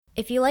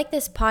If you like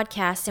this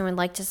podcast and would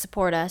like to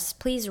support us,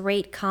 please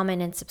rate,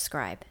 comment, and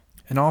subscribe.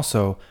 And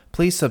also,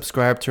 please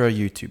subscribe to our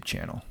YouTube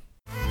channel.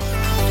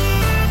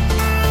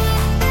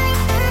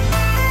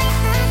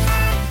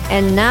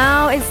 And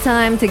now it's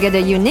time to get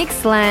a unique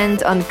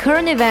slant on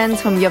current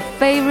events from your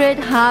favorite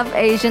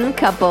half-Asian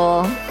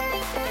couple.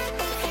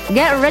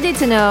 Get ready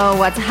to know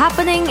what's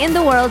happening in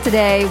the world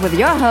today with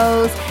your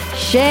hosts,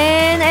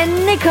 Shane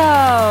and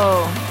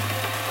Nico.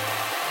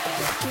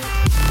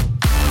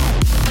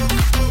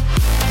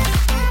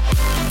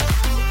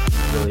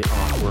 Really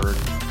awkward,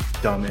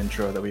 dumb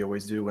intro that we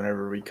always do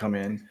whenever we come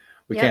in.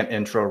 We can't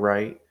intro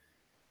right.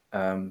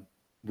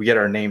 We get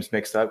our names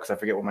mixed up because I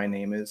forget what my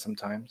name is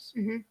sometimes.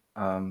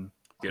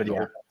 But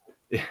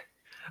yeah.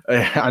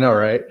 I know,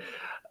 right?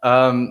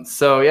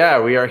 So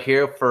yeah, we are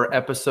here for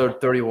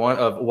episode 31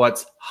 of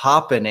What's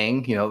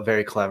Happening.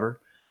 Very clever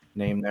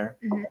name there.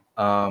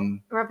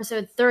 Or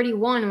episode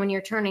 31 when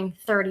you're turning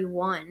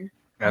 31.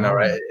 I know,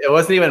 right? It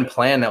wasn't even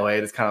planned that way.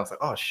 It just kind of was like,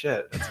 oh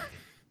shit,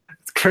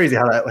 it's crazy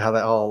how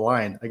that all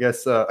aligned. I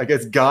guess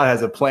God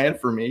has a plan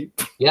for me.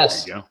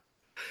 Yes. There you go.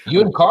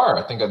 You and Carr,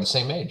 I think, are the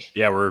same age.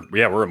 Yeah,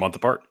 we're a month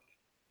apart.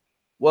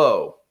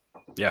 Whoa.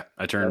 Yeah,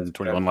 I turned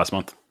 21 last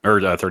month.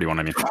 Or 31,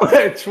 I mean.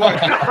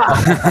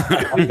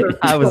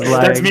 I was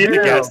like, that's me at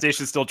the gas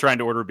station still trying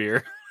to order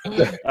beer.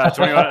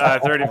 21,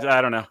 30,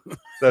 I don't know.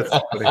 That's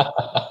funny.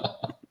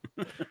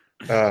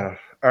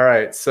 All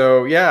right.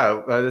 So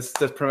yeah, this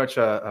is pretty much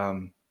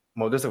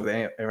just with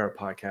any of our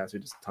podcasts, we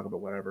just talk about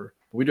whatever.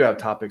 We do have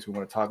topics we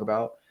want to talk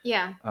about.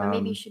 Yeah, but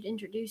maybe you should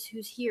introduce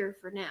who's here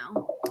for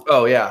now.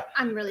 Oh yeah,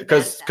 I'm really bad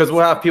at that. because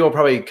we'll have people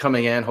probably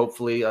coming in.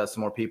 Hopefully,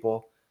 some more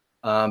people.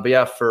 But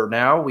yeah, for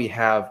now we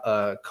have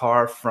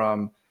Carr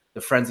from the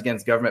Friends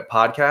Against Government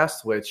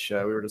podcast, which we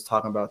were just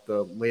talking about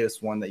the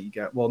latest one that you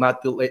got. Well,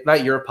 not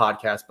your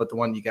podcast, but the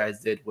one you guys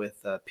did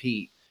with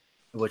Pete,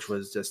 which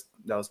was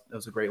that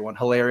was a great one,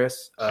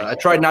 hilarious. I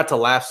tried not to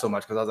laugh so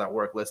much because I was at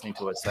work listening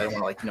to it, so I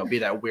didn't want to be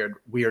that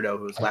weirdo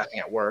who was laughing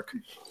at work.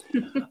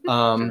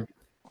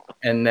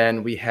 And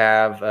then we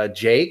have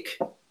Jake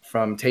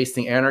from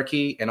Tasting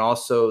Anarchy, and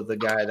also the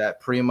guy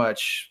that pretty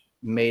much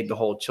made the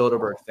whole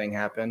Childeberg thing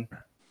happen.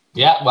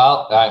 Yeah,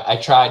 well, I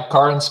tried.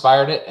 Carr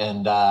inspired it,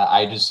 and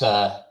I just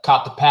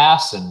caught the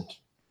pass and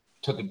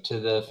took it to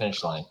the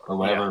finish line, or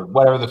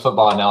whatever the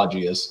football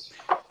analogy is.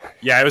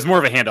 Yeah, it was more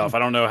of a handoff. I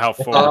don't know how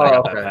forward I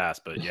got that pass,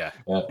 but yeah,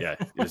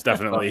 it was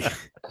definitely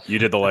you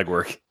did the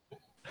legwork.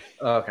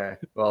 Okay,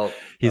 well,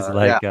 he's through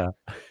the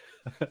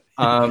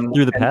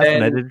pass,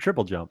 and I did a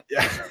triple jump.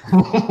 Yeah.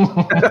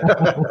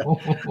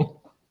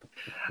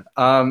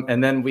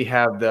 And then we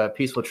have the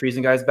Peaceful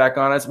Treason guys back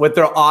on us with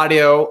their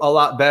audio a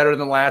lot better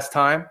than last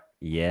time.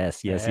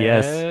 Yes.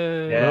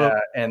 Yeah,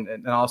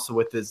 and also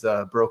with his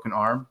broken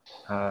arm,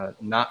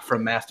 not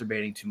from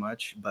masturbating too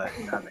much, but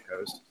that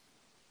goes.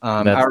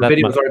 Our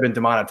video has already been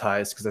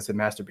demonetized because I said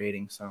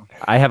masturbating. So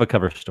I have a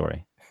cover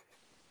story.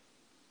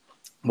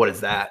 What is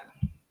that?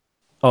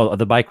 Oh,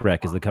 the bike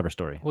wreck is the cover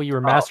story. Well, you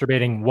were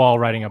masturbating while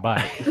riding a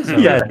bike. So.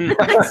 Yeah,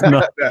 it's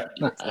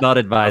not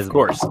advisable. Of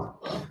course.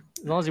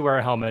 As long as you wear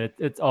a helmet,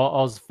 it's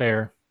all's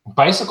fair.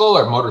 Bicycle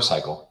or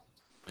motorcycle?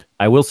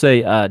 I will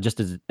say, just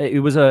as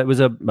it was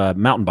a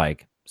mountain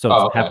bike,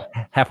 so it's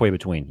halfway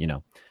between,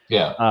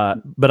 Yeah.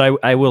 But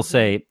I will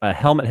say, a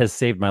helmet has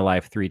saved my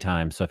life 3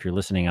 times. So if you're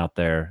listening out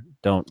there,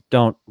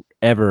 don't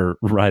ever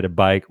ride a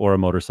bike or a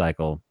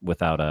motorcycle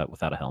without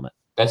a helmet.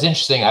 That's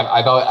interesting.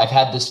 I've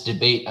had this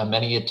debate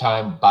many a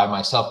time by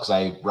myself because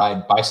I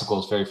ride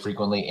bicycles very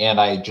frequently, and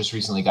I just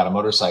recently got a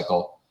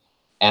motorcycle,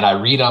 and I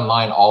read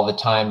online all the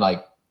time,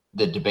 like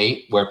the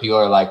debate where people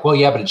are like, well,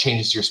 yeah, but it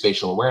changes your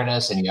spatial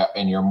awareness and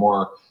you're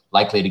more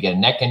likely to get a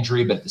neck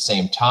injury. But at the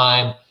same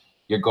time,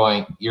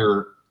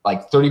 you're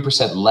like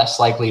 30% less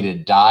likely to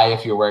die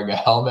if you're wearing a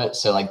helmet.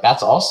 So like,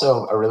 that's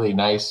also a really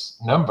nice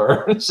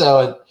number.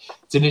 So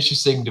it's an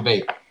interesting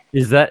debate.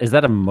 Is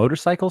that a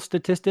motorcycle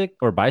statistic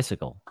or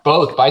bicycle?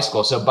 Both.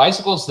 Bicycle. So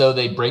bicycles, though,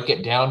 they break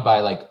it down by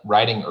like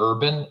riding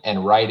urban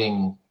and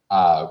riding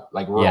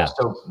like rural. Yeah.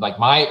 So like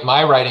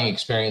my riding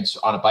experience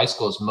on a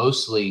bicycle is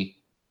mostly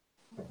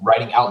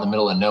riding out in the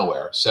middle of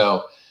nowhere.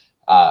 So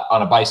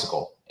on a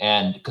bicycle,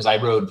 and because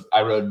I rode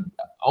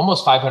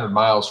almost 500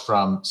 miles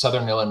from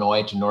Southern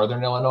Illinois to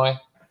Northern Illinois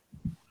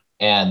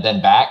and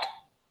then back.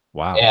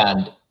 Wow.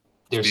 And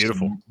it's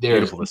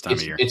beautiful this time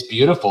of year. It's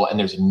beautiful. And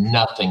there's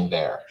nothing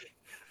there.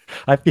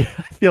 I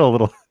feel a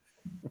little.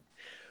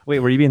 Wait,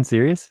 were you being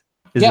serious?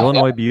 Is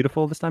Illinois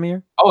beautiful this time of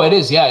year? Oh, it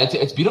is. Yeah,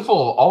 it's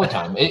beautiful all the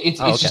time. It's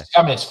just,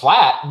 I mean, it's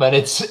flat, but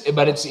it's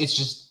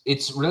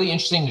really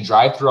interesting to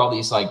drive through all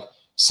these like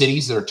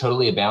cities that are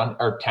totally abandoned,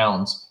 or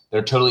towns that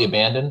are totally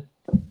abandoned.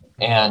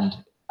 And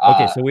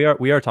okay, so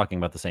we are talking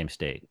about the same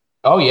state.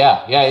 Oh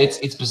yeah,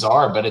 it's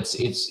bizarre, but it's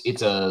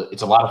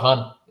a lot of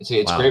fun. It's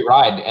a great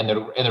ride, and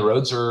the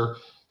roads are,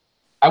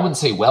 I wouldn't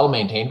say well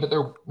maintained, but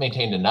they're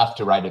maintained enough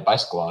to ride a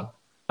bicycle on.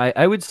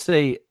 I would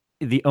say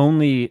the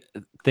only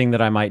thing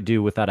that I might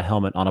do without a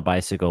helmet on a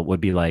bicycle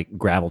would be like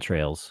gravel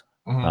trails.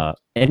 Mm-hmm.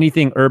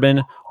 Anything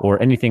urban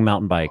or anything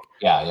mountain bike.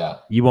 Yeah.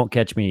 You won't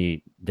catch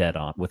me dead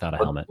on without a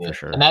helmet for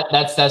sure. And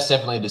that's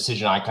definitely a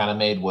decision I kind of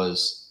made,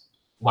 was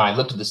when I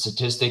looked at the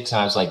statistics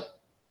and I was like,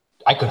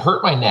 I could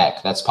hurt my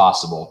neck. That's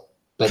possible.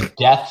 But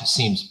death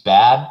seems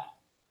bad.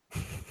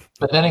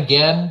 But then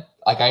again,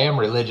 like, I am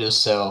religious.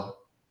 So,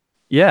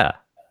 yeah,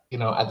 you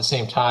know, at the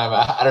same time,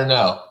 I don't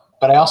know.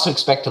 But I also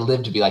expect to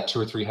live to be like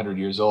 200 or 300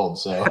 years old.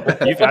 So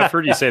I've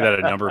heard you say that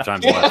a number of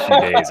times in the last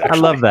few days. Actually.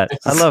 I love that.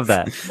 I love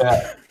that.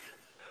 Yeah.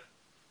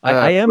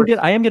 I am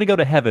going to go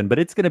to heaven, but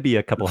it's going to be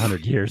a couple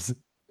hundred years.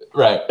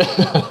 Right.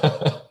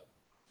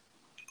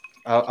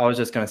 I was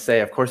just going to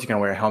say, of course, you can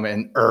wear a helmet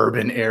in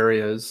urban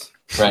areas.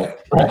 Right.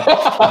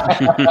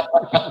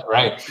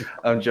 Right.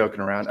 I'm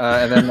joking around.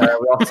 And then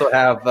we also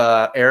have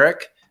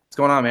Eric. What's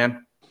going on,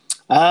 man?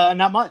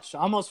 Not much. I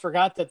almost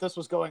forgot that this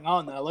was going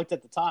on. Then I looked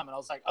at the time and I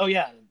was like, oh,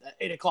 yeah,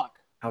 8 o'clock.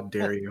 How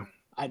dare you?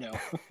 I know.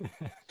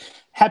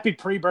 Happy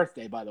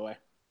pre-birthday, by the way.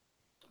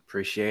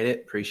 Appreciate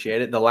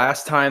it. The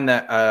last time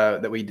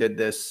that we did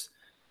this,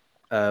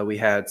 we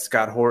had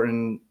Scott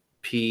Horton,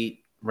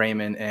 Pete,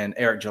 Raymond, and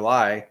Eric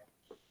July.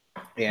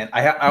 And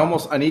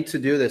I need to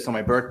do this on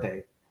my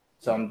birthday.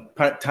 So I'm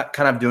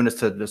kind of doing this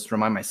to just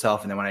remind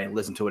myself. And then when I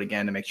listen to it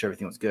again to make sure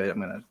everything was good, I'm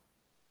going to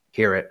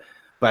hear it.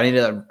 But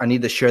I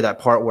need to share that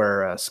part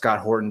where Scott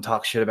Horton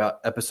talks shit about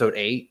episode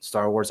 8,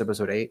 Star Wars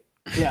episode 8.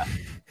 Yeah.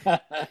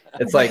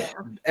 It's like,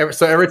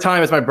 every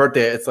time it's my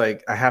birthday, it's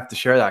like, I have to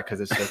share that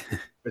because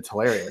it's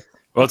hilarious.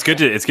 Well, it's good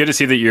to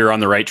see that you're on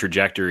the right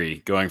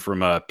trajectory, going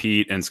from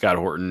Pete and Scott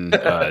Horton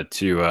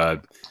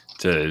to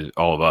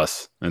all of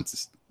us. It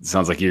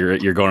sounds like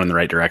you're going in the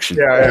right direction.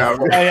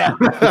 Yeah.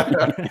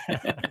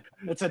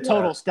 It's a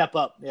total step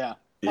up. Yeah.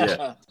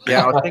 Yeah.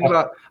 I was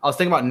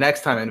thinking about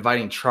next time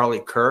inviting Charlie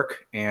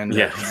Kirk and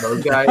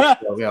those guys.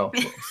 So,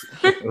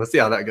 let's see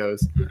how that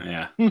goes.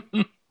 Yeah.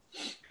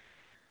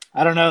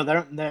 I don't know. There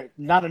are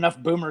not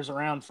enough boomers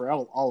around for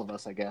all of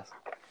us, I guess.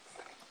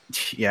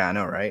 Yeah, I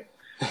know, right?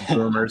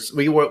 Boomers.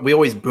 We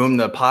always boom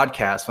the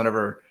podcast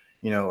whenever,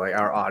 like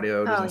our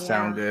audio doesn't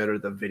sound good, or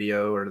the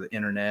video, or the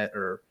internet,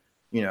 or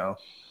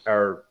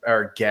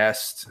our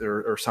guest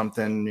or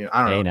something.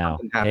 I don't know.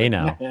 Hey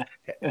now.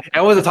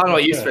 I wasn't talking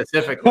about you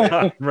specifically.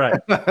 Right.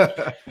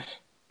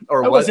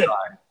 Or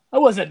I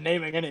wasn't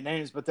naming any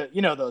names, but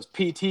those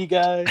PT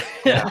guys.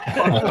 Yeah.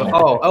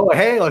 Oh,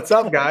 hey, what's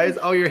up, guys?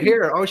 Oh, you're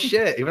here. Oh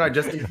shit. Even I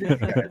just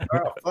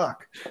oh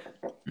fuck.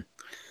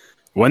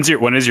 When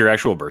is your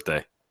actual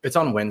birthday? It's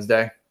on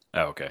Wednesday.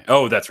 Oh, okay.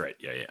 Oh, that's right.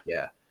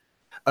 Yeah.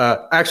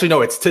 Actually,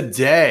 no, it's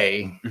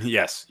today.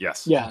 Yes.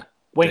 Yeah.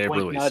 Wink,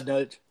 wink, nudge,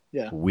 nudge.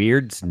 Yeah.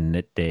 Weirdness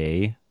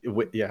Day.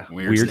 Yeah.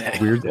 Weirdness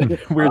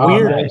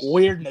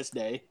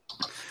Day.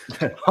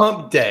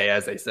 Hump Day,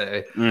 as they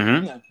say.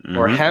 Mm-hmm.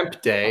 Or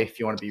Hemp Day, if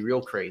you want to be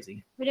real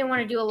crazy. We didn't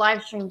want to do a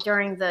live stream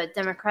during the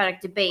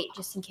Democratic debate,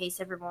 just in case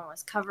everyone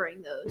was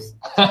covering those.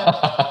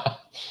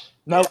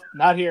 Nope,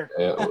 not here.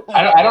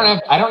 I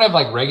don't have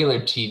like regular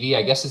TV.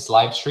 I guess it's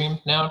live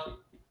streamed now.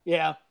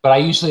 Yeah. But I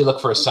usually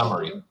look for a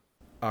summary.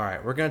 All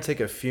right, we're going to take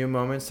a few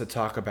moments to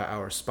talk about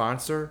our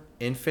sponsor,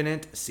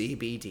 Infinite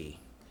CBD.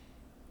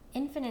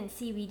 Infinite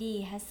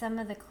CBD has some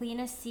of the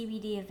cleanest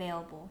CBD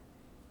available.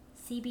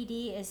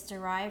 CBD is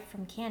derived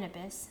from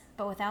cannabis,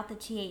 but without the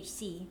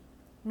THC,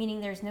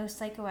 meaning there's no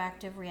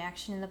psychoactive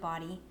reaction in the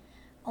body,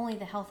 only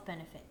the health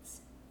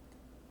benefits.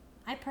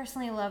 I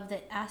personally love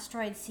the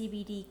Asteroid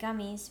CBD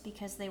gummies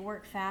because they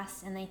work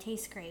fast and they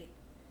taste great.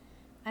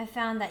 I've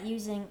found that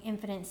using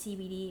Infinite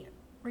CBD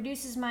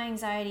reduces my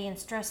anxiety and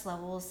stress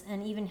levels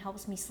and even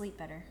helps me sleep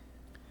better.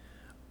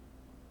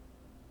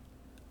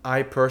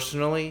 I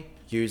personally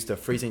use the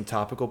Freezing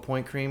Topical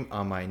Point Cream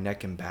on my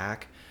neck and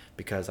back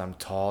because I'm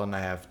tall and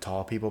I have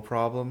tall people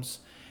problems,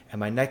 and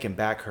my neck and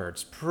back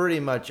hurts pretty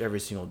much every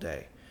single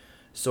day.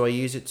 So I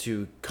use it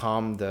to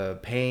calm the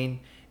pain,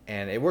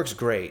 and it works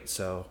great.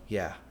 So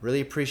yeah,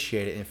 really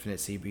appreciate it, Infinite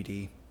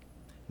CBD.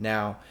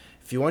 Now,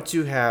 if you want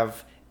to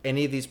have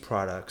any of these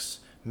products,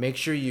 make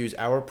sure you use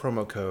our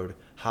promo code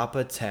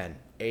HAPA10,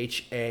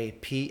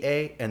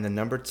 HAPA, and the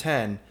number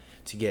 10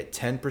 to get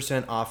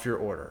 10% off your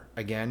order.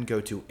 Again, go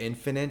to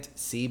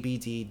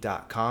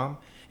infinitecbd.com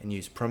and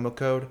use promo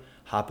code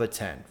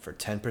HAPA10 for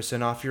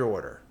 10% off your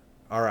order.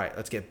 All right,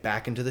 let's get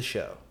back into the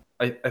show.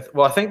 I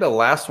think the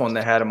last one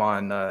they had him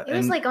on. It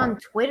was like on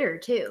Twitter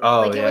too.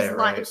 Oh, like it was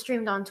right. live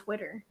streamed on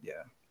Twitter.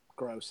 Yeah.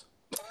 Gross.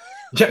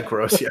 Yeah,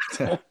 gross.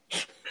 Yeah.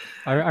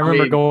 I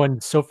remember going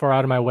so far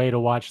out of my way to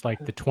watch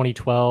like the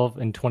 2012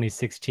 and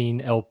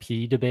 2016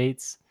 LP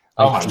debates.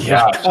 Oh my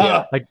gosh!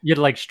 Yeah. Like you had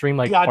to like stream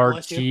like God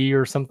RT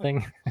or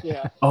something.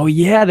 Yeah. Oh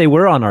yeah, they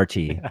were on RT.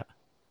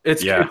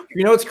 It's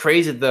it's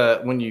crazy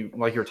when you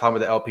like you were talking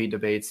about the LP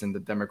debates and the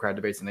Democrat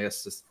debates, and I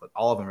guess just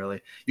all of them really.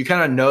 You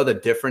kind of know the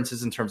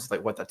differences in terms of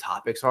like what the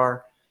topics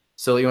are.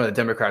 So the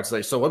Democrats are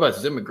like, so what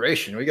about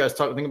immigration? What do you guys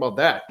think about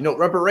that?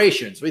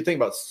 Reparations. What do you think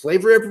about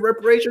slavery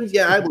reparations?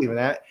 Yeah, I believe in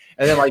that.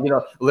 And then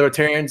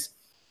libertarians.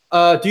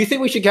 Do you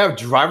think we should have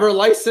driver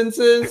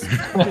licenses?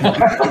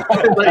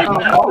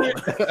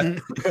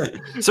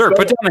 Sir,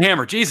 put down the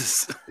hammer,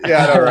 Jesus.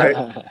 Yeah, I know, right?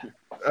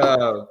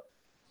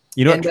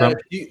 Trump?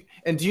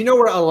 And do you know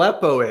where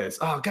Aleppo is?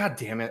 Oh, God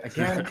damn it.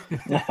 Again.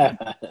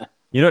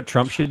 You know what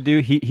Trump should do?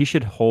 He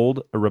should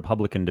hold a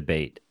Republican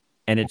debate,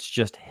 and it's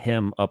just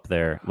him up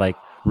there, like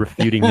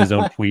refuting his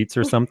own tweets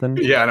or something.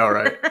 Yeah, I know,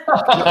 right?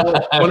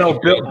 Well, no,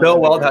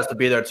 Bill Weld has to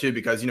be there too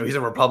because he's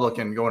a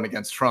Republican going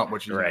against Trump,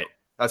 which is Right.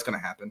 That's going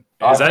to happen.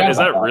 Is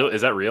that real?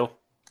 Is that real?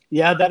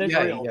 Yeah, that is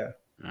Yeah, real. yeah.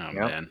 Oh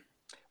Yep. man.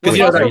 Because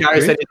that guy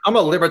said, "I'm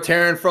a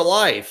libertarian for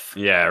life."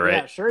 Yeah, Yeah,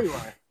 right. sure you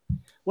are.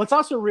 What's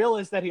also real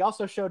is that he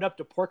also showed up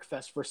to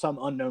Porkfest for some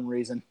unknown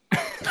reason.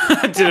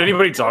 Did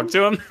anybody talk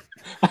to him?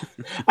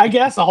 I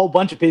guess a whole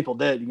bunch of people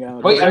did.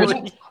 Wait, I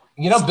mean,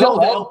 Bill Spill the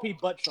Weld, LP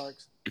butt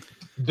sharks.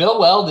 Bill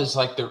Weld is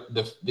like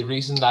the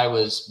reason I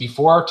was,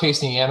 before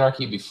Tasting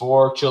Anarchy,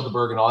 before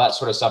Childeberg and all that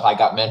sort of stuff, I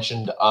got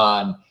mentioned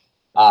on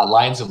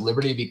Lions of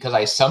Liberty because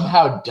I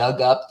somehow dug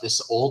up this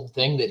old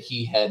thing that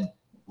he had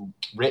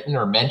written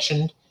or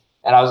mentioned.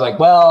 And I was like,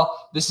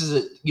 well, this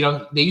is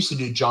they used to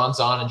do John's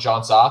on and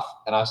John's off.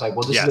 And I was like,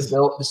 well, this is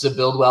a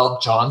Bill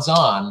Weld John's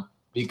on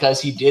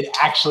because he did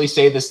actually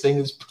say this thing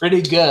is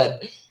pretty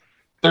good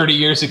 30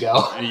 years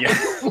ago. Yeah.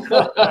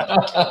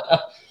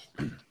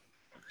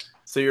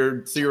 So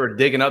you were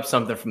digging up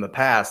something from the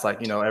past,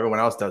 like everyone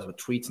else does with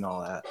tweets and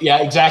all that. Yeah,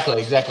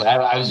 exactly.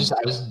 I was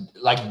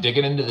like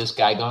digging into this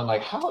guy, going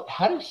like, how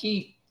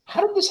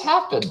did this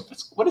happen?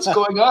 What is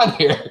going on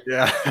here?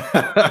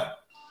 Yeah.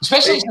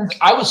 Especially since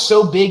I was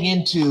so big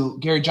into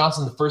Gary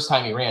Johnson the first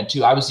time he ran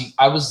too. I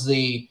was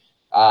the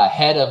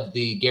head of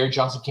the Gary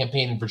Johnson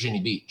campaign in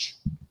Virginia Beach,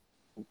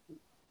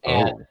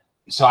 and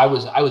so I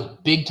was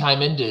big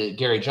time into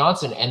Gary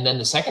Johnson. And then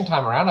the second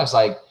time around, I was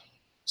like,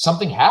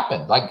 something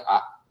happened.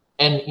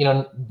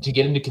 To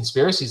get into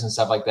conspiracies and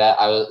stuff like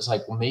that, I was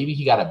like, well, maybe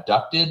he got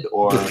abducted,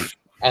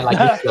 and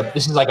like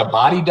this is like a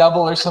body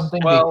double or something,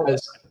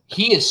 because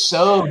he is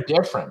so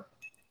different.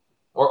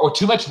 Or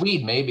too much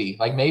weed, maybe.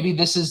 Like maybe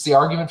this is the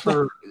argument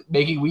for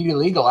making weed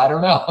illegal. I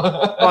don't know.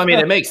 Well, I mean,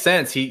 it makes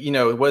sense. He,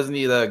 wasn't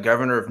he the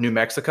governor of New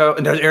Mexico?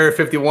 And there's Area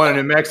 51 in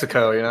New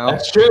Mexico.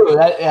 That's true.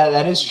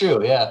 That is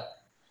true. Yeah.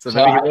 So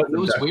it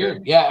was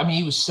weird. Yeah, I mean,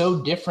 he was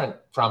so different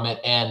from it,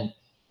 and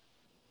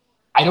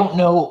I don't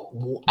know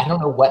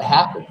what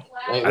happened.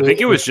 I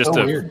think it was just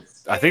weird.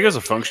 I think it was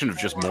a function of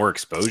just more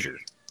exposure.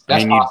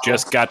 That's you possible.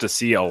 just got to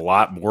see a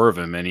lot more of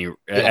him,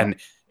 and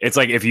it's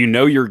like if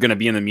you're going to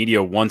be in the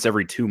media once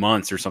every 2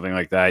 months or something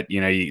like that,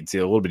 it's a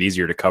little bit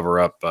easier to cover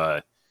up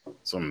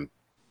some,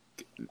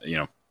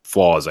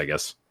 flaws, I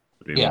guess.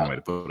 Would be one way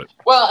to put it.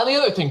 Well, and the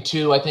other thing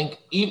too, I think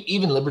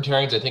even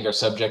libertarians, I think, are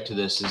subject to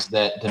this, is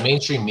that the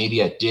mainstream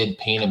media did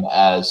paint him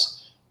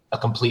as a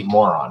complete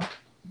moron.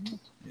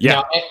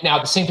 Yeah. Now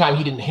at the same time,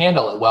 he didn't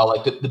handle it well.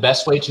 Like the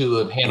best way to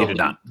have handled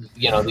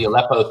the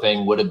Aleppo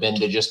thing would have been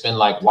to just been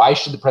like, why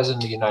should the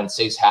president of the United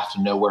States have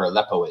to know where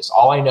Aleppo is?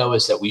 All I know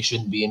is that we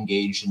shouldn't be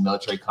engaged in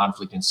military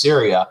conflict in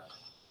Syria.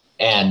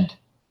 And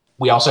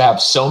we also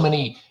have so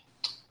many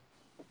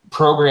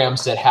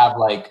programs that have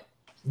like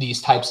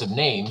these types of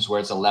names where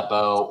it's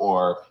Aleppo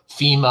or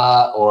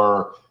FEMA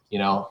or,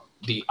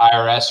 the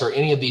IRS or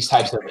any of these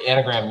types of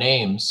anagram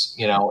names,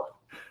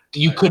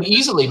 you could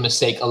easily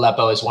mistake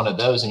Aleppo as one of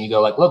those, and you go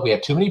like, look, we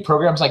have too many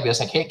programs like this.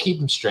 I can't keep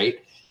them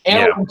straight.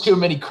 And we have too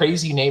many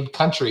crazy named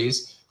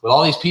countries with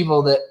all these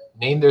people that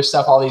name their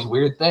stuff all these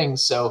weird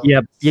things. So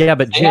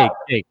but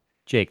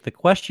Jake, the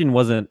question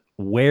wasn't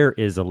where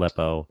is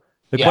Aleppo?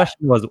 The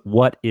question was,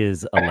 what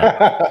is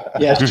Aleppo?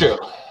 Yeah, it's true.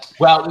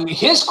 Well,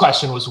 his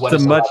question was, what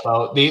is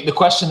Aleppo? The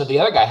question that the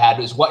other guy had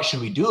was, what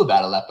should we do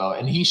about Aleppo?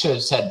 And he should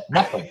have said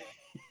nothing.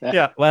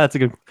 Yeah, well,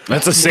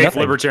 that's a safe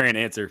libertarian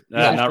answer.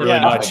 Not really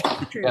much.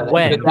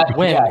 When?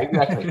 Yeah,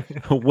 exactly.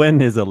 When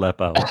is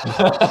Aleppo?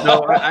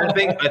 No, I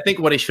think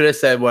what he should have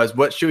said was,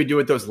 what should we do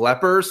with those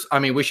lepers? I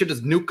mean, we should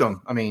just nuke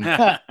them. I mean,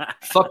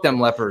 fuck them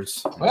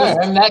lepers. Well,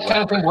 and that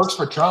kind of thing works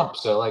for Trump.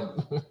 So like,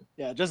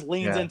 just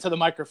leans into the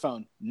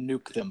microphone.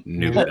 Nuke them.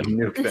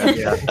 Nuke them.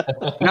 Yeah.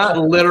 Not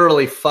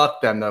literally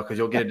fuck them though, because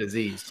you'll get a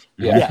disease.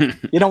 Yeah.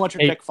 You don't want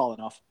your dick falling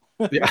off.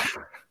 Yeah.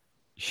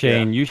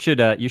 Shane, you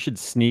should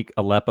sneak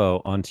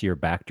Aleppo onto your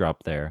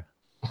backdrop there.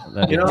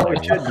 We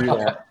should do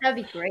that.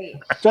 That'd be great.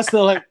 Just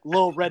the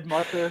little red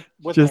marker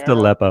with just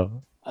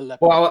Aleppo.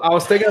 Well, I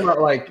was thinking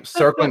about like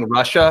circling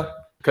Russia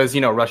because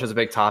Russia's a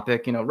big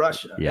topic.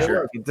 Russia. Yeah,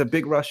 sure. It's a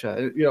big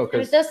Russia.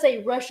 It does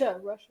say Russia.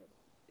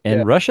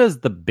 And Russia's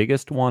the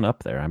biggest one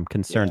up there. I'm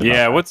concerned.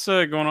 Yeah, about what's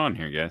going on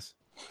here, guys?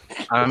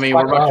 I mean,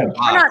 we're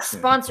not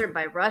sponsored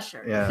by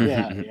Russia.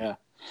 Yeah.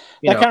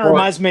 That kind of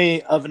reminds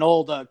me of an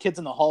old Kids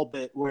in the Hall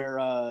bit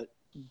where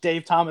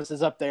Dave Thomas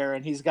is up there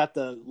and he's got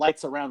the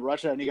lights around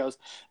Russia and he goes,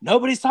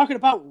 "Nobody's talking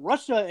about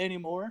Russia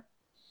anymore."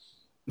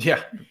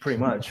 Yeah, pretty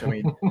much. I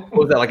mean, what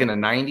was that, like in the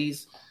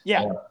 90s?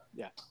 Yeah.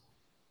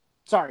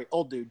 Sorry,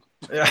 old dude.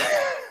 Yeah.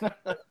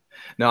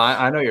 No,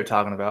 I know what you're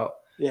talking about.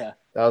 Yeah.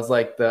 That was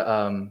like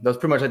that was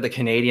pretty much like the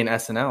Canadian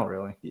SNL,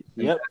 really.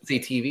 Yep.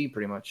 SCTV,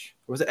 pretty much.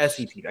 Or was it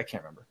SCTV? I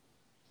can't remember.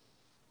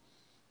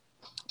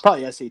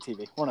 Probably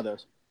SCTV, one of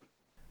those.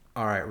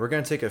 All right, we're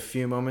going to take a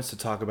few moments to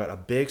talk about a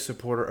big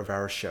supporter of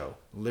our show,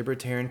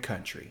 Libertarian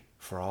Country,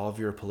 for all of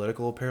your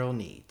political apparel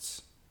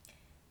needs.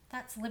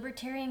 That's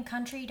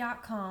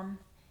libertariancountry.com,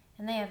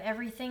 and they have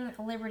everything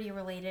liberty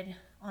related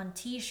on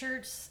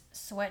t-shirts,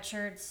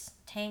 sweatshirts,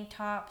 tank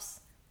tops,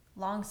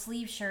 long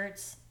sleeve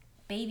shirts,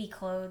 baby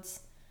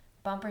clothes,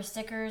 bumper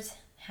stickers,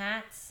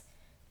 hats.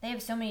 They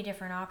have so many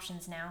different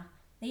options now.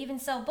 They even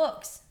sell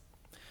books.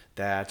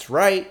 That's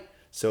right.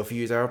 So if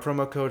you use our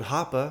promo code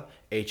HAPA,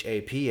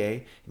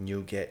 HAPA, and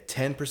you'll get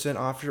 10%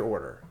 off your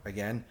order.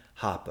 Again,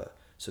 HAPA.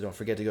 So don't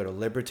forget to go to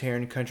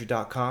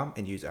libertariancountry.com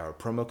and use our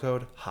promo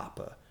code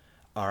HAPA.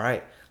 All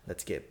right,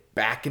 let's get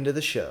back into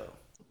the show.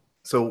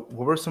 So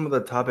what were some of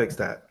the topics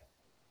that,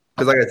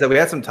 because like I said, we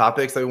had some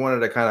topics that we wanted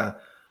to kind of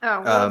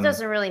it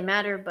doesn't really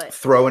matter, but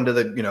throw into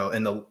the,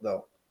 in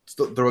the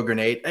throw a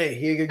grenade. Hey,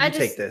 here you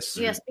take this.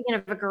 Yeah, speaking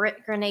of a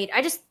grenade,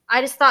 I just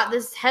thought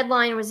this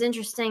headline was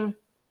interesting.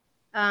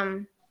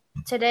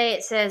 Today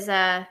it says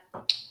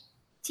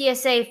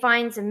TSA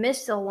finds a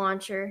missile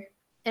launcher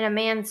in a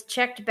man's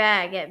checked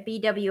bag at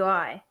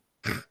BWI.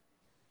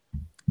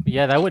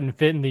 Yeah, that wouldn't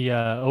fit in the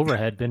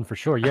overhead bin for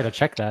sure. You got to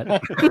check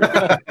that.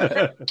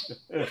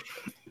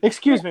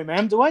 Excuse me,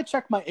 ma'am. Do I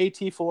check my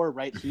AT4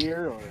 right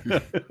here? Or?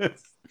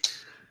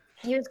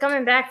 He was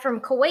coming back from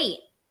Kuwait,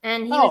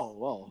 and he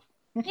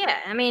yeah,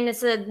 I mean,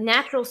 it's a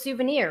natural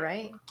souvenir,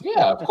 right?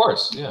 Yeah, of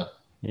course. Yeah.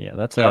 Yeah,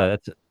 that's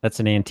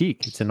an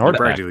antique. It's an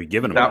artifact. Practically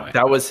giving them away.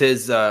 That was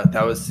his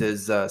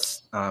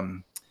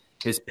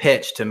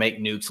pitch to make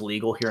nukes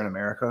legal here in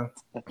America.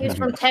 He was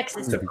from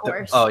Texas, of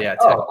course. Oh yeah,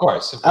 of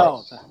course.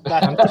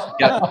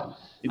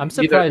 I'm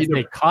surprised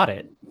they caught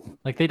it.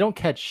 Like they don't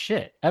catch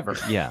shit ever.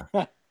 Yeah.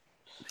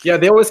 Yeah,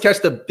 they always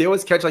catch like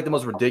the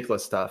most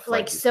ridiculous stuff,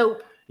 like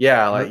soap.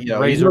 Yeah, like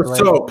no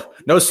soap.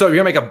 No soap.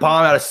 You're gonna make a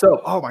bomb out of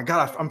soap. Oh my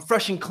god, I'm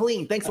fresh and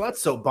clean. Thanks a lot,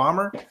 soap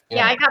bomber.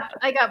 Yeah,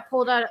 I got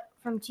pulled out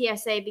from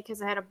TSA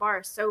because I had a bar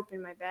of soap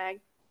in my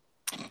bag.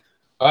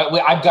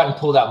 I've gotten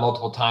pulled out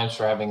multiple times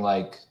for having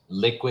like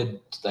liquid,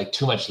 like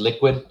too much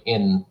liquid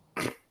in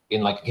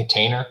like a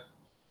container.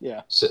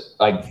 Yeah. So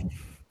like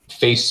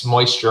face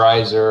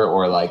moisturizer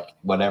or like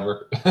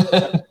whatever,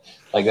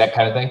 like that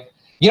kind of thing.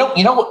 You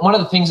know what? One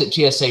of the things that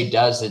TSA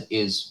does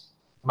is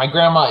my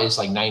grandma is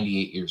like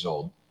 98 years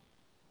old,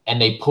 and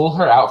they pull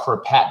her out for a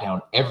pat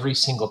down every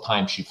single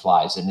time she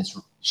flies, and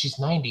she's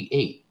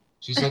 98.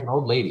 She's like an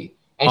old lady,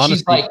 and honestly,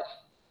 she's like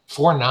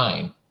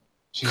 4'9".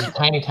 She's a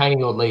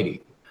tiny old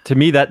lady. To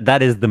me,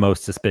 that is the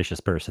most suspicious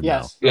person.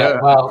 Yes. Though. Yeah.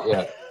 Well,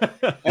 yeah.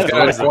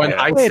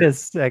 Wait a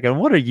second.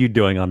 What are you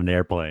doing on an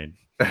airplane?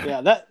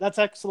 Yeah, that's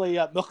actually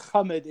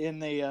Muhammad in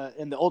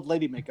the old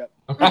lady makeup.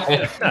 To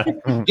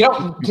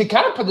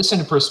kind of put this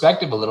into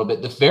perspective a little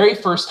bit, the very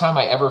first time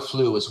I ever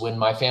flew was when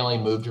my family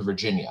moved to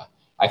Virginia.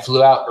 I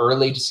flew out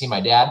early to see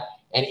my dad,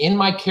 and in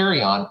my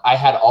carry-on, I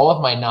had all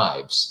of my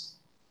knives.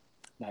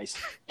 Nice.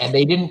 And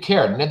they didn't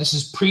care. Now, this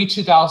is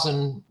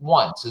pre-2001,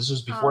 so this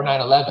was before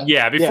 9/11.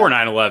 Yeah, before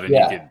 9/11,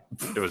 yeah.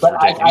 It was but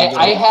ridiculous.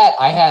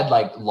 I had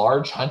like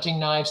large hunting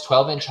knives,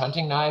 12-inch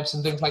hunting knives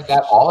and things like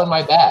that, all in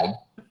my bag.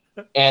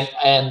 And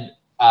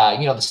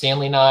the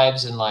Stanley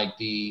knives and like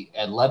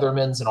and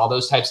Leathermans and all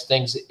those types of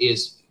things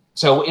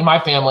so in my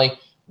family,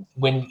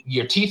 when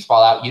your teeth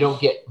fall out, you don't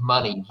get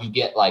money, you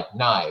get like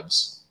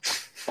knives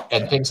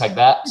and things like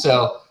that.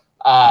 So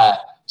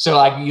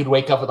like you'd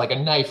wake up with like a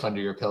knife under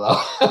your pillow.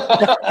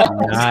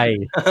 Nice.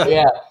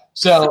 Yeah.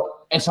 So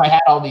I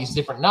had all these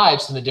different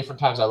knives and the different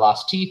times I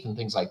lost teeth and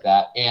things like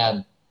that.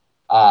 And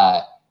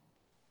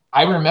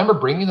I remember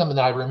bringing them, and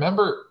then I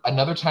remember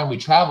another time we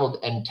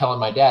traveled and telling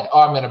my dad, "Oh,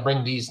 I'm going to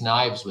bring these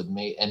knives with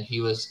me," and he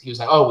was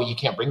like, "Oh, well, you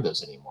can't bring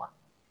those anymore."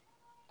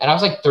 And I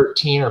was like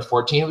 13 or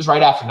 14. It was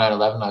right after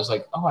 9/11. I was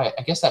like, "Oh, I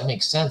guess that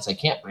makes sense. I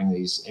can't bring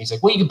these." And he's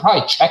like, "Well, you can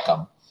probably check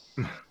them."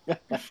 And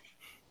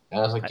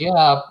I was like,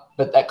 "Yeah,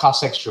 but that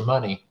costs extra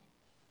money."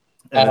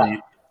 And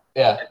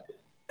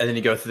then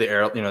you go through the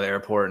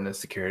airport and the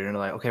security, and they're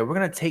like, "Okay, we're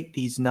gonna take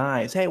these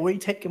knives. Hey, where are you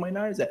taking my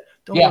knives at?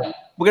 We're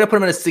gonna put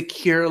them in a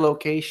secure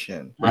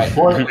location, right?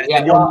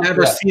 You'll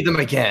never see them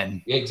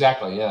again."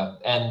 Exactly, yeah.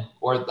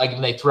 Or like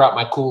when they threw out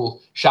my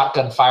cool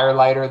shotgun fire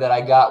lighter that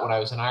I got when I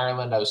was in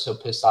Ireland, I was so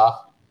pissed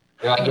off.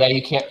 They're like, "Yeah,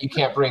 you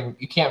can't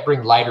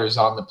bring lighters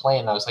on the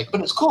plane." I was like,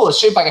 "But it's cool. It's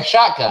shaped like a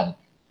shotgun."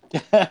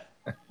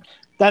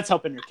 That's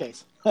helping your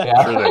case.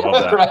 Yeah, sure they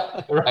love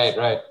that.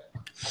 Right.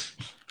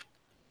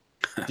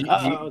 The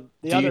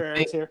other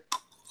Eric's here.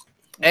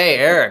 Hey,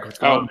 Eric. What's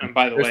going on? And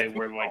by the way,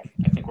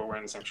 I think we're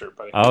wearing the same shirt,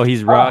 buddy. Oh,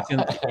 he's rocking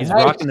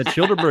the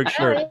Childerberg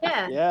shirt.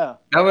 Yeah. Yeah.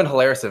 That would have been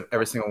hilarious if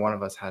every single one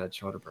of us had a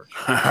Childerberg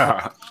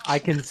shirt. I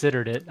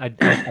considered it.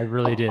 I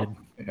really did.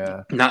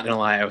 Yeah. Not gonna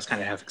lie, I was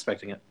kind of half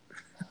expecting it.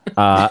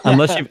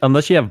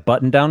 Unless you have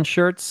button-down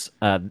shirts,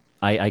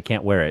 I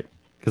can't wear it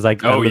because I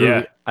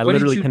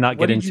literally cannot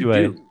get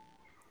into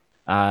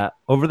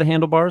over the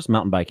handlebars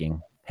mountain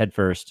biking head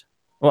first.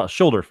 Well,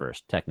 shoulder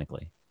first,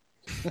 technically.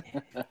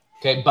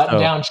 Okay,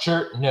 button-down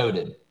shirt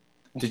noted.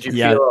 Did you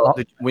feel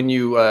when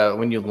you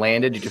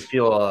landed? Did you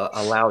feel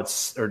a loud,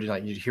 or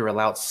did you hear a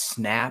loud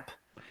snap?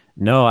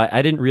 No,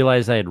 I didn't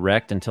realize I had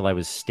wrecked until I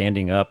was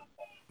standing up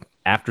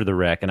after the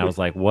wreck, and I was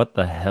like, "What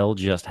the hell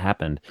just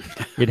happened?"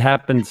 It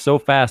happened so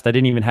fast. I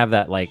didn't even have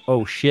that like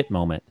 "oh shit"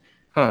 moment.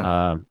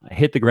 I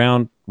hit the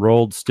ground,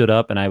 rolled, stood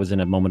up, and I was in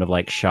a moment of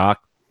like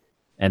shock.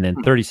 And then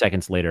 30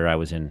 seconds later, I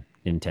was in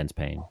intense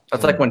pain.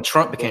 That's like when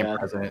Trump became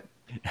president.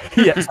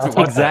 Yes,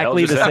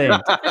 exactly the same.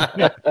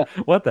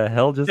 What the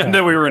hell just happened? And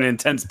then we were in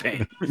intense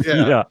pain.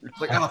 Yeah.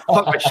 It's like, oh,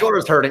 fuck, my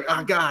shoulder's hurting.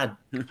 Oh, God.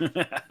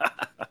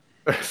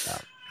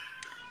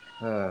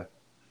 All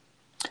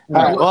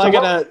right,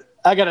 well,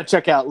 I gotta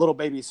check out Little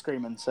Baby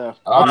Screaming, so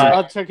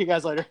I'll check you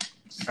guys later.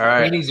 All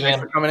right. Easy, Thanks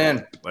man. for coming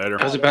in. Later.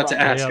 I was about to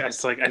ask. I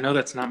was like, I know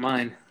that's not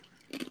mine.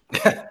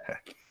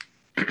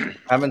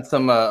 Having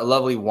some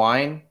lovely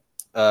wine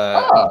in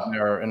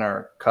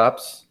our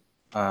cups.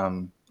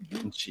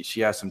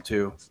 She has some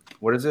too.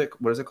 What is it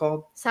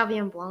called?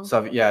 Sauvignon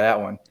Blanc. Yeah, that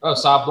one. Oh,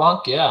 Sauv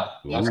Blanc, yeah,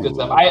 that's good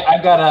stuff.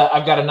 I've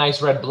got a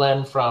nice red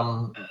blend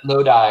from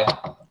Lodi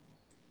that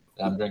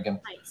I'm drinking.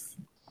 Nice.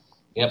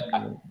 Yep.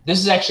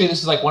 This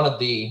is like one of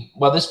the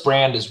this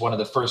brand is one of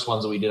the first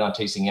ones that we did on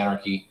Tasting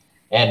Anarchy,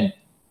 and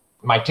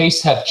my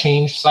tastes have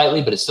changed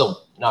slightly, but it's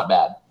still not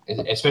bad,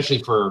 especially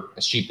for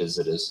as cheap as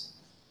it is.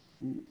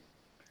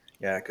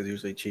 Yeah, because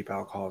usually cheap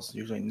alcohol is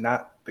usually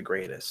not the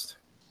greatest.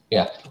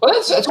 Yeah, well,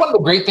 that's one of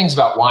the great things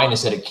about wine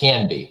is that it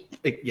can be.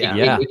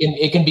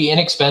 It can be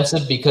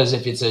inexpensive because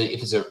if it's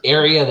an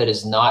area that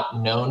is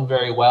not known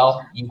very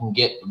well, you can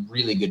get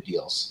really good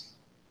deals.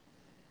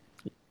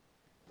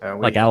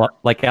 Like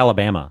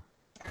Alabama.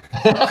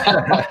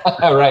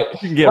 Right. You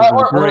can get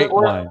great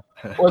wine.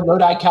 Or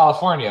Lodi,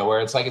 California,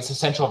 where it's a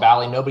Central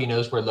Valley. Nobody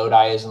knows where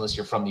Lodi is unless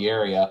you're from the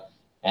area,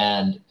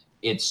 and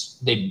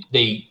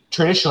they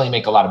traditionally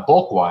make a lot of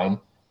bulk wine.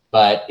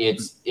 But it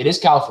is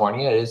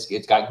California.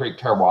 It's got great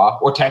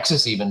terroir, or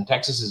Texas even.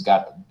 Texas has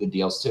got good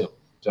deals too.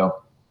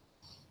 So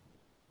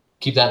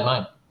keep that in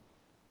mind.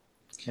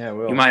 Yeah,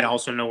 well. You might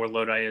also know where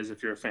Lodi is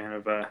if you're a fan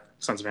of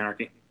Sons of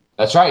Anarchy.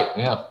 That's right.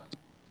 Yeah.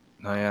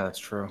 Oh yeah, that's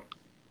true.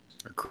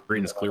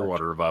 Creedence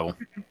Clearwater Revival.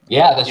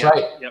 Yeah, that's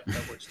right. Yep,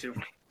 that works too.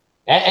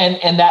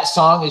 And that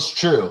song is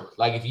true.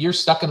 Like if you're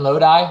stuck in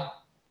Lodi,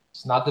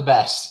 it's not the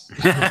best.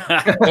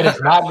 It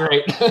is not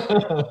great.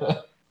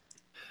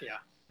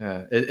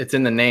 Yeah, it's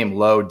in the name,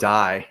 low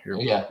die. You're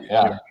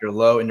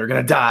low and you're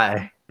gonna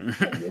die.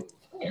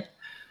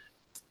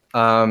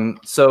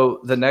 So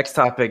the next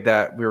topic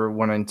that we were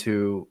wanting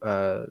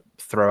to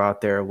throw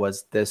out there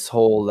was this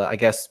whole, I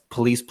guess,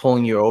 police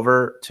pulling you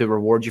over to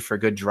reward you for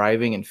good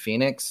driving in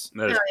Phoenix.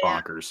 That is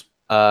bonkers.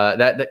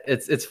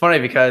 It's funny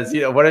because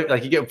what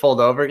if you get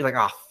pulled over, you're like,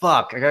 oh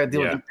fuck, I gotta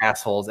deal with these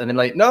assholes, and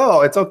then no,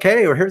 it's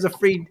okay, or here's a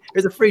free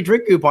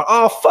drink coupon.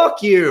 Oh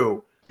fuck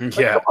you.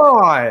 Yeah. Come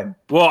on.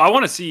 Well, I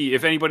want to see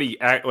if anybody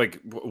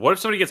what if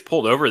somebody gets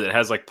pulled over that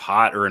has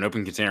pot or an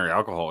open container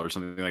alcohol or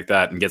something like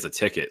that and gets a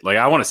ticket?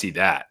 I want to see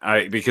that.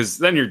 Because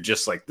then you're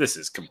just this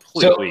is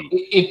completely. So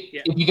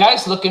if you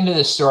guys look into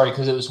this story,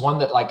 because it was one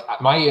that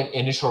my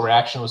initial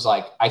reaction was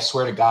I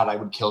swear to God, I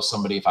would kill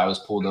somebody if I was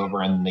pulled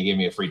over and they gave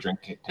me a free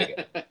drink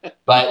ticket.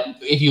 But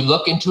if you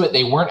look into it,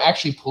 they weren't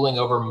actually pulling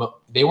over.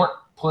 They weren't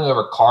pulling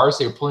over cars.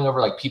 They were pulling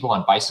over people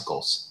on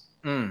bicycles.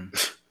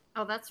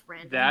 Oh, that's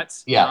random.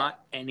 That's not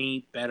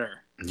any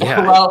better.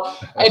 Yeah. Well,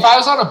 if I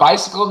was on a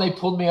bicycle and they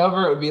pulled me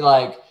over, it would be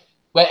and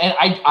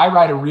I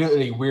ride a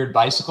really weird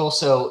bicycle,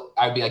 so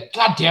I'd be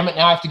God damn it,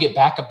 now I have to get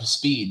back up to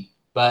speed.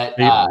 But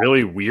a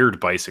really weird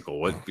bicycle.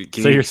 What?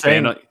 So you're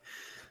saying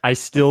I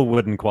still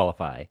wouldn't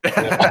qualify.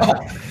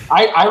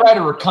 I ride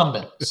a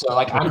recumbent, so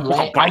I'm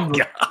laying.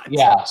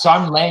 So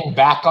I'm laying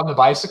back on the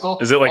bicycle.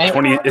 Is it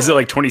 20? Is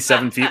it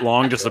 27 feet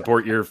long to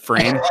support your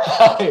frame?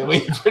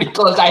 Pretty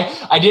close. I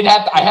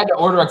had to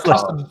order a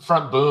custom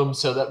front boom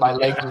so that my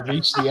legs would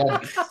reach the end.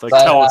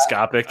 It's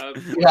telescopic.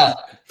 Yeah.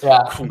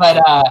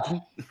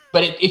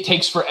 But it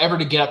takes forever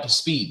to get up to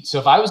speed. So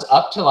if I was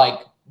up to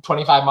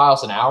 25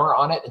 miles an hour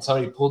on it and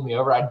somebody pulled me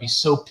over, I'd be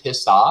so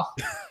pissed off.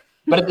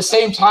 But at the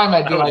same time,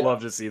 I'd be I would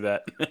love to see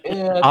that.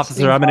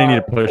 Officer, I'm going to need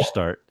a push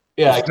start.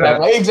 Yeah,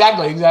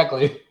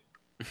 exactly.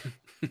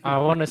 I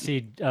want to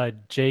see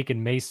Jake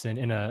and Mason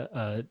in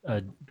a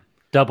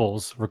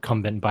doubles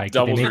recumbent bike.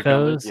 Did they make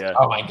those? Yeah.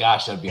 Oh my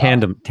gosh, that'd be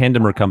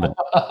tandem recumbent.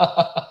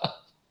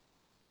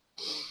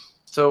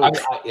 So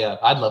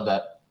I'd love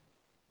that.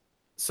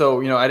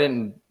 So I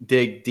didn't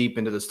dig deep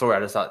into the story.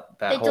 I just thought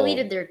that they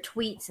deleted their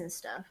tweets and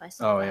stuff. I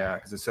saw. Oh yeah,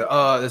 because it said,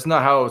 that's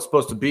not how it's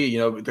supposed to be.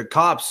 The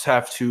cops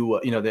have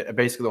to.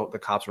 Basically the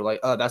cops were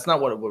like, that's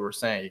not what we're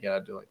saying. You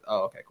gotta do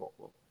okay, cool.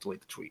 We'll delete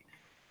the tweet.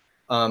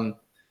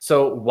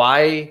 So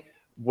why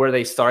were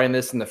they starting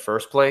this in the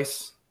first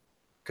place?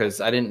 Because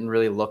I didn't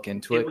really look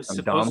into it. It was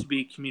supposed to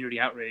be community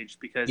outrage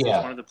because it's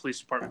one of the police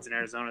departments in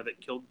Arizona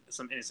that killed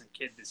some innocent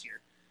kid this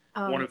year.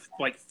 One of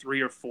 3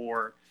 or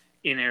 4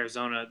 in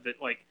Arizona that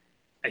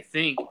I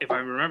think, if I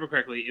remember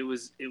correctly, it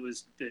was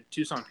the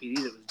Tucson PD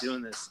that was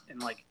doing this,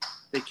 and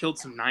they killed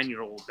some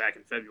 9-year-old back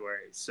in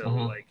February.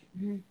 So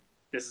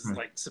this is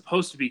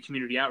supposed to be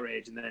community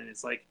outrage, and then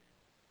it's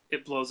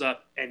it blows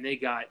up, and they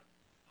got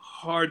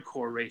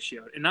hardcore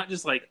ratioed, and not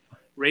just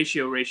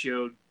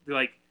ratioed.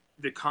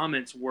 The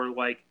comments were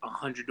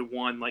 100 to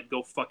 1,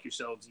 go fuck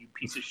yourselves, you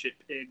piece of shit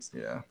pigs.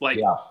 Yeah.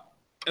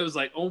 It was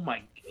oh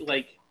my,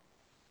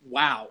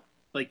 wow.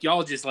 Like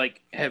y'all just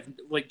like have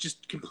like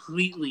just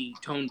completely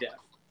tone deaf.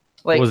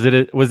 Like, was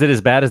it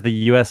as bad as the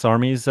U.S.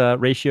 Army's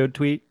ratioed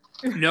tweet?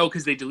 No,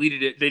 because they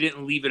deleted it. They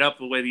didn't leave it up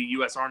the way the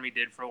U.S. Army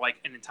did for like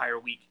an entire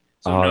week.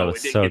 So no, it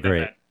was didn't so get that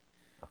great. bad.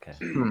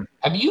 Okay.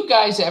 Have you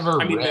guys ever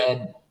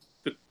read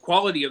the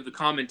quality of the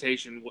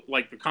commentation?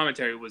 Like the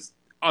commentary was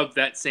of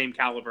that same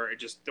caliber.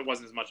 There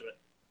wasn't as much of it.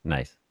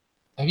 Nice.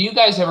 Have you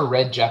guys ever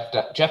read Jeff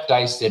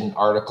Dice did an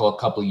article a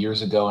couple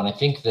years ago, and I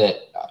think that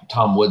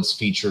Tom Woods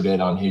featured it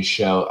on his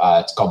show.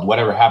 It's called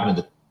 "Whatever Happened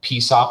to the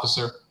Peace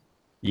Officer."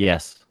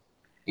 Yes.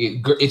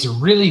 It's a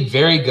really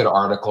very good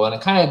article, and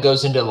it kind of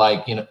goes into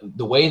like, you know,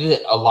 the way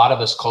that a lot of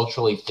us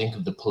culturally think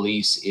of the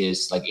police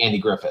is like Andy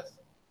Griffith,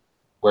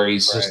 where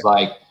he's just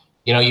like,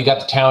 you know, you got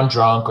the town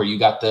drunk, or you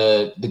got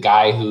the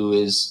guy who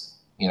is,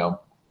 you know,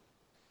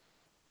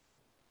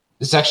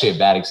 this is actually a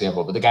bad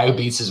example, but the guy who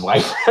beats his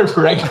wife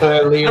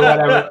regularly or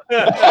whatever.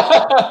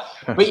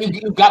 But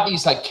you've got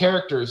these like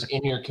characters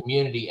in your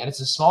community, and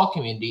it's a small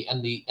community,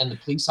 and the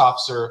police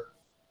officer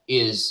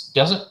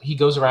he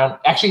goes around.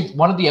 Actually,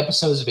 one of the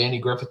episodes of Andy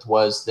Griffith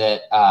was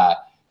that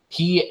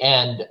he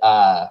and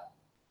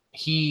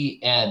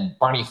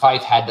Barney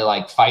Fife had to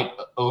like fight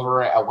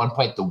over at one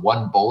point the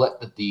one bullet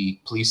that the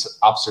police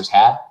officers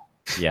had.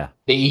 Yeah.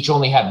 They each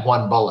only had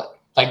one bullet,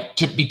 like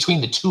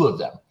between the two of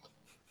them.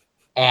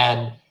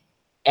 And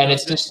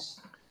it's just,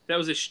 that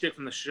was a shtick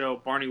from the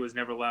show. Barney was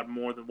never allowed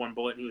more than one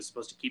bullet. He was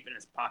supposed to keep it in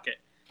his pocket.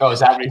 Oh, is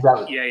that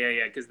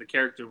yeah. Because the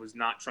character was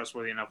not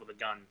trustworthy enough with a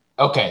gun.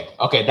 Okay.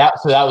 That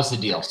was the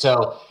deal.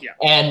 So yeah.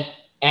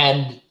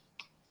 And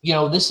you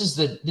know, this is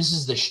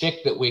the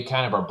shtick that we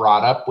kind of are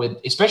brought up with,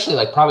 especially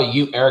like probably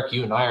you, Eric,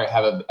 you and I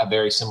have a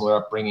very similar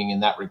upbringing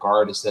in that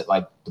regard. Is that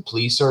like the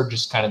police are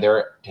just kind of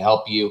there to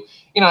help you,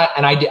 you know?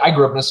 And I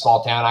grew up in a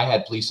small town. I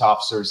had police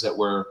officers that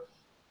were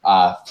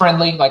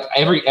friendly. Like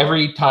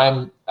every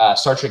time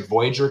Star Trek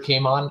Voyager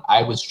came on,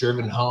 I was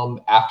driven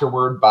home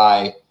afterward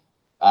by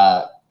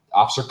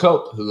Officer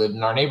Cope, who lived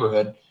in our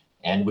neighborhood,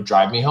 and would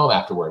drive me home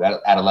afterward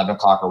at 11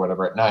 o'clock or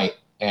whatever at night.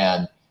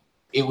 And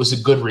it was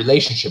a good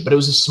relationship, but it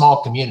was a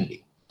small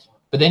community.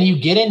 But then you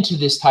get into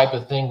this type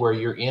of thing where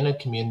you're in a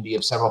community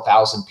of several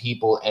thousand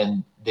people,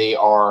 and they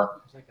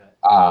are,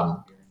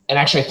 and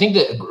actually I think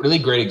that a really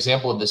great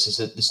example of this is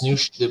that this new,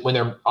 when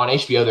they're on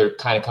HBO, they're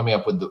kind of coming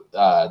up with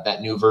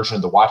that new version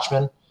of The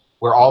Watchmen,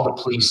 where all the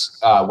police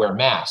wear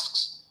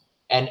masks.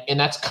 And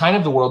that's kind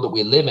of the world that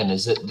we live in,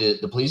 is that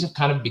the police have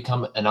kind of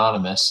become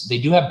anonymous.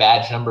 They do have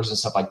badge numbers and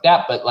stuff like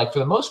that, but like for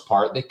the most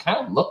part, they kind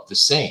of look the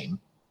same.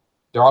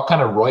 They're all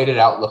kind of roided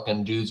out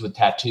looking dudes with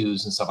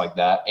tattoos and stuff like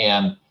that.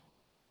 And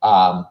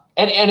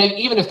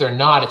even if they're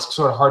not, it's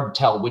sort of hard to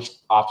tell which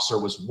officer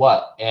was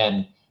what.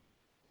 And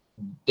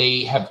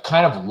they have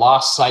kind of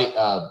lost sight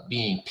of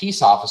being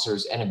peace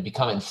officers and have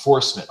become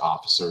enforcement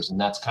officers. And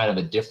that's kind of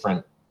a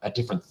different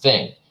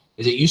thing.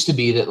 Is it used to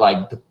be that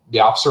like the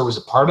officer was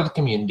a part of the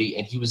community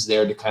and he was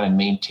there to kind of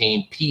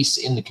maintain peace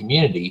in the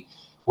community.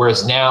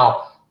 Whereas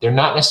now they're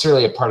not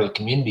necessarily a part of the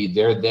community.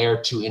 They're there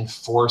to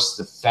enforce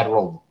the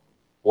federal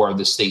or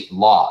the state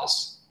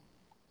laws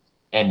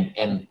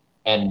and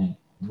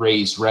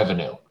raise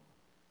revenue.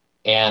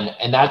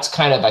 And that's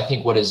kind of, I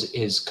think, what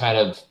is kind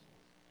of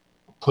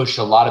pushed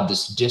a lot of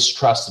this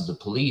distrust of the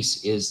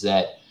police, is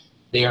that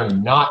they are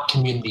not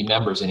community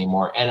members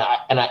anymore.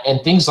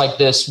 And things like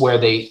this, where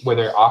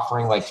they're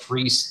offering like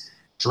free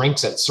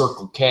drinks at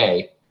Circle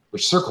K,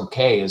 which Circle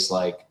K is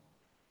like,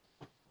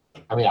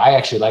 I mean, I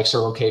actually like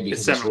Circle K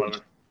because it's 7-Eleven.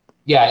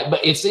 Yeah, but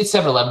it's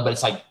 7-Eleven, but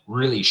it's like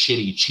really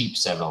shitty, cheap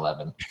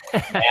 7-Eleven.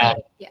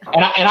 And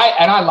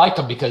I like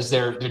them because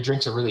their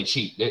drinks are really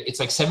cheap. It's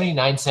like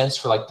 79 cents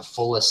for like the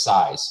fullest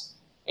size.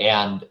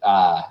 And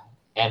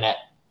at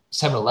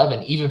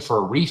 7-Eleven, even for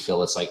a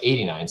refill, it's like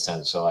 89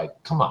 cents. So like,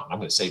 come on, I'm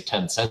going to save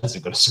 10 cents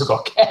and go to Circle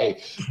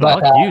K.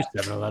 But you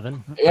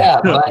 7-Eleven. Yeah,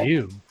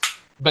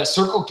 but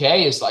Circle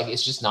K is like,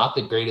 it's just not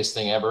the greatest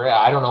thing ever.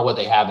 I don't know what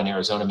they have in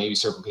Arizona. Maybe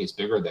Circle K is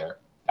bigger there.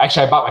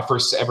 Actually, I bought my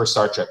first ever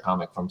Star Trek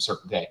comic from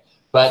Circle K.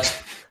 But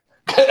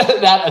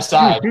that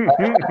aside,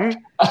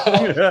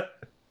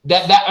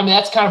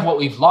 that's kind of what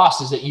we've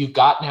lost, is that you've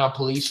got now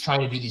police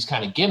trying to do these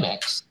kind of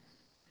gimmicks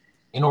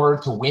in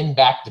order to win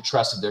back the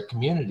trust of their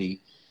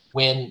community,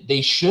 when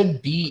they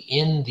should be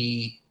in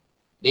the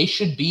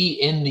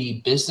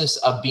business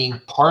of being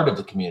part of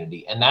the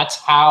community. And that's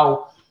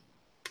how,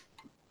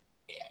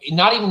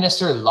 not even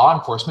necessarily law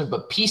enforcement,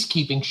 but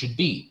peacekeeping should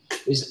be,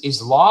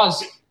 is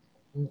laws.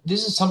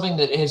 This is something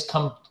that has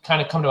come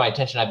to my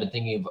attention. I've been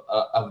thinking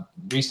of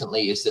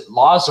recently, is that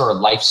laws are a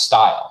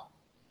lifestyle.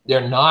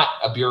 They're not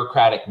a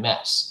bureaucratic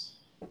mess.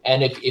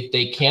 And if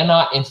they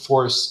cannot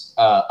enforce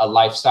a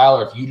lifestyle,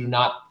 or if you do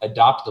not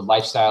adopt the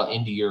lifestyle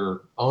into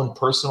your own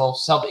personal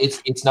self,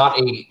 it's not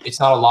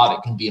a law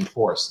that can be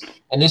enforced.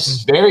 And this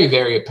is very,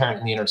 very apparent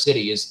in the inner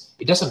city. Is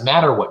it doesn't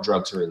matter what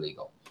drugs are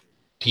illegal.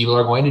 People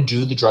are going to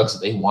do the drugs that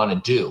they want to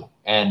do,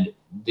 and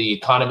the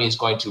economy is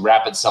going to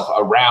wrap itself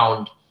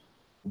around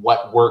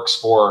what works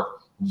for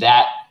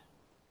that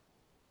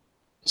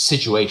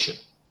situation.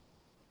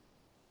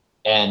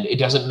 And it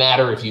doesn't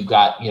matter if you've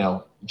got,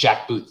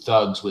 jackboot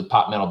thugs with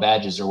pot metal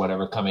badges or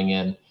whatever coming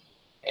in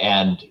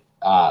and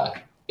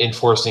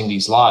enforcing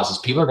these laws is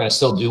people are going to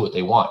still do what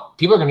they want.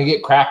 People are going to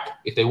get crack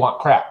if they want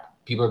crack.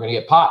 People are going to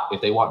get pot if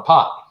they want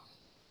pot.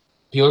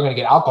 People are going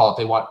to get alcohol if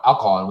they want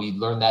alcohol, and we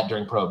learned that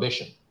during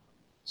Prohibition.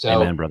 So,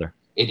 amen, brother.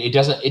 It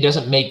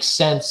doesn't make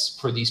sense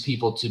for these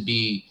people to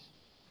be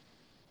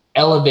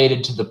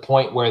elevated to the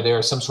point where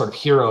they're some sort of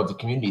hero of the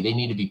community. They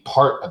need to be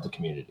part of the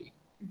community.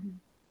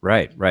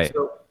 Right.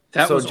 So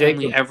that was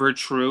only ever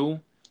true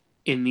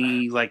in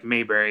the like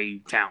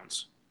Mayberry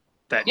towns.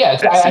 That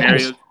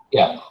scenario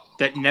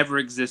that never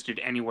existed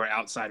anywhere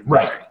outside of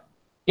Mayberry. Right.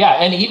 Yeah,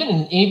 and even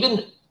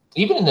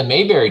in the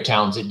Mayberry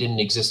towns, it didn't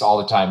exist all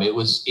the time.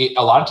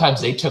 A lot of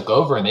times they took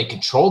over and they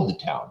controlled the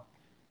town.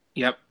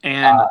 Yep,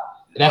 and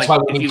that's why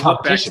we need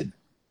competition.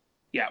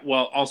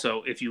 Well,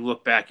 also if you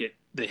look back at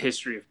the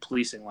history of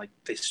policing, like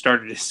they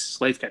started as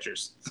slave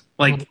catchers,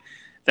 like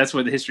that's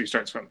where the history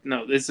starts from.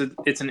 No, it's an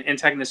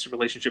antagonistic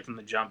relationship from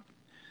the jump.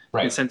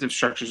 Right. Incentive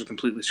structures are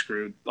completely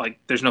screwed. Like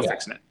there's no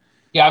fixing it.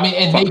 Yeah, I mean,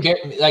 and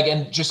Mayberry,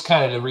 and just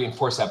kind of to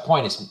reinforce that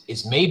point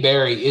is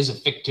Mayberry is a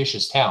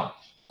fictitious town.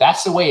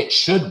 That's the way it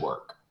should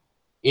work.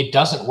 It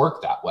doesn't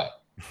work that way.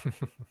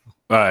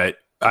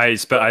 I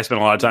spent a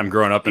lot of time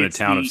growing up in a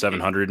town of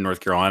 700 in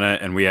North Carolina,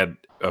 and we had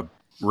a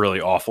really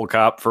awful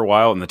cop for a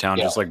while, and the town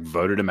just like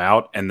voted him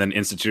out, and then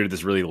instituted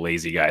this really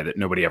lazy guy that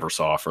nobody ever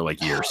saw for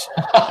like years.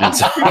 And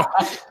so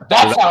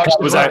that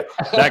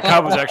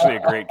cop was actually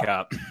a great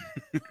cop.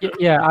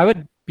 Yeah, I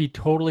would be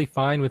totally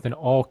fine with an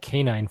all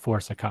canine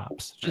force of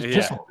cops.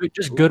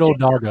 Just good old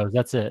doggos.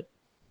 That's it.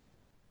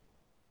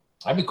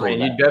 I'd be cool.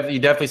 You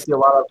definitely see a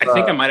lot of. I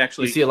think I might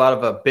actually. You see a lot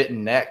of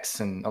bitten necks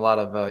and a lot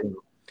of.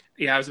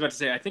 Yeah, I was about to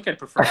say. I think I'd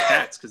prefer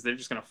cats because they're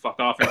just gonna fuck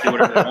off and do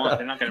whatever they want.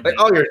 They're not gonna.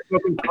 You're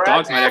smoking crack.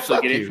 Dogs might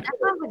actually get in.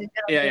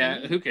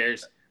 Yeah. Who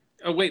cares?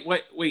 Oh wait.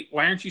 Why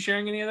aren't you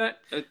sharing any of that?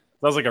 That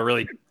was like a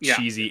really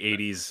cheesy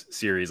 '80s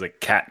series, like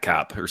Cat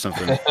Cop or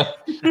something.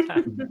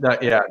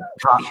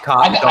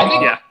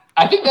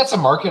 I think that's a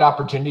market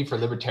opportunity for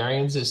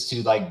libertarians is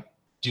to like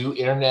do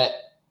internet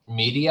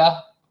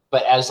media,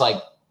 but as like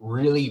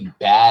really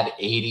bad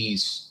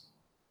 80s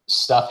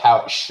stuff, how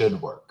it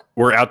should work.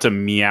 We're out to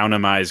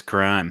meownamize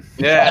crime.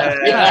 I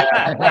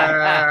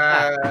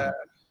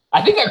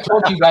think I've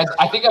told you guys,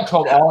 I've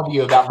told all of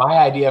you about my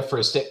idea for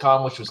a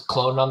sitcom, which was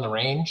Clone on the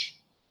Range.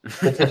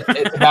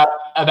 It's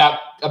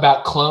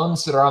about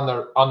clones that are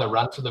on the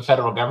run from the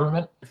federal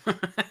government.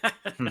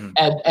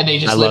 and they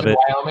just live in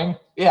Wyoming.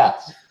 Yeah.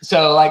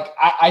 So like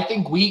I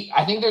think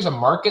there's a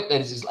market that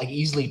is like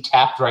easily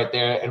tapped right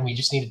there, and we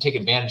just need to take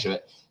advantage of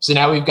it. So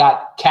now we've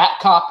got Cat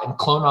Cop and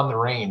Clone on the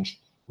Range.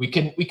 We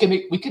can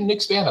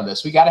expand on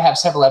this. We got to have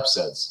several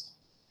episodes.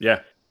 Yeah.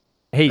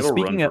 Hey,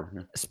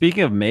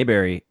 speaking of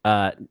Mayberry,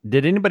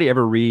 did anybody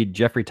ever read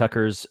Jeffrey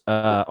Tucker's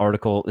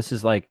article? This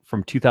is like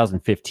from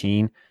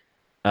 2015,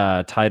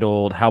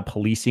 titled "How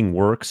Policing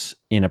Works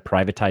in a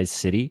Privatized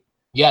City."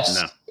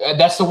 Yes,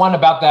 that's the one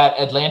about that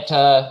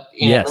Atlanta.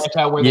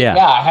 Atlanta, where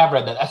I have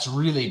read that. That's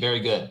really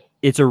very good.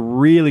 It's a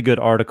really good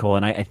article,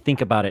 and I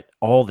think about it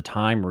all the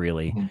time,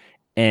 really. Mm-hmm.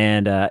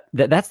 And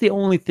that's the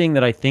only thing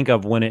that I think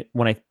of when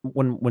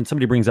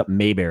somebody brings up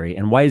Mayberry,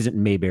 and why isn't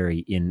Mayberry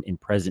in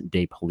present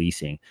day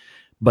policing?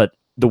 But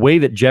the way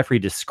that Jeffrey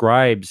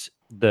describes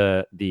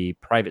the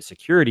private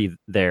security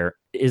there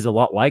is a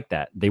lot like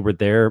that. They were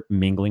there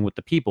mingling with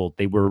the people.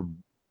 They were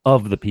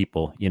of the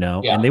people,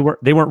 and they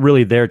weren't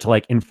really there to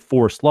like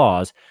enforce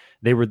laws.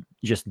 They were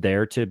just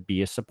there to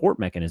be a support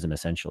mechanism,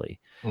 essentially.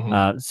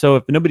 Mm-hmm. So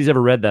if nobody's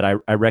ever read that,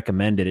 I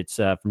recommend it. It's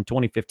from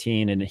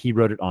 2015, and he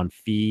wrote it on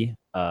Fee.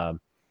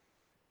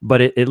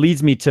 But it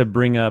leads me to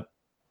bring up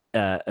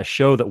a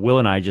show that Will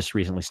and I just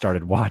recently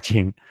started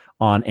watching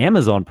on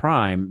Amazon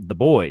Prime, The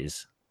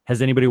Boys.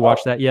 Has anybody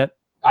watched that yet?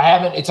 I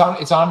haven't. It's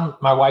on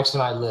my wife's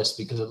and I list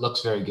because it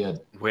looks very good.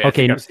 Wait, I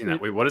think I've seen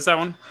that. Wait, what is that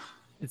one?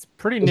 It's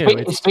pretty new.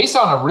 It's based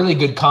on a really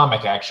good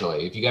comic,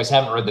 actually. If you guys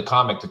haven't read the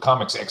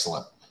comic's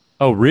excellent.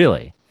 Oh,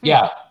 really?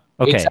 Yeah.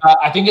 Okay.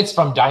 I think it's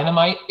from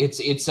Dynamite. It's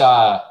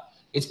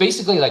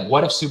basically like,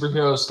 what if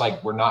superheroes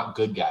like were not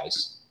good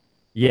guys?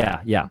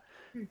 Yeah.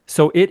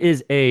 So it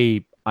is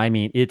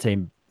it's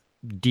a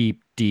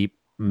deep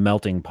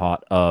melting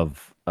pot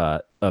of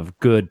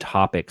good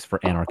topics for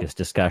anarchist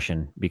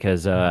discussion,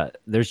 because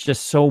there's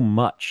just so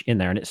much in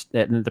there,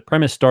 and the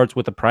premise starts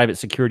with a private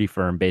security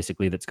firm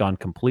basically that's gone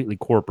completely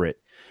corporate,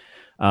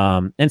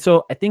 and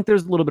so I think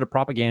there's a little bit of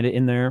propaganda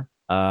in there,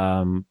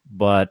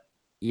 but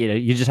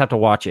you just have to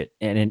watch it,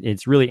 and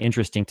it's really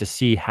interesting to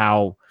see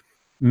how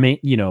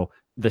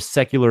the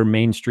secular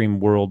mainstream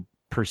world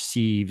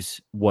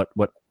perceives what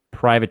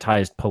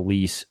privatized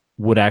police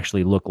would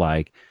actually look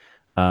like.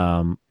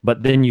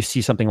 But then you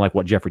see something like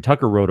what Jeffrey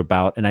Tucker wrote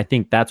about, and I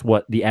think that's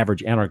what the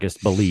average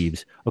anarchist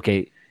believes.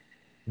 Okay,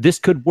 this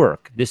could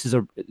work. This is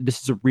a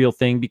real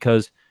thing,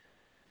 because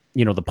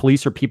the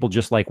police are people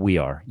just like we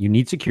are. You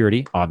need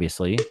security,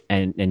 obviously,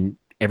 and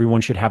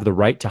everyone should have the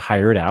right to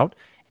hire it out.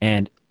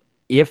 And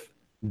if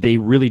they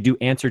really do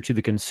answer to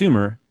the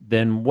consumer,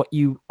 then what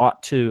you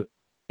ought to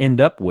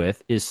end up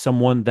with is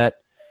someone that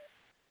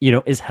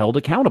is held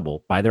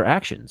accountable by their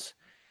actions.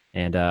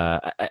 And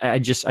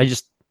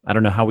I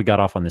don't know how we got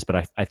off on this,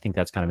 but I think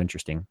that's kind of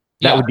interesting.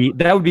 That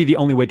would be the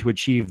only way to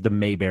achieve the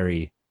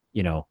Mayberry,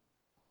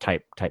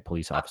 type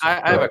police officer.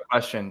 I have a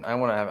question. I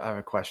have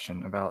a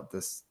question about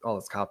all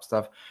this cop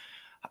stuff.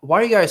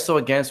 Why are you guys so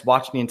against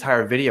watching the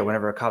entire video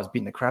whenever a cop's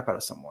beating the crap out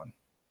of someone?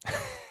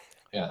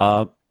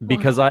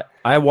 Because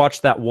I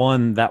watched that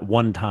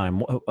one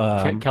time.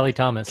 Kelly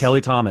Thomas.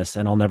 Kelly Thomas,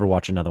 and I'll never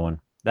watch another one.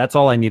 That's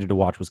all I needed to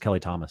watch was Kelly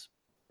Thomas.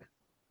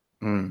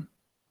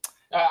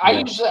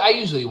 I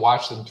usually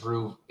watch them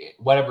through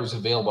whatever's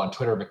available on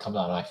Twitter if it comes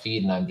on my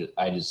feed, and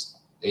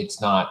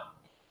it's not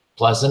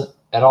pleasant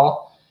at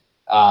all.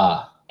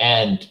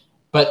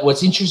 But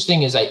what's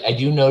interesting is I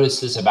do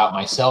notice this about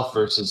myself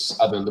versus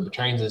other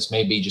libertarians. This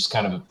may be just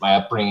kind of my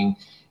upbringing.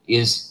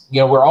 Is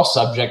we're all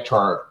subject to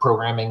our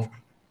programming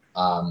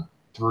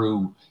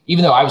through.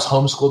 Even though I was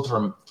homeschooled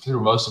through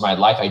most of my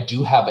life, I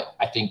do have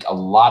I think a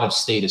lot of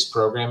status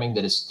programming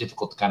that is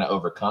difficult to kind of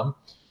overcome,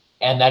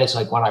 and that is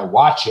like when I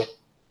watch it,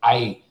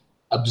 I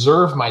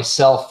observe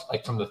myself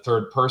like from the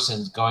third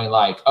person going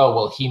like, oh,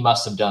 well, he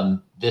must have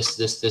done this,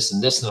 this, this,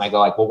 and this. And I go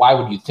like, well, why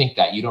would you think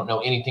that? You don't know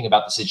anything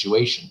about the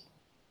situation.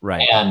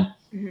 Right. And,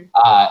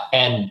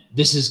 and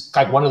this is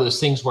like one of those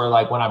things where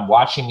like, when I'm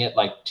watching it,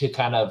 like to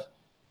kind of,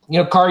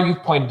 Car,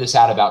 you've pointed this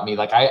out about me.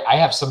 Like I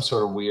have some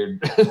sort of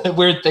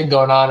weird thing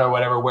going on or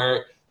whatever,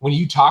 where when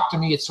you talk to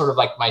me, it's sort of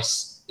like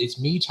it's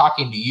me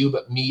talking to you,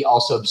 but me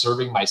also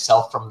observing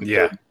myself from the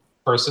third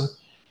person.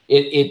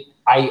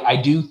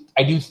 I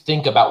do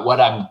think about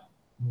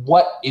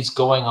what is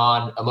going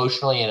on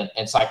emotionally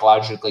and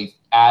psychologically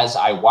as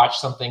I watch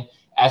something,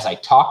 as I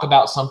talk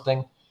about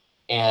something,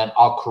 and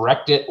I'll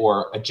correct it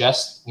or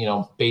adjust,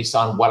 based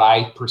on what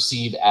I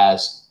perceive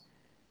as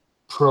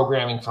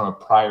programming from a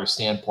prior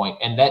standpoint.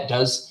 And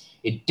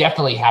it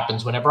definitely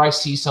happens whenever I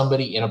see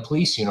somebody in a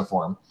police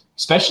uniform,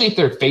 especially if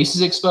their face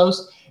is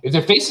exposed. If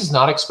their face is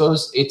not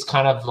exposed, it's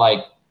kind of like,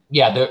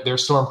 they're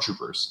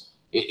stormtroopers.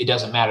 It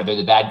doesn't matter. They're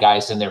the bad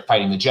guys and they're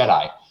fighting the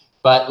Jedi.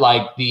 But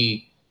like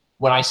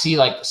when I see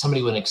like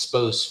somebody with an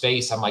exposed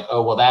face, I'm like,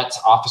 oh, well, that's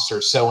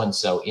Officer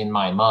so-and-so in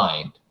my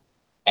mind.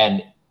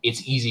 And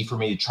it's easy for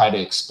me to try to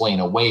explain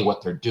away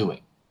what they're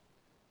doing.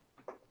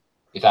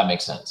 If that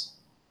makes sense.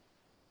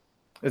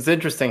 It's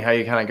interesting how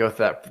you kind of go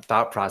through that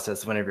thought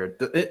process whenever it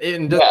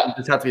doesn't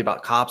just have to be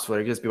about cops, but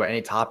it can just be about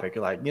any topic.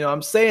 You're like,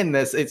 I'm saying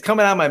this, it's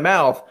coming out of my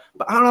mouth,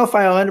 but I don't know if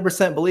I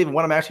 100% believe in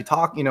what I'm actually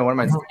talking, what am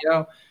I,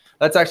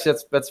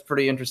 that's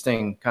pretty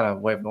interesting kind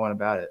of way of going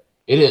about it.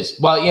 It is.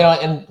 Well,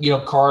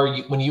 Car,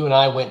 when you and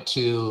I went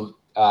to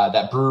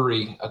that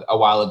brewery a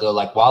while ago,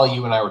 like while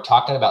you and I were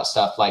talking about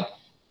stuff, like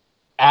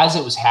as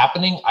it was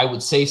happening, I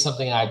would say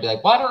something and I'd be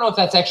like, well, I don't know if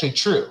that's actually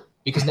true.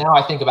 Because now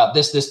I think about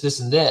this,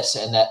 and this,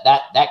 and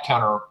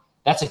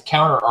that's a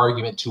counter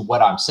argument to what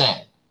I'm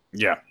saying.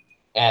 Yeah.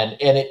 And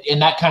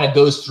that kind of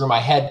goes through my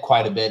head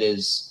quite a bit.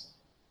 Is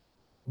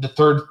the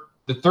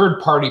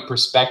third party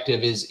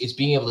perspective is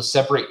being able to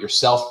separate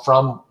yourself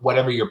from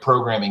whatever your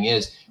programming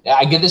is.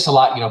 I get this a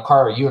lot,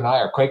 Car, you and I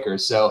are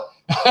Quakers, so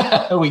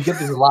we get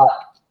this a lot.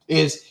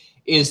 Is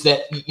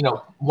that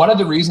one of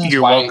the reasons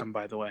you're why welcome,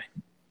 by the way.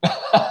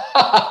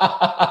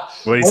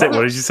 What did you say?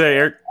 What did you say,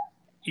 Eric?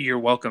 You're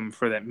welcome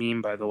for that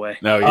meme, by the way.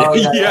 No,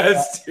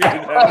 yes, dude,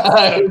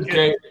 it was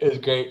great. It was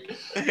great.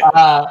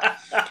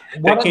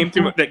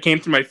 That came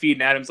through my feed,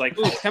 and Adam's like,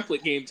 "Ooh,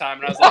 template game time,"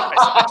 and I was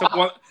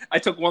like, I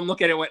took one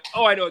look at it, and went,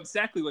 "Oh, I know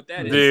exactly what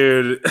that is."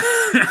 Dude,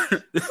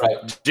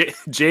 right.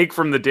 Jake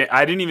from the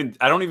I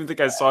don't even think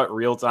I saw it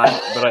real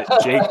time,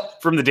 but Jake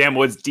from the Damn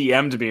Woods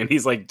DM'd me, and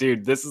he's like,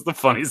 "Dude, this is the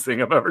funniest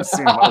thing I've ever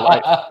seen in my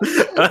life."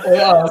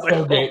 It's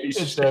so great.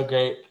 It's so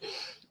great.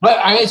 But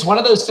I mean, it's one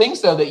of those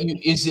things, though, that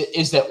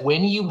is that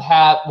when you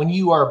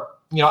are,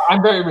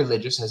 I'm very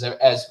religious,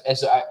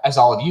 as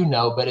all of you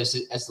know, but as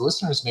the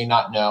listeners may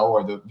not know,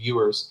 or the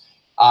viewers,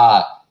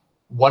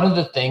 one of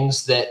the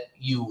things that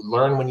you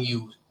learn when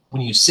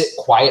you sit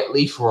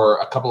quietly for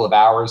a couple of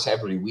hours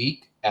every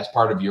week as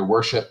part of your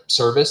worship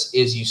service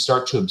is you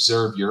start to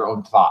observe your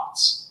own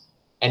thoughts,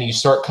 and you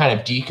start kind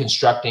of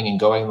deconstructing and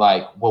going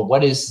like, well,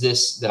 what is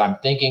this that I'm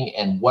thinking,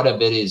 and what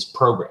of it is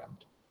programmed?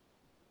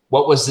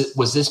 What was it?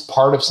 Was this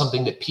part of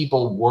something that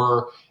people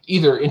were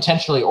either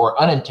intentionally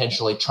or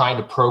unintentionally trying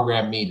to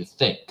program me to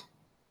think?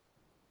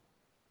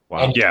 Wow.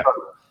 And yeah.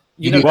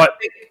 You know what?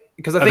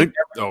 Because I think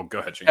oh, go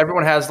ahead.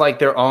 Everyone has like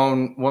their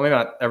own. Well, maybe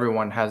not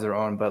everyone has their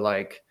own, but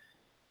like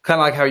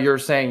kind of like how you're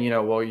saying, you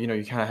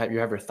kind of have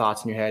your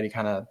thoughts in your head. You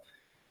kind of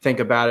think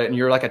about it, and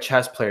you're like a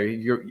chess player.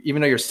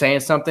 Even though you're saying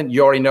something,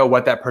 you already know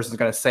what that person's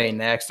going to say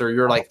next, or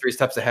you're like 3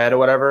 steps ahead or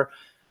whatever.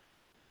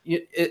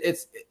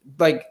 It's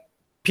like.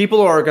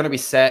 People are going to be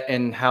set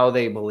in how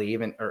they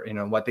believe in, or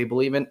what they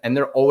believe in, and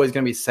they're always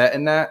going to be set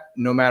in that,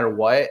 no matter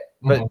what.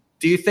 But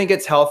do you think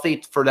it's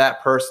healthy for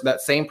that person,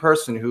 that same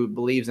person who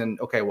believes in,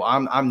 okay, well,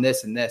 I'm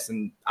this and this,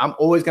 and I'm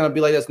always going to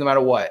be like this, no matter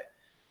what?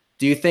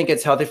 Do you think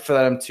it's healthy for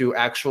them to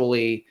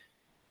actually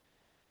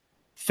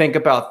think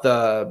about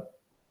the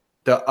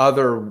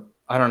other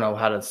I don't know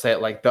how to say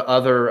it, like the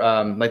other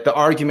like the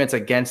arguments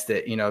against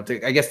it, you know,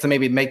 I guess to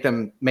maybe make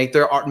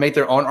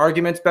their own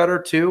arguments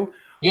better too.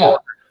 Yeah. Or,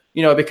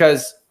 you know,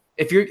 because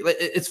if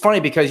it's funny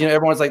because, you know,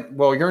 everyone's like,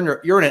 well, you're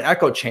in an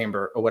echo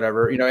chamber or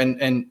whatever, you know,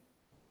 and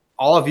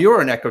all of you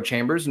are in echo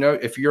chambers. You know,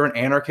 if you're an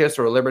anarchist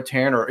or a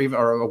libertarian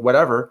or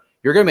whatever,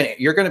 you're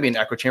gonna be in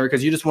an echo chamber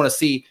because you just want to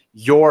see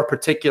your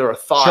particular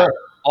thought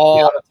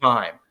all the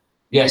time.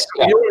 Yes,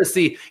 you don't want to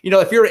see, you know,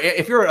 if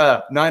you're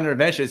a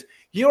non-interventionist,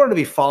 you don't want to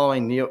be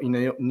following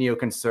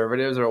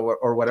neoconservatives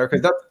or whatever,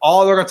 because that's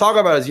all they're going to talk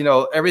about is, you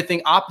know,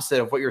 everything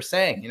opposite of what you're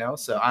saying, you know.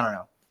 So I don't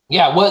know.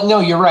 Yeah, well,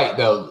 no, you're right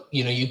though.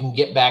 You know, you can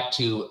get back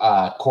to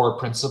core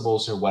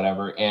principles or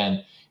whatever,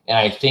 and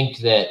I think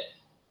that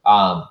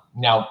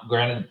now,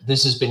 granted,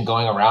 this has been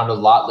going around a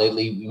lot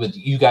lately. With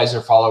you guys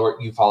you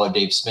follow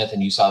Dave Smith,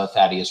 and you saw the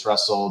Thaddeus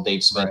Russell,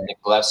 Dave Smith,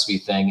 Nick Gillespie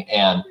thing,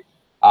 and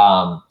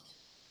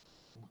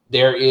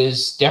there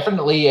is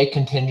definitely a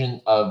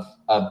contingent of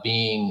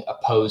being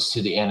opposed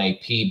to the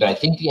NAP, but I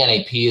think the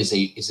NAP is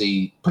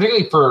a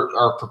particularly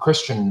for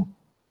Christian,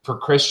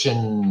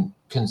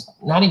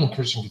 not even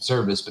Christian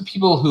conservatives, but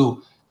people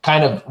who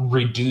kind of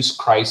reduce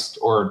Christ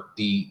or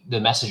the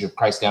message of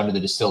Christ down to the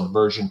distilled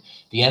version.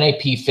 The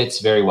NAP fits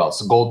very well. It's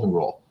the golden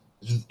rule.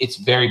 It's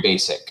very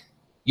basic.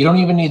 You don't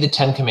even need the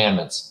 10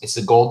 commandments. It's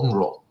the golden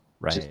rule.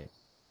 Right. Just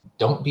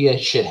don't be a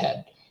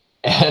shithead.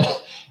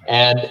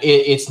 And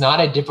it's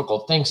not a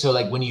difficult thing. So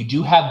like when you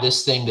do have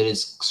this thing that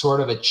is sort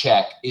of a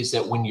check, is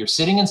that when you're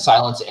sitting in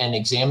silence and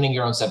examining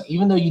your own stuff,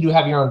 even though you do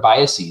have your own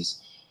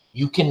biases,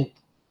 you can,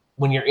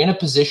 when you're in a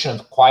position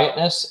of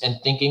quietness and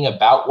thinking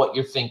about what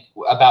you think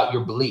about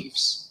your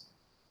beliefs,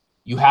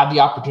 you have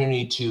the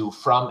opportunity to,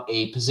 from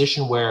a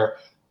position where,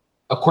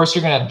 of course,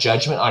 you're going to have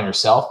judgment on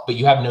yourself, but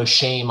you have no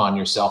shame on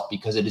yourself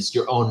because it is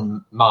your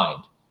own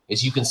mind,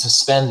 is you can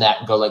suspend that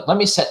and go like, let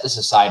me set this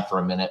aside for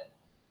a minute.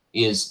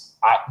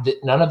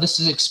 None of this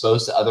is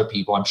exposed to other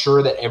people. I'm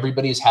sure that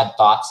everybody has had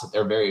thoughts that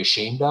they're very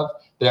ashamed of.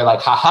 They're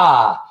like,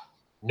 haha,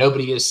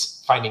 nobody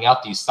is finding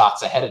out these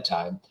thoughts ahead of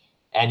time.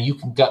 And you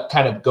can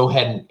kind of go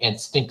ahead and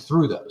think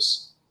through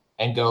those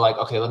and go like,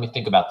 okay, let me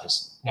think about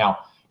this. Now,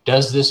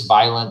 is this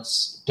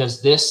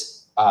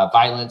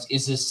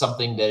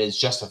something that is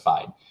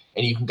justified?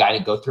 And you can kind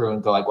of go through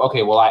and go like,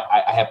 okay, well,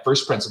 I have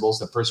first principles.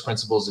 The first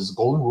principles is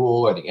golden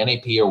rule or the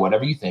NAP or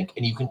whatever you think.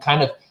 And you can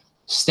kind of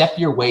step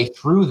your way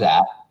through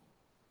that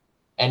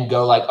and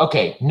go like,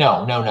 okay,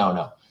 no,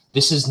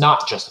 this is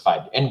not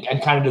justified. And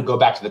kind of to go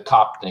back to the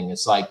cop thing,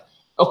 it's like,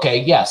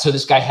 okay, yeah, so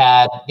this guy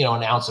had, you know,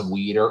 an ounce of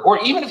weed or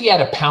even if he had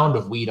a pound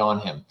of weed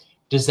on him,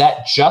 does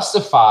that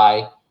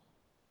justify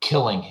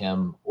killing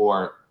him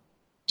or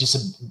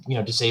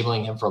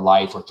disabling him for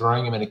life or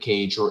throwing him in a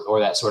cage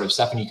or that sort of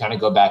stuff? And you kind of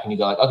go back and you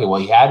go like, okay,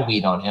 well, he had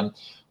weed on him.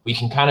 We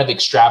can kind of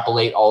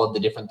extrapolate all of the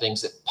different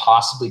things that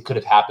possibly could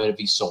have happened if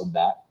he sold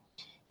that.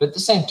 But at the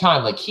same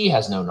time, like he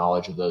has no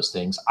knowledge of those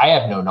things. I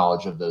have no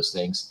knowledge of those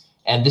things.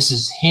 And this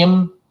is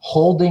him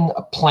holding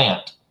a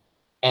plant.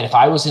 And if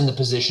I was in the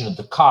position of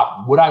the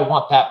cop, would I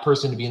want that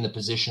person to be in the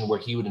position where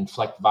he would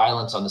inflict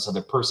violence on this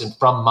other person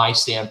from my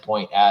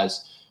standpoint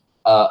as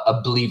a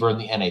believer in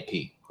the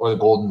NAP or the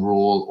golden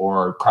rule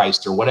or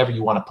Christ or whatever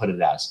you want to put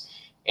it as?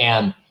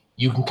 And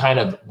you can kind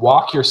of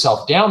walk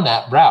yourself down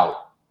that route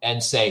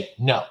and say,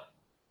 no,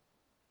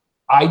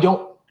 I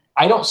don't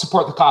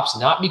support the cops,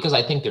 not because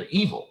I think they're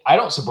evil. I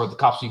don't support the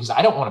cops because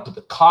I don't want to put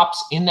the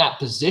cops in that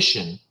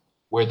position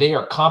where they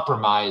are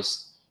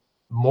compromised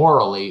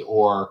morally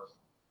or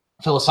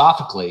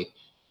philosophically,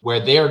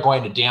 where they are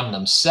going to damn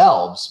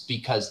themselves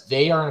because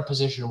they are in a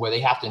position where they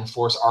have to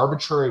enforce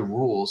arbitrary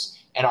rules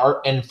and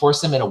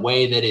enforce them in a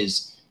way that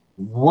is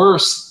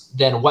worse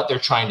than what they're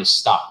trying to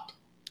stop.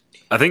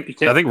 I think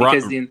go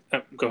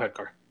ahead,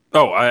 Carr.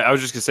 Oh, I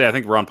was just gonna say, I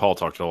think Ron Paul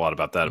talked a lot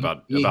about that,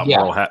 about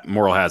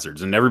moral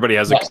hazards, and everybody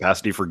has a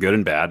capacity for good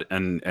and bad,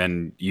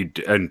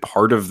 and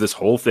part of this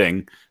whole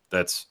thing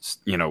that's,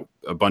 you know,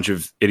 a bunch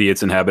of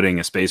idiots inhabiting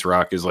a space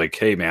rock is like,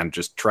 hey man,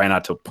 just try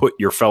not to put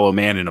your fellow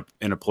man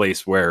in a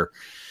place where,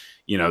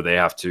 you know, they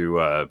have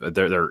to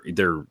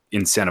they're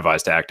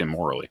incentivized to act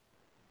immorally.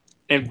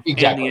 And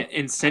the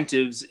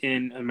incentives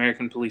in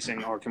American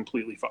policing are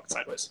completely fucked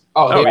sideways.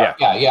 Oh yeah.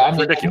 I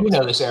mean, you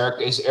know this,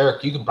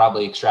 Eric. You can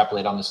probably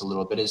extrapolate on this a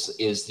little bit.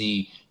 Is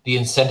the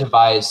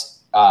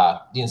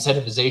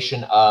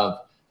incentivization of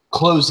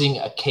closing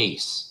a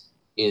case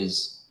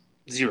is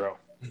zero.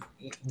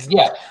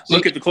 Yeah,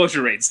 look at the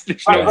closure rates.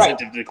 There's no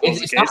incentive to close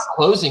the case. Not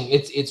closing.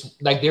 It's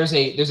like there's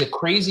a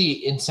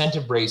crazy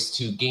incentive race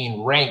to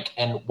gain rank.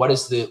 And what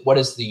is the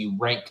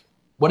rank?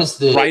 What is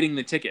the writing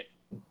the ticket?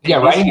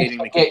 Writing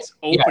the case,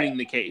 opening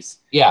the case.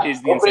 Yeah,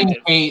 is the incentive.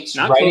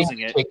 Not closing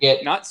it,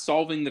 ticket. Not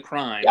solving the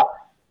crime. Yeah.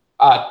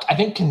 I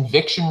think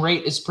conviction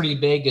rate is pretty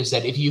big. Is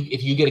that if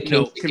you get a case?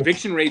 No,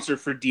 conviction rates are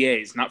for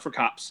DAs, not for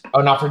cops.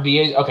 Oh, not for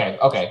DAs.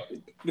 Okay.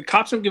 The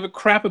cops don't give a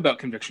crap about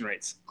conviction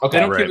rates. Okay,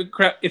 they don't give a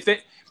crap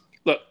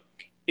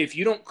if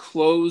you don't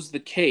close the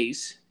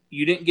case,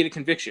 you didn't get a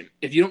conviction.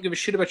 If you don't give a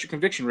shit about your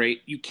conviction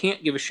rate, you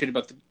can't give a shit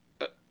about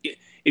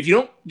if you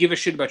don't give a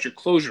shit about your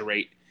closure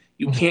rate,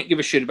 You can't give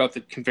a shit about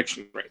the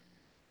conviction rate.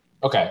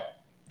 Okay.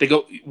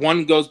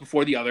 One goes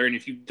before the other, and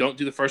if you don't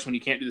do the first one,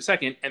 you can't do the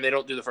second, and they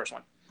don't do the first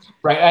one.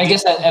 Right. I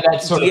guess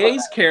that's sort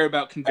DAs care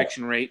about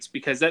conviction rates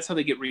because that's how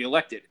they get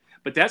reelected.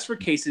 But that's for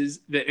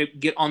cases that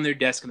get on their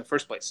desk in the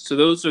first place. So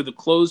those are the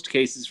closed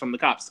cases from the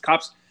cops. The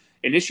cops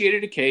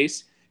initiated a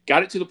case,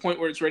 got it to the point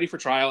where it's ready for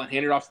trial, and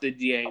handed it off to the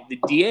DA. The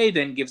DA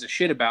then gives a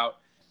shit about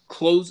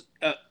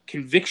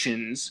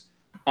convictions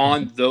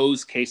on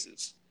those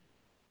cases.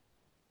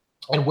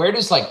 And where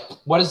does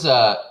what is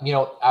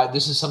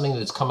this is something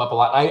that's come up a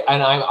lot.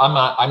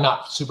 I'm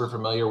not super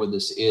familiar with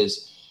this.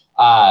 This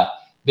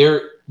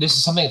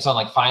is something that's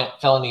on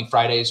Felony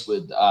Fridays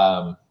with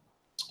John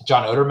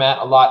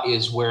Odermatt a lot,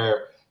 is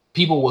where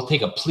people will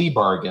take a plea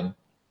bargain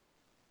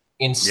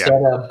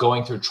instead of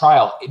going through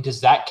trial. Does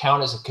that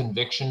count as a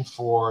conviction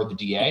for the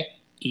DA?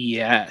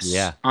 Yes.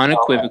 Yeah.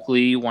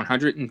 Unequivocally,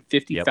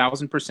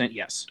 150,000%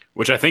 yes.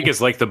 Which I think is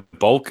the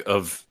bulk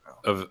of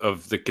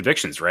the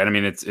convictions, right? I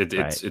mean,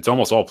 it's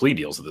almost all plea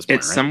deals at this point.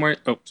 It's somewhere.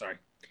 Oh, sorry.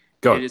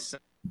 Go. It is,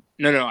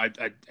 no. I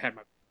had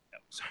my.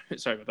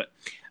 Sorry about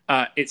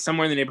that. It's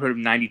somewhere in the neighborhood of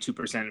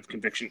 92% of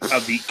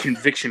the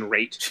conviction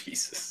rate.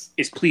 Jesus.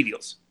 Is plea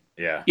deals.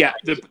 Yeah. Yeah.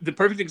 The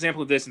perfect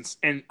example of this,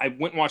 and I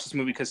went and watched this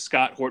movie because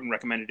Scott Horton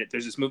recommended it.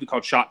 There's this movie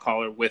called Shot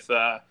Caller with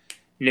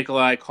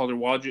Nikolai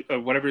Calder-Waldau, or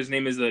whatever his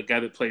name is, the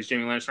guy that plays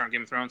Jaime Lannister on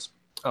Game of Thrones.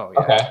 Oh, yeah.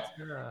 Okay.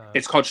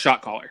 It's called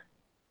Shot Caller,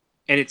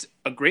 and it's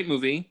a great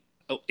movie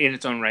in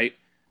its own right,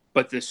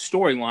 but the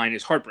storyline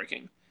is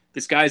heartbreaking.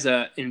 This guy's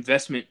a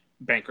investment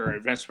banker,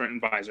 investment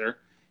advisor.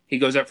 He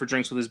goes out for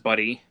drinks with his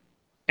buddy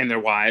and their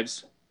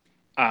wives.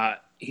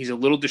 He's a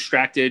little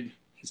distracted.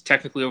 He's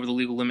technically over the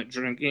legal limit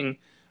drinking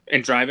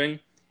and driving.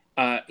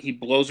 He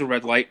blows a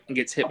red light and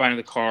gets hit by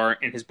another car,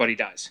 and his buddy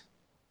dies.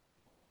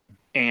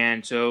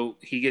 And so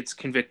he gets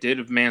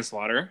convicted of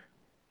manslaughter,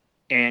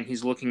 and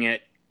he's looking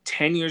at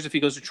 10 years if he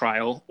goes to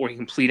trial, or he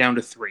can plead down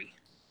to 3.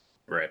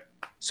 Right.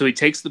 So he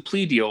takes the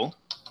plea deal,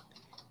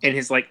 and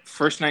his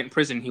first night in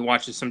prison, he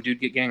watches some dude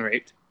get gang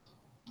raped.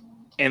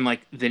 And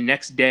the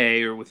next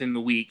day or within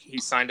the week,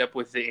 he's signed up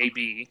with the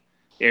AB,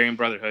 the Aryan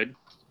Brotherhood,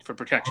 for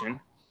protection.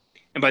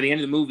 And by the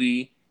end of the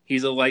movie,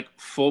 he's a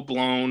full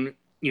blown,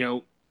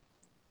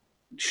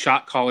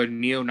 shot caller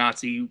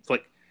neo-Nazi.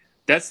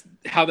 That's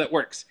how that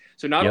works.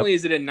 So not only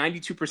is it a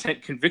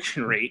 92%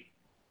 conviction rate,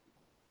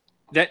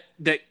 that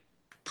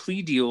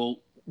plea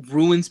deal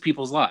ruins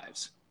people's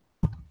lives.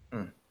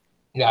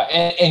 Yeah,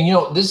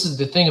 and this is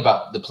the thing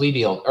about the plea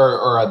deal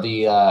or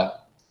the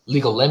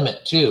legal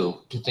limit too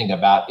to think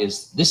about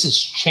is this has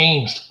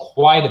changed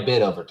quite a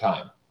bit over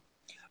time.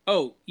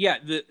 Oh yeah,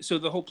 so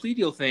the whole plea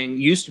deal thing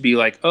used to be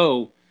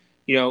the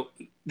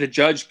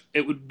judge,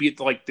 it would be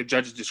the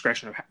judge's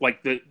discretion of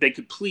they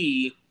could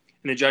plea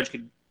and the judge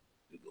could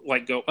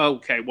go, oh,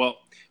 okay, well,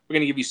 we're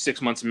going to give you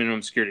 6 months of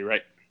minimum security,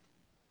 right?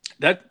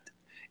 That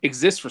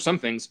exists for some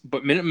things,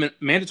 but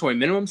mandatory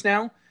minimums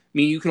now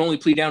mean you can only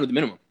plead down to the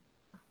minimum.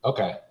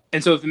 Okay.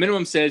 And so if the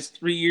minimum says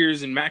 3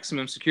 years in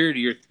maximum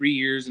security or 3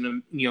 years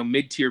in a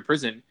mid-tier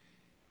prison,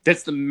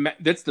 that's the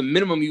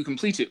minimum you can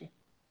plead to,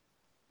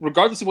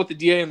 regardless of what the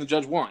DA and the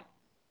judge want.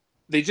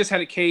 They just had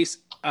a case,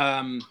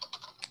 can't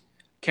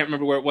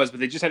remember where it was,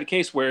 but they just had a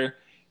case where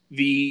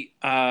the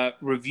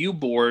review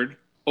board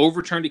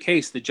overturned a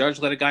case. The judge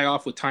let a guy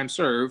off with time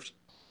served,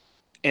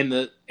 and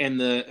the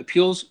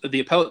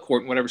appellate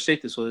court in whatever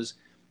state this was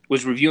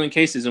reviewing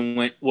cases and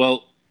went,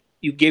 well,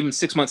 you gave him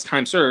 6 months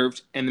time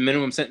served, and the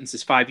minimum sentence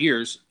is 5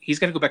 years. He's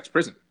got to go back to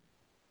prison.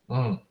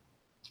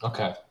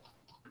 Okay.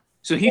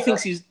 So he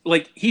thinks he's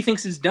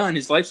done.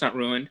 His life's not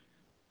ruined.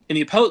 And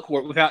the appellate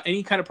court, without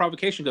any kind of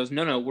provocation, goes,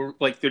 no, we're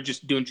they're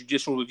just doing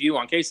judicial review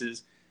on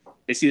cases.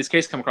 They see this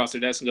case come across their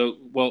desk and go,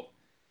 well,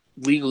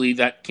 legally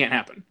that can't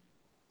happen.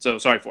 So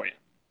sorry for you.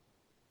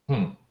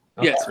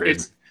 Okay.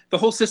 It's the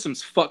whole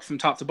system's fucked from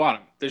top to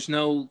bottom. There's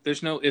no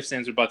ifs,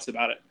 ands, or buts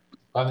about it.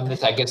 I mean,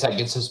 I guess that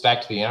gets us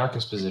back to the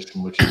anarchist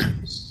position, which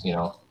is,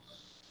 the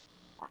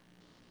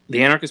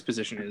anarchist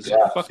position is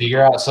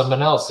figure out something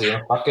else,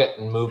 fuck it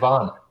and move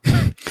on.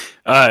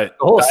 The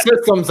whole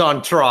system's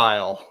on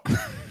trial.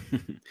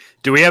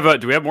 Do we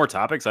have more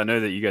topics? I know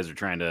that you guys are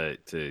trying to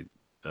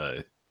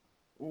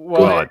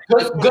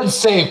good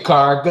save,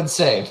 Carr. Good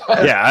save.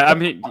 Yeah, I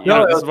mean,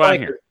 this is why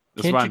I'm here.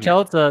 Can't you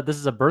tell this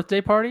is a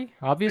birthday party?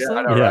 Obviously,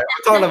 yeah, right?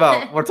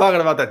 We're talking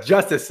about the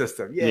justice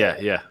system.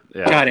 Yeah.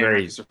 God,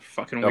 anarchists are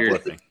fucking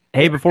weird.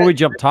 Hey, before we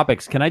jump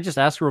topics, can I just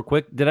ask real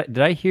quick? Did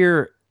I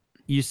hear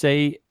you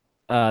say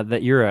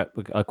that you're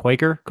a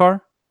Quaker,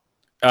 Carr?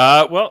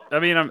 Well, I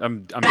mean,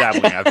 I'm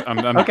dabbling.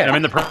 I'm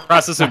in the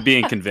process of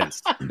being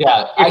convinced.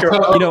 Yeah,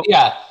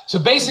 So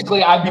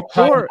basically, I've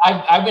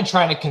been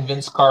trying to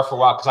convince Carr for a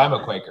while because I'm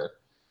a Quaker.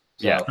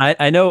 So. Yeah,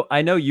 I know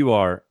you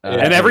are.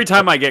 And every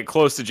time I get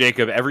close to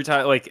Jacob,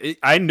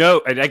 I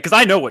know because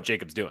I know what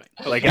Jacob's doing.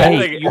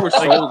 You were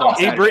sold on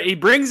Saturday. He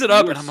brings it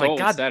up, and I'm like,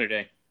 God,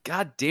 Saturday.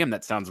 God damn,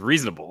 that sounds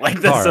reasonable. Like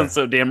that sounds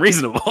so damn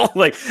reasonable.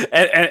 Like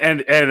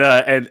and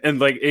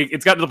like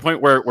it's gotten to the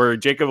point where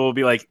Jacob will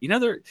be like, and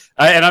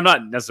I'm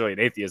not necessarily an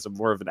atheist, I'm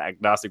more of an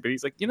agnostic, but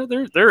he's like,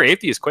 they're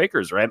atheist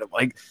Quakers, right? I'm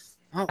like,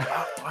 oh,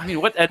 I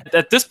mean, what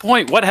at this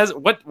point,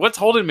 what's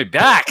holding me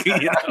back?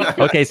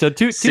 Okay, so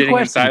two sitting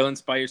questions. in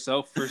silence by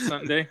yourself for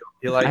Sunday.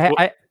 He likes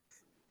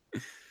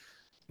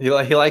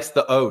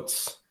the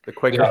oats. The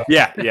Quaker.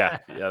 Yeah,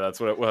 that's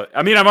what it was.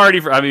 I mean,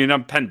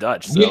 I'm Penn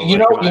Dutch. So you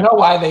know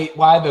why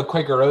the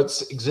Quaker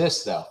Oats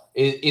exist though?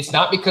 It's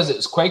not because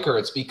it's Quaker.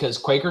 It's because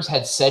Quakers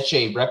had such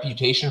a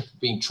reputation for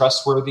being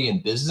trustworthy in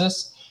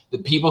business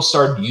that people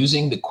started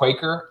using the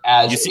Quaker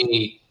as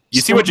You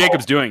see what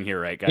Jacob's doing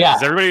here, right, guys? Yeah.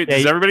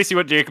 Does everybody see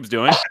what Jacob's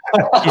doing?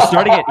 He's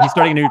starting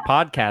a new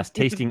podcast,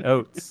 Tasting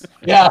Oats.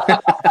 Yeah.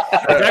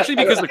 It's actually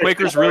because the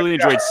Quakers really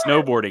enjoyed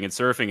snowboarding and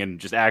surfing and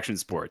just action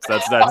sports.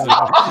 That's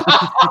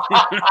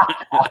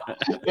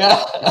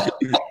Yeah.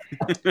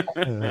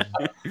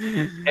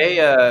 Hey,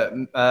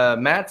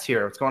 Matt's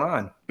here. What's going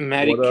on?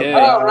 Matty K.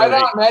 Oh, right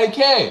on, Matty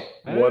K.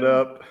 What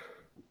up?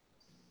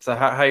 So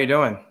how you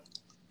doing?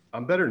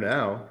 I'm better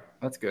now.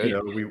 That's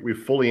good. We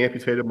fully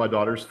amputated my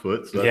daughter's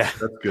foot, so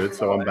that's good.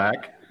 So I'm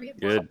back.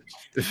 Good.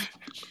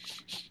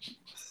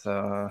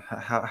 So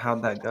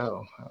how'd that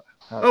go?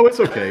 Oh, it's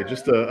okay.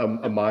 Just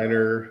a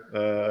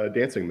minor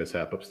dancing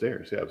mishap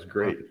upstairs. Yeah, it was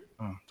great.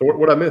 Oh. So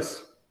what I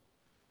miss?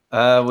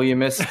 Well, you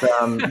missed.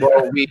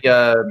 Well, we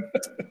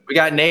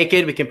got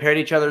naked. We compared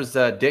each other's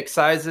dick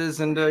sizes,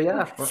 and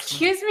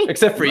Excuse me.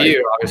 Except for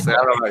you, obviously. I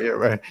don't know about you,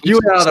 right? You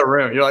went out of the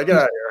room. You're like, get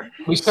out of here.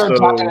 We started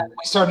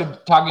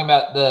talking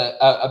about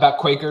about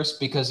Quakers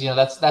because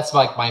that's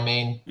like my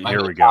main.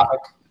 Here we topic.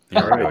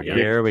 go.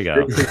 Here we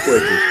go.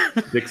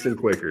 Dicks and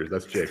Quakers.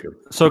 That's Jacob.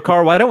 So,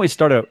 Carl, why don't we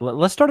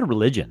let's start a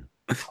religion?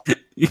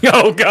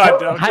 Oh God,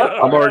 no.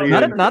 I'm already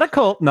not a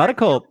cult,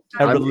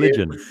 a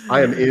religion. I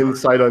am in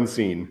sight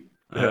unseen.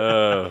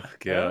 Oh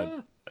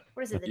God.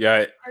 What is it?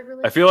 Yeah,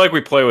 I feel like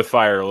we play with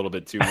fire a little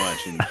bit too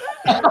much, and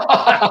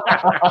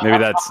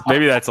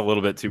maybe that's a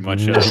little bit too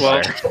much.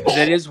 Well,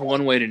 that is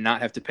one way to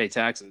not have to pay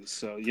taxes.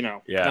 So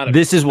yeah.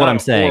 This is what I'm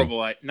saying.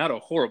 Not a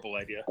horrible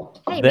idea.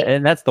 Hey,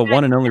 And that's the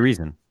one and only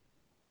reason.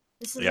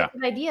 this is a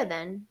good idea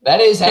then.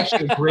 That is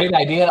actually a great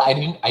idea.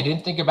 I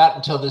didn't think about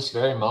until this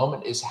very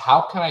moment. Is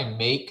how can I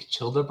make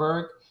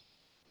Childeberg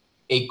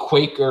a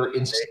Quaker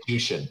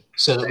institution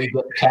so that we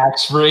get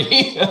tax free?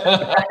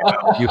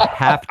 You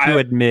have to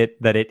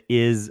admit that it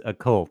is a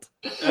cult.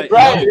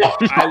 Right.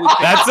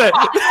 That's it.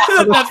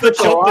 That's the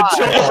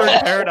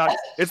Childeberg paradox.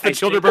 It's the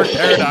Childeberg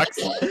paradox.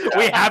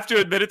 We have to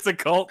admit it's a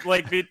cult,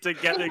 like to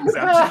get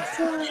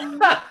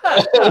exemptions.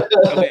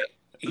 Okay,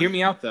 hear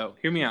me out though.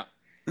 Hear me out.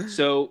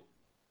 So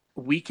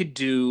we could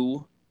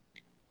do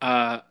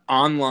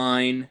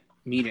online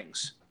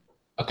meetings,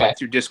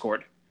 through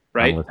Discord,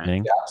 right?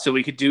 So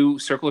we could do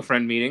Circle of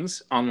Friend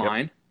meetings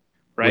online,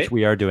 right? Which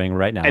we are doing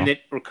right now. And then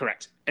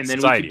correct. And then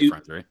Society we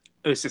could do Friends,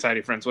 right? Society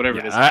of Friends, whatever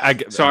it is.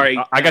 Sorry,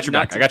 I got your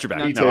back. I got your back.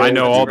 I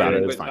know all about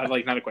it. It's fine. I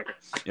like not a Quaker.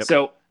 Yep.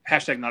 So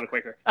hashtag not a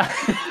Quaker.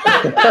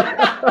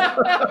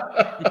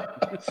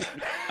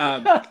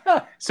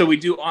 So we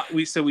do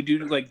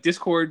like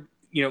Discord,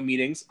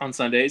 meetings on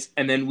Sundays,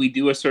 and then we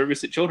do a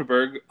service at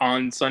Childeberg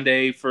on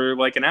Sunday for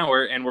like an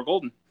hour, and we're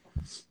golden.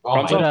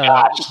 Oh my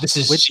gosh, this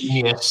is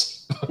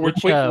genius.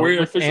 Which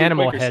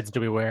animal Quakers. heads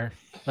do we wear?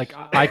 Like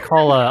I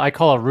call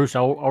a rooster.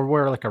 I'll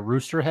wear like a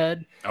rooster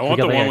head. I want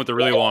the one with the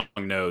really long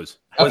nose.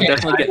 Okay,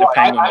 definitely getting a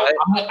penguin.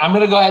 I'm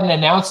going to go ahead and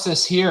announce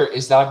this here.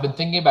 Is that I've been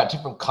thinking about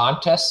different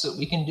contests that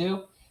we can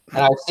do, and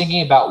I was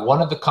thinking about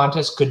one of the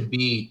contests could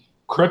be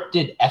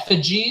cryptid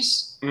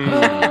effigies.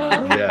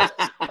 Yes.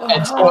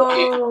 And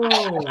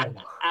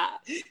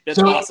That's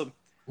awesome.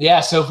 Yeah,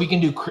 so if we can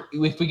do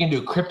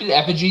cryptid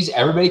effigies,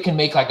 everybody can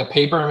make like a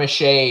paper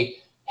mache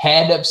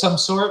head of some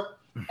sort,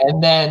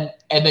 and then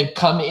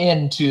come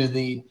into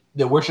the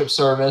worship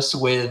service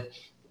with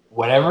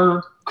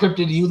whatever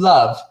cryptid you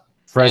love.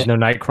 Fresno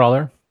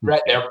Nightcrawler.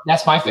 Right there.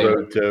 That's my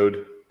favorite.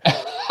 Road Toad.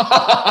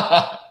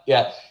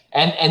 Yeah.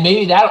 And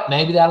maybe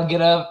that'll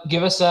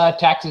give us a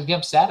tax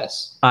exempt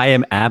status. I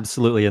am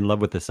absolutely in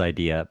love with this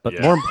idea,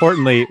 but more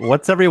importantly,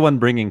 what's everyone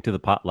bringing to the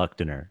potluck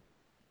dinner?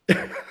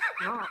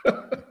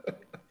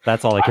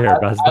 That's all I care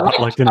about is the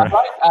potluck dinner.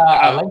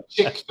 I like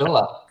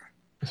Chick-fil-A.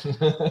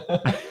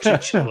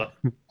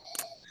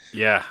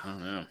 Yeah, I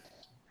don't know.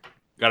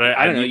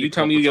 I don't know. You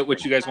tell me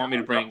what you guys want me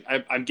to bring.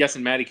 I'm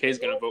guessing Matty K is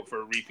going to vote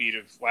for a repeat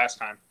of last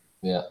time.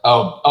 Yeah.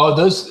 Oh,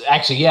 those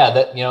actually, yeah.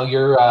 That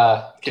your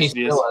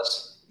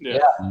quesadillas. Yeah.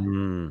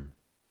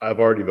 I've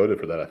already voted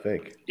for that. I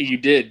think you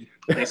did.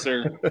 Yes,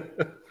 sir.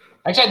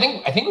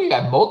 Actually, I think we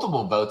got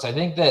multiple votes. I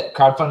think that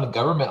Crowdfunded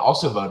Government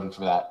also voted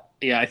for that.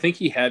 Yeah, I think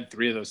he had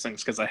 3 of those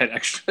things because I had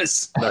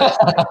extras.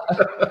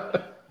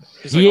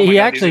 He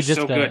actually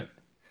just so good.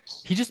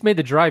 He just made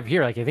the drive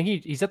here. Like I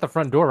think he's at the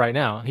front door right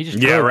now. He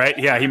just right.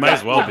 Yeah, he might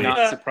as well be.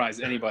 Not surprise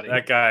anybody.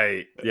 That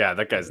guy. Yeah,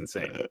 that guy's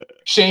insane.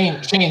 Shane,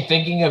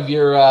 thinking of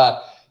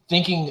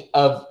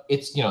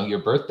it's your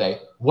birthday.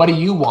 What do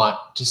you want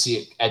to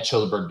see at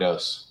Childeberg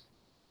Dose?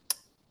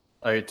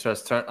 Are you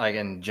just like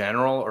in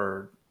general,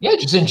 or yeah,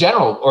 just in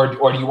general, or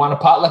do you want a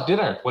potluck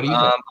dinner? What do you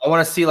think? I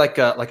want to see like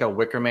a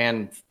Wicker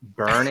Man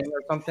burning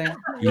or something.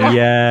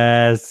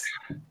 Yes.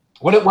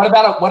 What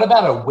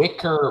about a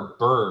wicker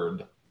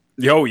bird?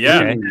 Yo,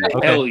 yeah.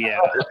 Okay. Hell yeah.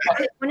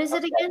 When is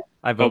it again?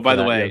 Oh, by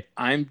the way,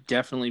 I'm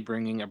definitely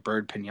bringing a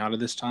bird pinata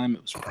this time.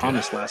 It was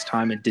promised last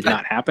time. It did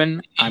not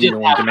happen. I'm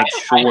going to make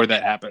sure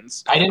that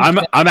happens.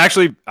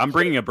 I'm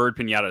bringing a bird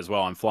pinata as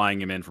well. I'm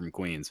flying him in from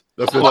Queens.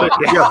 That's what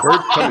yeah,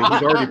 bird's coming.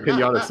 He's already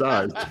pinata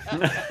sized.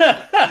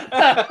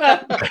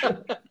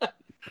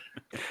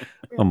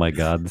 Oh my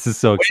God, this is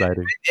so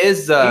exciting.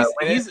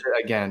 When is it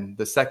again?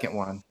 The second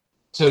one.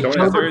 So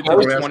February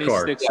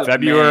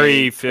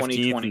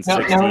 15th and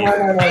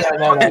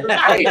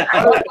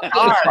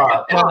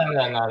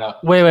 16th. No.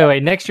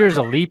 Wait. Next year is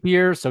a leap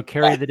year, so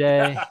carry the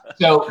day.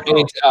 So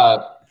it's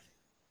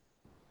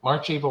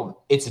March,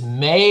 April. It's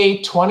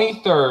May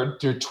 23rd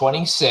through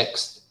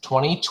 26th,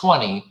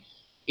 2020.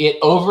 It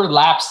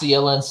overlaps the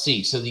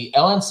LNC. So the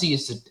LNC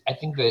is, I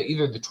think,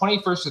 either the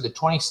 21st or the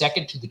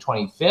 22nd to the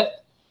 25th.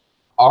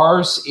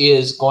 Ours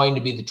is going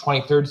to be the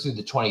 23rd through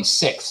the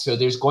 26th. So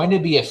there's going to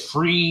be a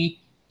free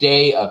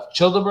day of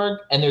Childeberg,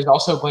 and there's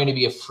also going to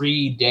be a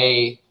free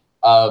day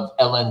of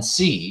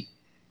LNC.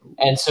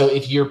 And so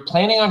if you're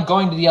planning on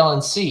going to the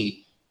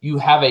LNC, you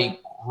have a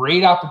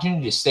great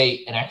opportunity to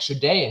stay an extra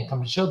day and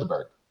come to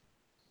Childeberg.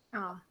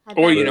 Oh,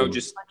 or,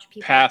 just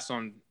pass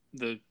on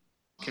the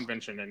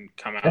convention and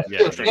come out.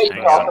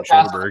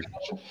 Childeberg.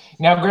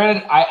 Now,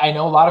 granted, I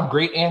know a lot of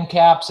great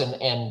ANCAPs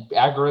and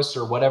Agorist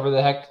or whatever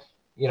the heck,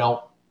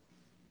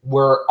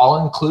 we're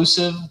all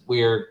inclusive.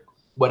 We're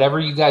whatever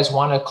you guys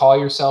want to call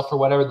yourself or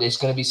whatever. There's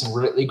going to be some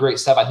really great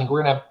stuff. I think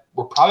we're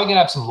probably going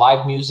to have some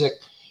live music.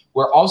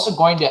 We're also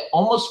going to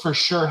almost for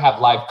sure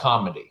have live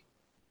comedy.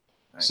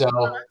 So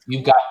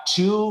you've got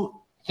two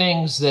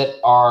things that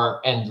are,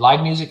 and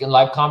live music and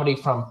live comedy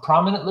from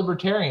prominent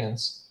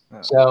libertarians.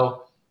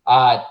 So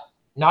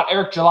not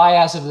Eric July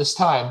as of this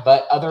time,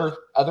 but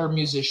other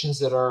musicians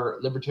that are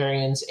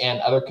libertarians and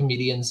other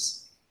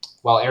comedians.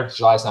 Well, Eric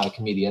July is not a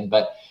comedian,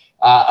 but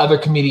other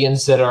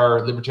comedians that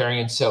are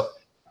libertarians. So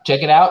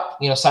check it out.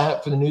 Sign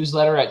up for the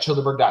newsletter at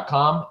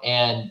childeberg.com,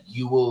 and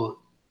you will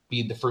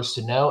be the first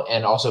to know,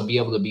 and also be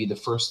able to be the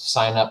first to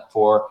sign up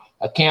for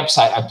a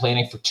campsite. I'm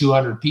planning for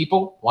 200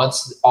 people.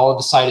 Once all of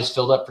the site is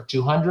filled up for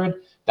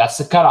 200, that's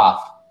the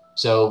cutoff.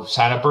 So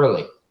sign up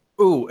early.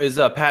 Ooh, is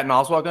Patton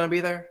Oswalt going to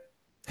be there?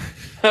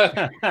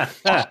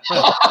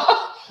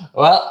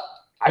 Well,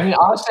 I mean,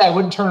 honestly, I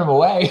wouldn't turn him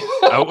away.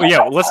 Oh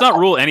yeah, let's not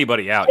rule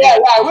anybody out. Yeah,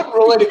 I wouldn't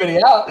rule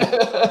anybody out.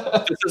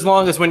 Just as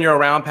long as when you're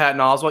around Patton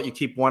Oswalt, you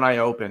keep one eye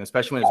open,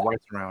 especially when his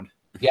wife's around.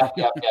 Yeah.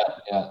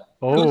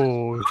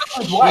 Oh,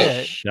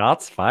 shit.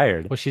 Shots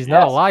fired. Well, she's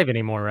not alive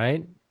anymore,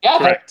 right? Yeah,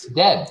 correct.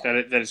 Dead.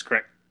 That is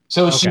correct.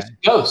 So she's a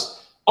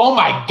ghost. Oh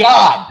my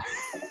God.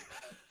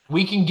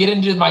 We can get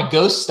into my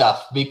ghost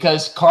stuff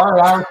because Carr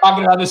and I were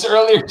talking about this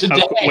earlier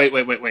today.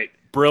 Wait.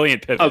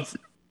 Brilliant pivot.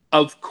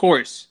 Of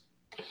course,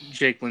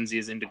 Jake Lindsay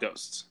is into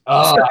ghosts.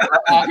 Oh,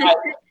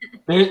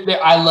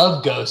 I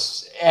love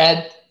ghosts.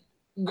 And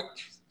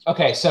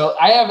okay, so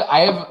I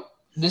have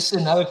this is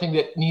another thing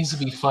that needs to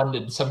be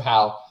funded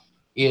somehow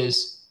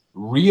is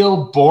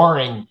real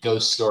boring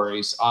ghost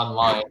stories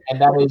online,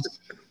 and that is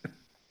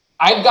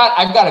I've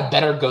got a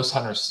better ghost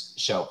hunters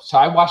show. So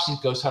I watch these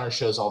ghost hunter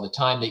shows all the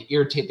time. They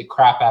irritate the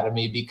crap out of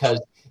me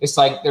because it's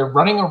like they're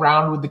running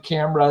around with the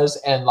cameras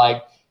and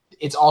like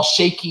it's all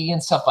shaky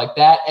and stuff like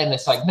that. And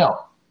it's like,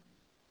 no,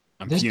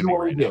 this is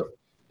what we do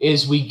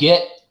is we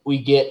get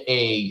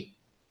a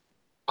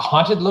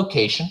haunted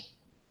location.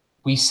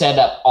 We set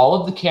up all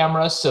of the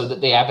cameras so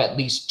that they have at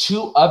least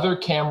two other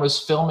cameras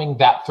filming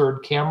that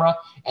third camera.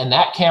 And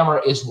that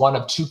camera is one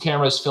of two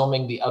cameras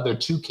filming the other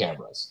two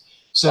cameras.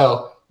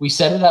 So we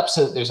set it up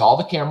so that there's all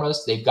the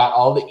cameras. They've got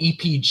all the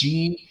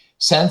EPG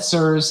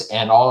sensors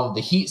and all of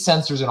the heat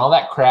sensors and all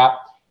that crap.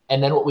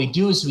 And then what we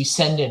do is we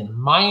send in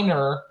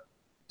minor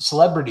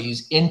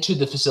celebrities into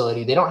the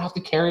facility. They don't have to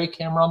carry a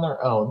camera on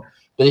their own,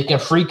 but they can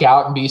freak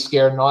out and be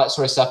scared and all that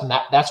sort of stuff. And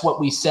that's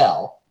what we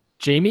sell.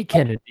 Jamie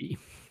Kennedy.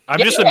 I'm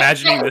just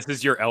imagining this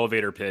is your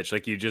elevator pitch.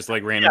 Like you just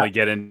like randomly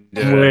get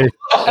into an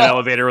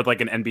elevator with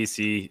like an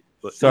NBC.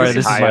 Sorry, this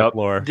is my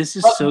floor. This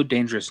is so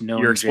dangerous. No,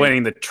 you're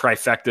explaining the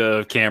trifecta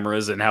of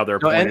cameras and how they're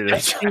pointed.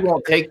 NBC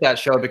won't take that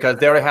show because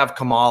they already have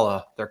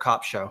Kamala, their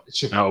cop show.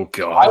 Oh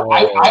God!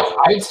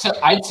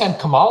 I'd send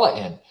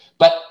Kamala in,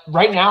 but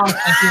right now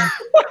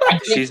I'm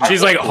thinking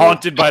she's like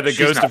haunted by the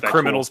ghost of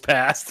criminals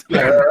past.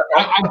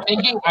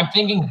 I'm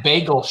thinking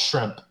bagel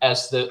shrimp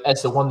as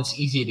the one that's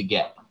easy to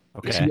get.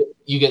 Okay. So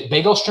you get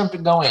bagel shrimp to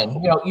go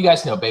in. You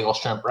guys know bagel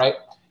shrimp, right?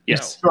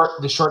 Yes.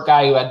 The short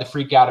guy who had the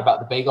freak out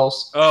about the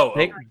bagels. Oh,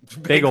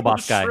 bagel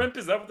boss guy. Shrimp,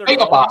 is that what they're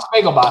bagel called?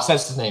 boss.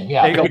 That's his name.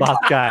 Yeah. Bagel boss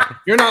guy.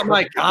 You're not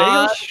my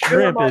God. Bagel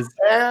shrimp is.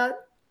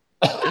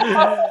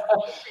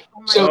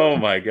 Oh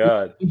my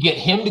God. We get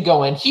him to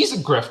go in. He's a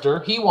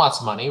grifter. He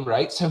wants money,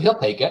 right? So he'll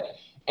take it.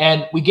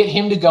 And we get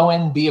him to go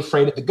in and be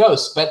afraid of the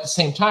ghosts. But at the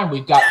same time,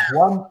 we've got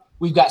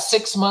we've got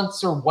 6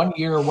 months or 1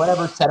 year or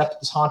whatever set up at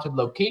this haunted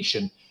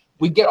location.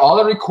 We get all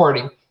the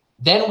recording,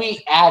 then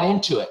we add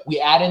into it. We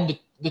add in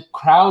the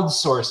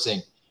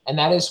crowdsourcing, and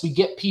that is we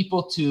get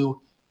people to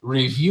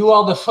review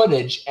all the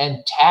footage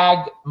and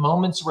tag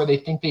moments where they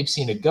think they've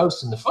seen a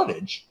ghost in the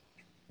footage.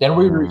 Then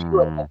we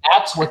review it, and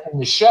that's within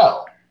the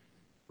show,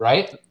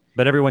 right?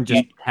 But everyone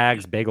just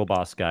tags Bagel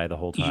Boss Guy the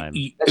whole time.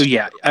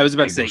 Yeah, I was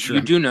about to say, you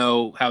do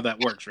know how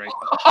that works, right?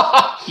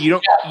 You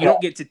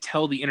don't get to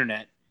tell the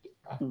internet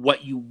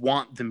what you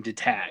want them to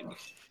tag.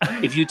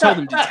 If you tell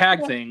them to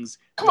tag things,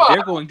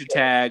 they're going to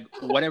tag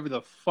whatever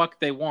the fuck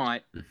they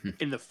want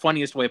in the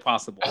funniest way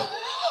possible.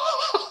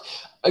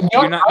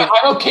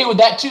 I'm okay with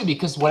that too,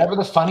 because whatever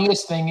the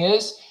funniest thing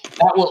is,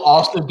 that will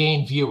also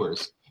gain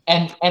viewers.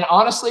 And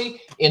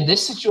honestly, in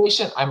this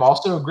situation, I'm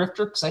also a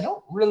grifter because I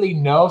don't really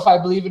know if I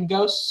believe in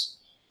ghosts,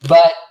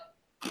 but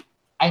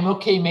I'm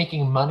okay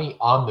making money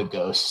on the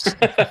ghost.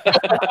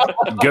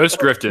 Ghost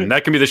Grifting.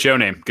 That can be the show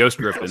name. Ghost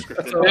Grifting.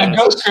 Yeah,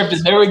 Ghost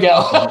Grifting. There we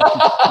go.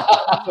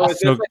 So is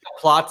this like a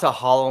plot to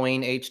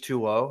Halloween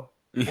H2O?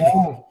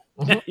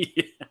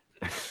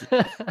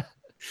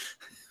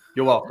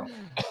 You're welcome.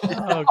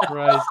 Oh,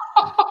 Christ.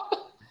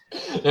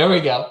 There we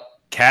go.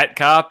 Cat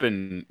Cop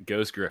and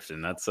Ghost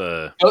Grifting. That's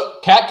a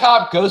Cat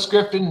Cop, Ghost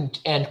Grifting,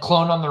 and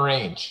Clone on the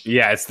Range.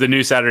 Yeah, it's the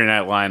new Saturday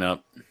Night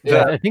lineup.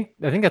 Yeah, I think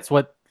that's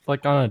what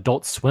like on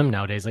Adult Swim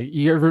nowadays. Like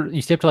you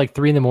stay up to like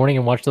 3 a.m.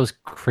 and watch those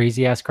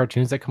crazy ass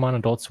cartoons that come on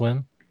Adult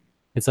Swim.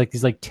 It's like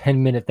these like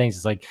 10-minute things.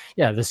 It's like,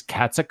 yeah, this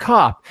cat's a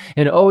cop,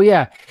 and oh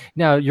yeah,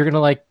 now you're gonna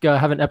like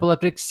have an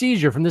epileptic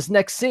seizure from this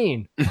next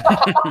scene. They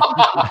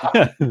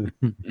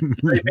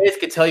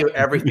basically tell you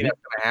everything that's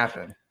gonna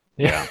happen.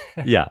 Yeah.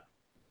 Yeah.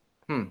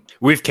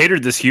 We've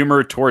catered this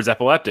humor towards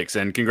epileptics,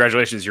 and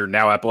congratulations, you're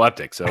now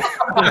epileptic. So,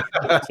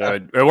 so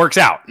it works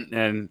out.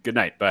 And good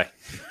night. Bye.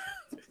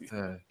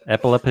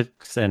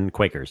 Epileptics and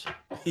Quakers.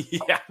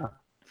 Yeah.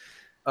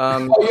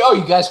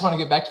 You guys want to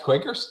get back to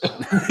Quakers?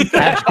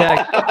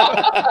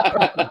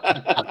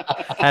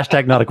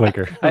 Hashtag not a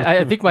Quaker.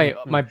 I think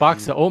my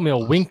box of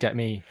oatmeal winked at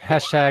me.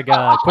 Hashtag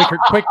Quaker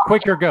ghost.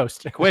 Quaker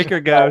ghost.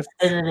 Quaker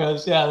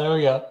ghost. Yeah, there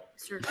we go.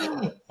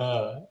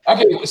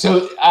 Okay,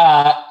 so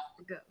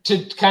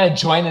to kind of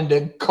join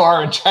into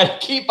Car and try to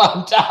keep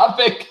on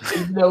topic,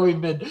 even though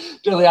we've been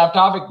totally off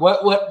topic.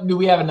 What do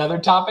we have another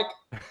topic?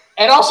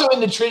 And also in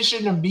the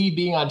tradition of me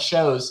being on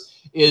shows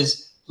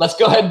is let's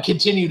go ahead and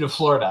continue to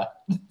Florida.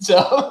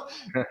 So,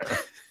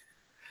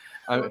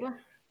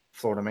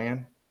 Florida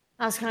man.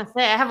 I was gonna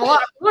say I have a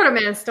lot of Florida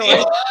man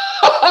stories.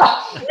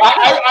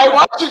 I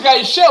watched your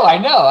guys' show. I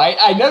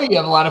know you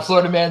have a lot of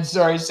Florida man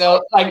stories.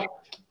 So like.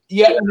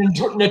 Yeah,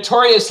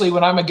 notoriously,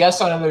 when I'm a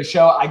guest on another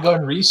show, I go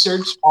and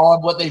research all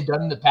of what they've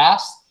done in the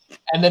past,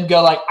 and then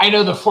go like, I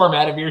know the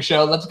format of your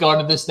show. Let's go on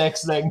to this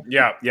next thing.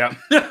 Yeah.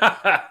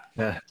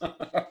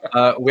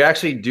 We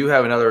actually do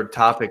have another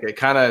topic. It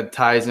kind of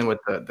ties in with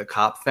the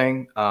cop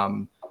thing,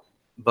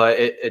 but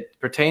it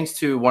pertains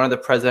to one of the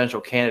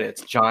presidential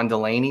candidates, John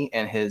Delaney,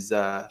 and his.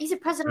 He's a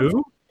president.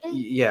 Who?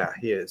 Yeah,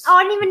 he is. Oh,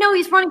 I didn't even know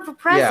he's running for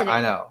president. Yeah,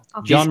 I know.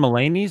 Okay. John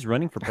Mulaney's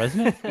running for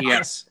president?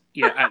 Yes.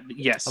 Yeah.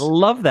 Yes. I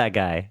love that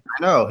guy.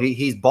 I know.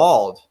 He's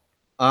bald.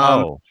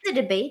 The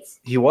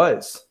debates. He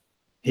was.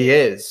 He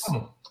is.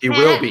 He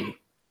will be.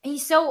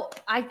 He's so.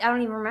 I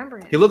don't even remember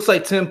him. He looks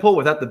like Tim Pool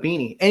without the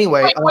beanie.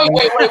 Anyway.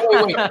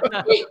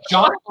 Wait.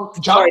 John.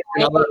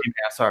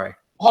 Sorry.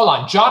 Hold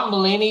on. John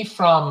Mulaney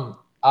from.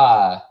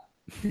 No.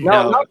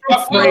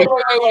 Wait.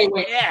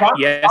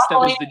 Yes, that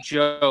was the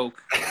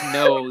joke.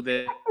 No,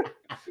 that.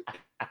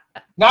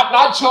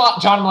 Not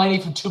John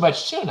Mulaney from Too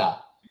Much Tuna.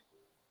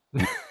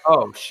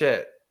 Oh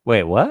shit!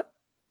 Wait, what?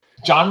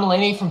 John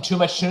Mulaney from Too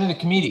Much Tuna, the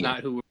comedian.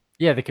 Not who.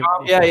 Yeah, the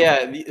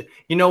yeah.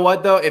 You know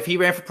what though? If he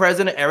ran for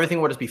president,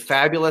 everything would just be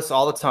fabulous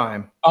all the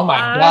time. Oh my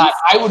god!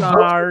 I would.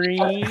 Sorry.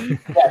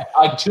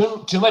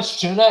 Too Much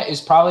Tuna is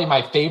probably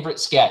my favorite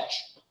sketch.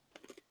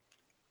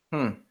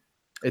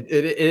 It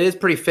is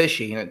pretty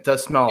fishy and it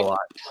does smell a lot.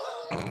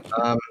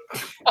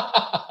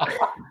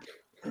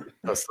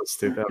 That's so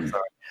stupid. I'm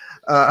sorry.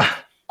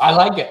 I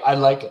like it.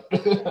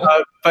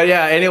 But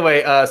yeah,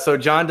 anyway, so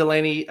John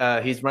Delaney,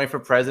 he's running for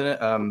president.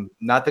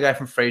 Not the guy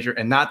from Frasier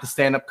and not the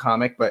stand-up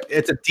comic, but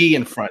it's a D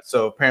in front.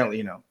 So apparently,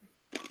 you know.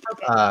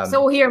 Okay.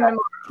 So we'll hear him tomorrow.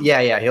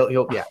 Yeah,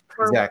 he'll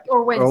exactly.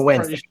 Or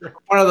Wednesday.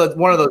 One of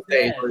those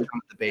days where he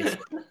comes to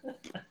basement.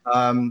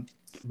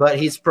 But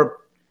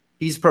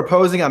he's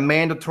proposing a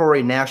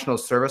mandatory national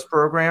service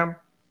program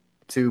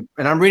and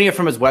I'm reading it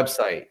from his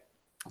website.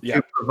 Yeah.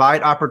 To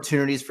provide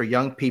opportunities for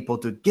young people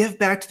to give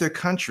back to their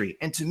country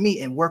and to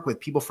meet and work with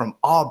people from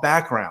all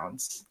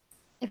backgrounds.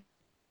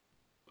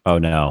 Oh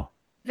no,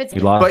 you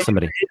lost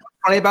somebody.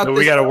 Funny about so this,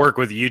 we got to work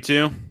with you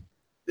two.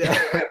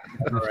 Yeah.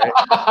 Right.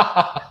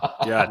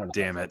 God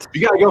damn it!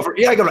 You gotta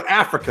go to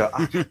Africa.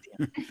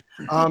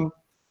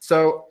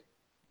 So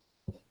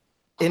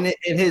in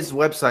his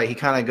website, he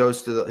kind of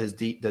goes through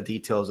the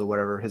details of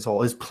whatever his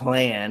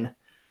plan.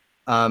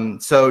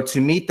 So to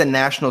meet the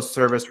national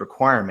service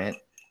requirement.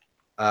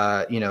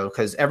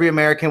 Because every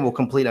American will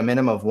complete a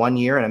minimum of 1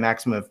 year and a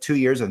maximum of 2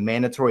 years of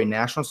mandatory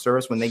national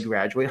service when they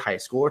graduate high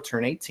school or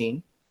turn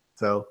 18.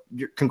 So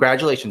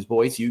congratulations,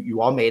 boys. You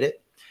all made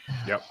it.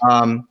 Yep.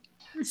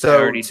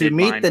 So to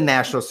meet the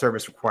national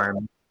service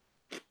requirement,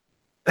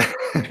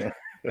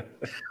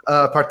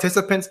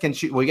 participants can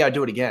choose. Well, you got to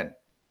do it again.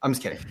 I'm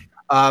just kidding.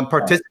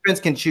 Participants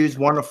can choose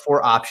one of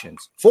 4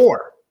 options.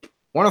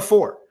 One of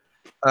 4.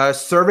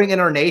 Serving in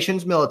our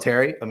nation's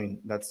military. I mean,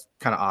 that's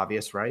kind of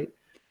obvious, right?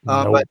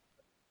 But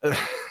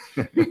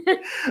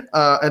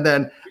and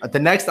then the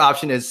next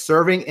option is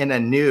serving in a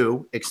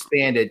new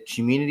expanded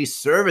community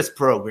service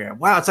program.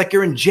 Wow, it's like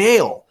you're in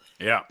jail.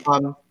 Yeah.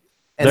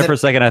 For a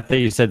second, I thought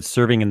you said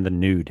serving in the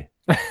nude.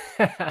 Well,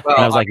 and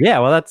I was like, yeah,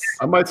 well, that's.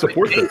 I might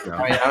support this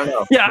now. I don't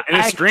know. Yeah, in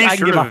a strange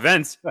turn of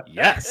events,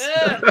 yes.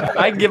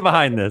 I can get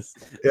behind this.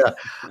 Yeah.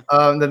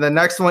 Then the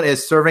next one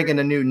is serving in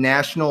a new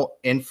national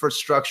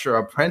infrastructure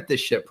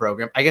apprenticeship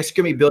program. I guess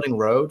you're going to be building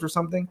roads or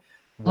something.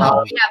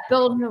 Oh, yeah,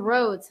 building the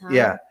roads, huh?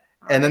 Yeah.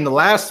 And then the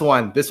last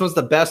one, this one's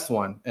the best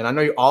one. And I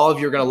know all of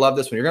you are going to love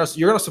this one. You're going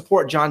to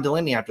support John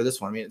Delaney after this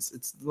one. I mean,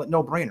 it's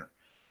no brainer.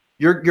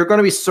 You're going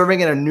to be serving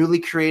in a newly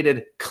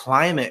created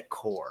climate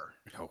corps.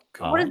 Oh,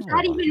 God. What does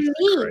that even mean?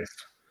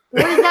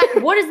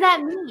 What does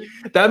that mean?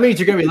 That means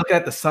you're going to be looking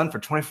at the sun for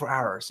 24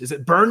 hours. Is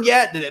it burned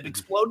yet? Did it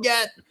explode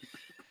yet?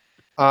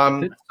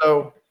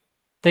 So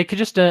they could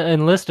just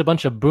enlist a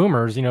bunch of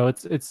boomers.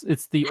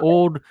 It's the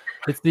old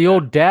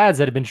dads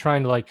that have been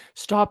trying to like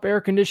stop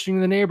air conditioning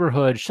in the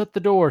neighborhood, shut the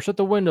door, shut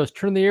the windows,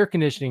 turn the air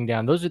conditioning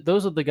down. Those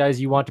are the guys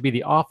you want to be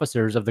the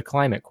officers of the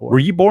climate corps. Were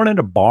you born in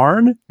a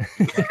barn?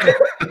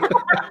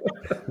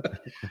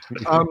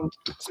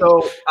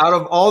 So out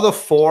of all the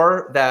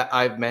 4 that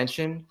I've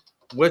mentioned,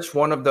 which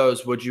one of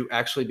those would you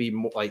actually be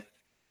more, like,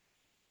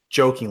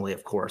 jokingly,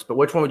 of course, but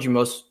which one would you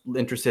most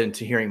interested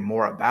into hearing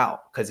more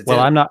about? Because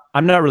I'm not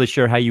really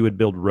sure how you would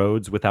build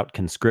roads without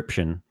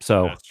conscription.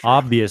 So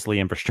obviously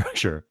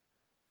infrastructure.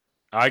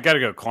 I got to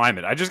go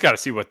climate. I just got to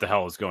see what the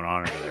hell is going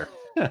on over there.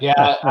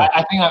 Yeah,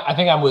 I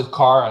think I'm with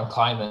Carr on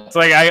climate. It's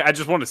like I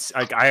just want to.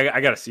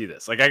 I got to see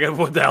this. Like,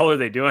 what the hell are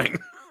they doing?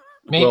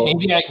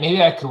 Maybe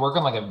I could work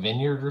on like a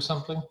vineyard or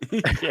something.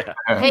 Yeah.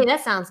 Hey,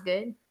 that sounds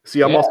good.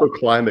 See, I'm also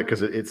climate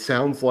because it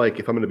sounds like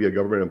if I'm going to be a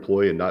government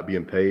employee and not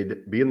being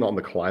paid, being on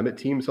the climate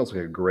team sounds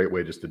like a great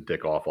way just to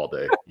dick off all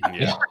day.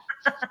 Yeah.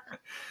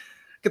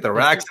 Get the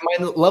racks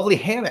in my lovely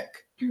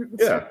hammock.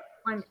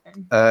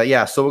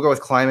 Yeah. So we'll go with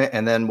climate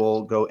and then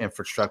we'll go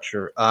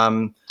infrastructure.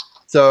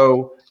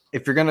 So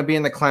if you're going to be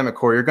in the climate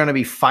corps, you're going to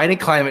be fighting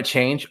climate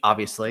change,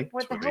 obviously.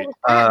 What the hell does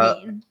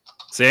that mean?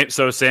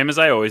 Same as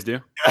I always do.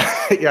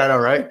 Yeah, I know,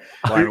 right?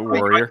 Climate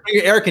warrior.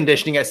 Your air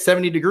conditioning at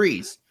 70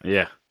 degrees.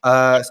 Yeah.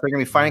 So they're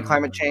going to be fighting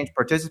climate change.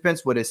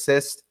 Participants would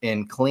assist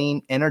in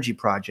clean energy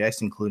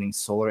projects, including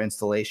solar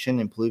installation,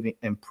 improving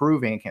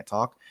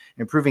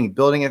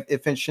building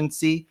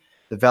efficiency,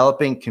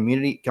 developing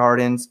community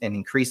gardens, and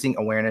increasing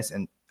awareness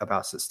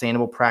about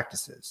sustainable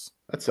practices.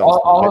 That sounds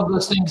all of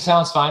those things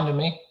sounds fine to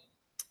me.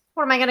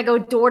 What am I going to go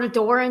door to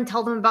door and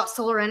tell them about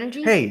solar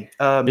energy? Hey,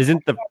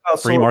 isn't the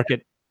free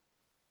market?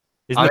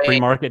 Isn't the free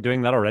market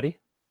doing that already?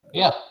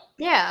 Yeah.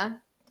 Yeah.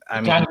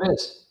 I mean, kind of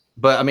is.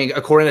 But I mean,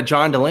 according to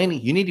John Delaney,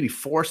 you need to be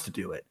forced to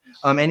do it.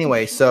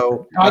 Anyway,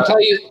 so I tell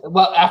you.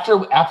 Well,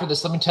 after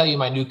this, let me tell you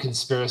my new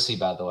conspiracy.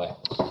 By the way,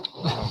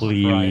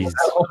 please.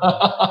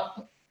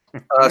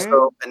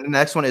 So and the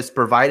next one is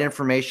provide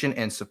information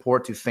and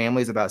support to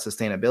families about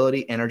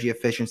sustainability, energy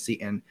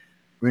efficiency, and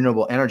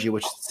renewable energy,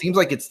 which seems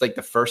like it's like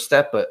the first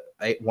step, but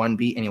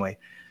 1B anyway.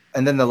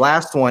 And then the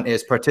last one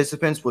is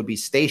participants would be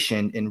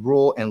stationed in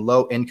rural and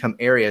low-income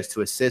areas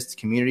to assist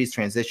communities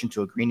transition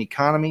to a green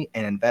economy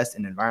and invest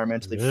in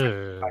environmentally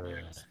friendly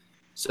projects.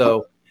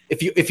 So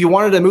if you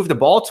wanted to move to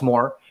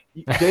Baltimore,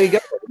 there you go.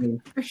 I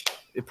mean,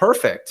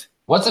 perfect.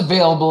 What's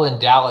available in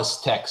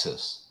Dallas,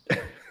 Texas?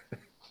 It's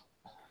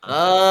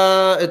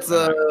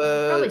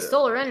probably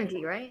solar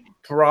energy, right?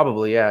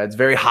 Probably, yeah. It's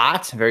very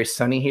hot, very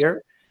sunny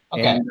here.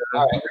 Okay, and,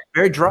 all right.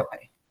 Very dry.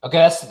 Okay,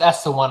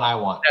 that's the one I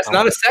want. That's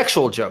not a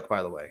sexual joke,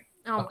 by the way.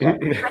 Oh.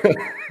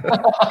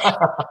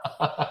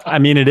 I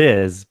mean, it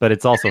is, but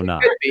it's also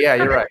not. Yeah,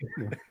 you're right.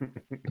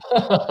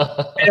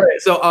 Anyway,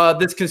 so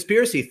this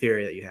conspiracy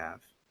theory that you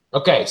have.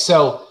 Okay,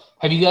 so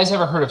have you guys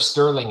ever heard of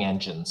Stirling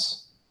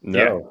engines?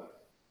 No.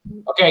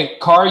 Yeah. Okay,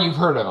 Carr, you've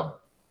heard of them.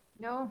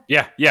 No.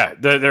 Yeah.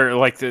 They're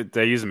like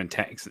they use them in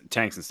tanks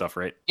and stuff,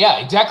 right? Yeah,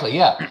 exactly.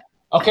 Yeah.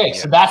 Okay,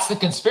 so that's the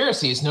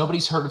conspiracy. Is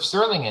nobody's heard of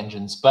Stirling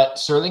engines, but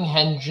Stirling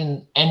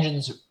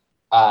engines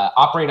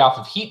operate off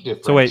of heat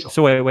differential.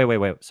 So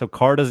wait. So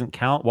Carr doesn't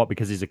count? What?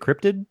 Because he's a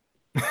cryptid?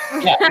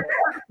 Yeah.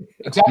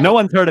 Exactly. No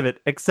one's heard of it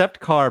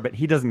except Carr, but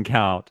he doesn't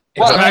count.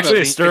 Well, I'm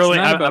actually a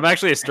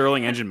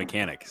Stirling engine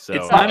mechanic. So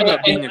it's not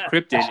about being a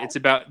cryptid. It's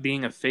about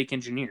being a fake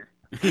engineer.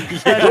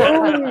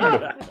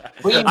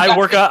 I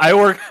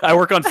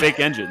work on fake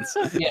engines.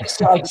 Yeah,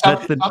 so like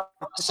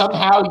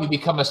somehow you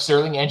become a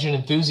Stirling engine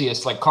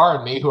enthusiast like Carr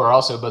and me, who are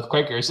also both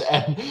Quakers,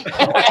 and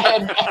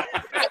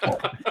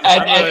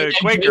I'm a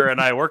Quaker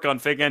and I work on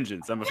fake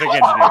engines. I'm a fake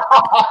engineer.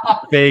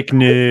 Fake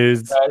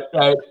news.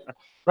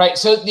 Right.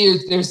 So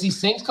there's these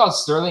things called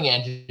Stirling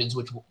engines,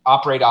 which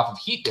operate off of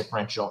heat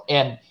differential,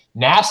 and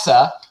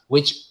NASA,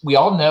 which we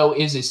all know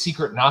is a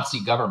secret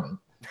Nazi government.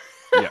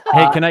 Yeah.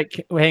 Hey,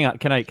 hang on?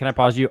 Can I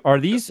pause you? Are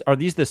these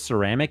the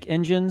ceramic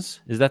engines?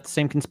 Is that the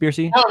same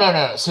conspiracy?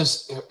 No. So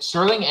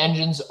Stirling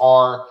engines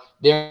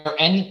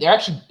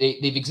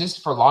they've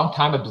existed for a long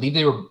time. I believe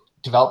they were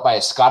developed by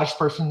a Scottish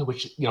person,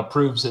 which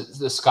proves that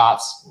the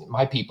Scots,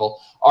 my people,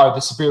 are the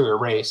superior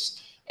race.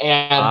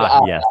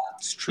 And yes,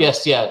 it's true.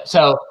 Yes, yeah.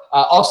 So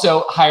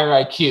also higher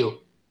IQ.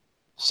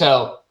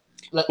 So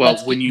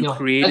when you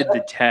created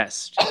the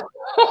test,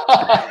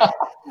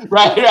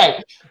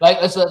 right.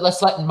 Like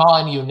let's let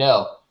Molyneux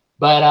know.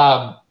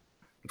 But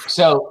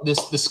so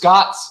the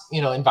Scots,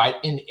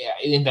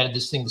 invented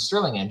this thing, the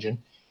Stirling engine,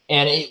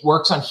 and it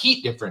works on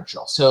heat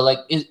differential. So like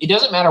it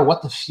doesn't matter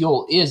what the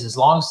fuel is, as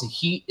long as the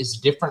heat is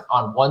different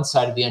on one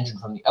side of the engine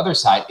from the other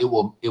side, it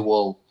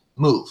will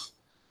move,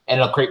 and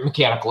it'll create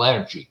mechanical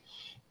energy.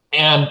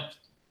 And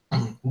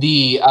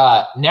the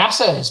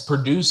NASA has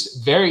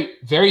produced very,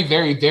 very,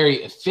 very,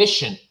 very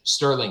efficient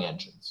Stirling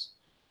engines,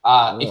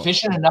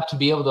 efficient enough to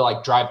be able to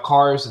like drive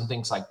cars and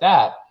things like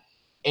that.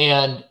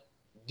 And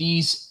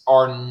these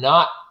are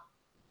not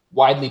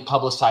widely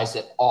publicized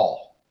at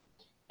all.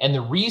 And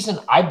the reason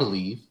I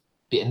believe,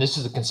 and this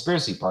is the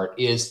conspiracy part,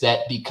 is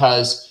that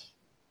because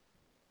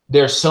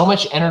there's so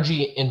much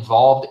energy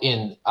involved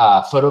in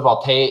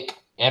photovoltaic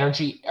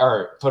energy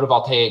or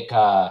photovoltaic,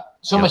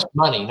 much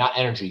money, not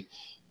energy,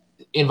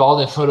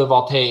 involved in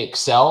photovoltaic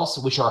cells,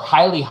 which are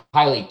highly,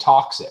 highly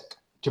toxic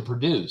to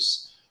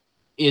produce,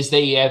 is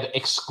they have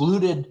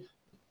excluded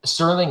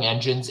Stirling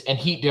engines and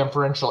heat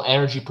differential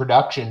energy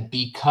production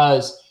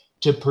because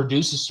to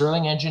produce a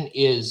Stirling engine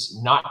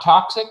is not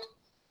toxic,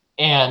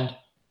 and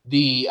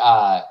the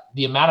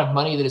amount of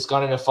money that has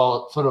gone into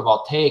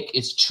photovoltaic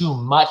is too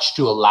much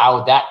to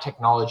allow that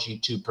technology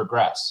to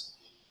progress.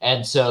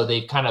 And so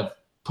they kind of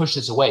push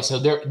this away. So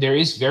there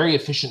is very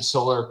efficient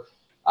solar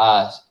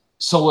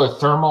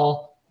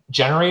thermal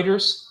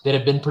generators that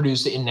have been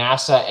produced in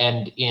NASA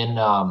and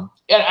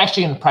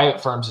actually in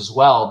private firms as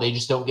well. They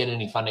just don't get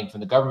any funding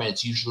from the government.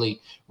 It's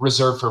usually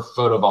reserved for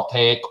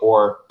photovoltaic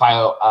or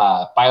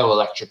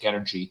bioelectric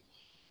energy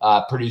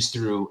produced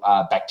through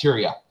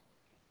bacteria.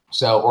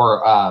 So,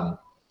 or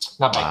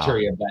not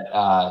bacteria,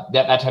 but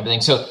that type of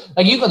thing. So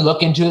like you can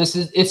look into this.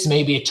 It's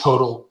maybe a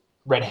total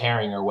red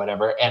herring or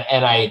whatever.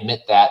 And I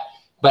admit that,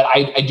 but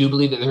I do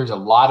believe that there's a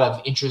lot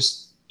of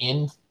interest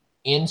in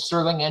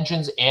Stirling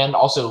engines and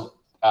also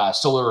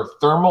solar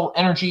thermal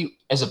energy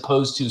as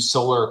opposed to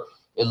solar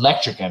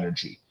electric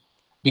energy,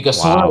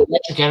 because solar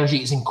electric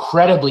energy is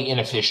incredibly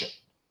inefficient,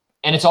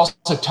 and it's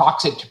also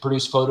toxic to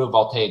produce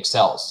photovoltaic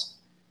cells.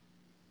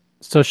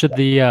 So should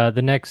the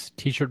next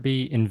T-shirt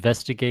be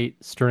 "Investigate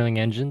Stirling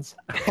engines"?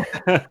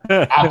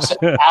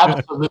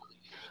 Absolutely.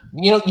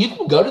 You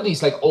can go to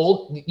these like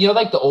old,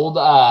 like the old.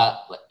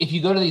 If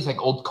you go to these like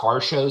old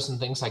car shows and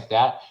things like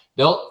that,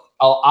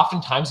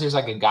 oftentimes there's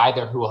like a guy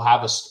there who will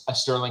have a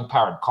Stirling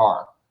powered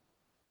car,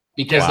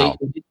 because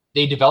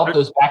they developed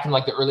those back in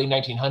like the early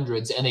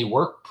 1900s and they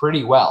work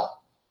pretty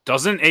well.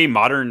 Doesn't a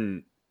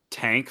modern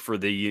tank for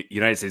the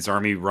United States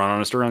Army run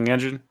on a Stirling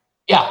engine?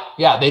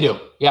 Yeah, they do.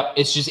 Yep,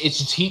 it's just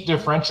heat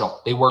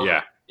differential. They work.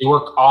 Yeah. They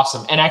work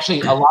awesome. And actually,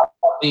 a lot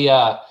of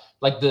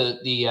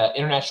the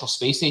International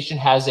Space Station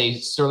has a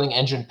Stirling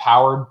engine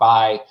powered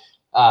by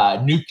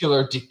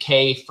nuclear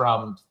decay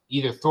from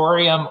either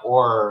thorium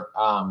or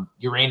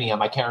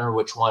uranium. I can't remember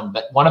which one,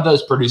 but one of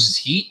those produces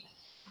heat,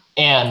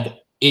 and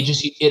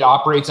it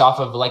operates off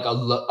of like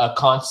a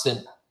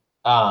constant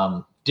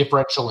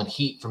differential in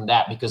heat from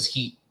that, because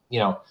heat,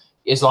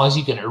 as long as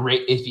you can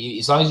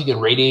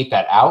radiate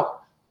that out,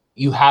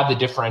 you have the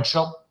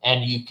differential,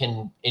 and you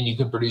can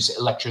produce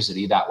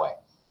electricity that way.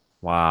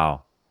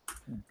 Wow,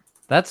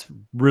 that's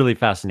really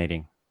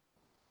fascinating.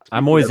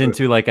 I'm always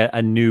into like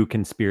a new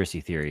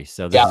conspiracy theory,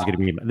 so this is gonna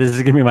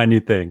be my new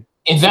thing.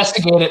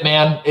 Investigate it,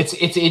 man.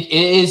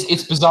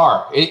 It's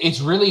bizarre.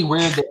 It's really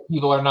weird that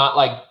people are not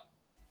like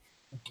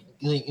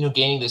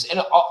gaining this, and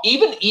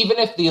even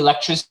if the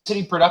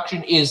electricity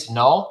production is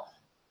null,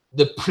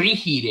 the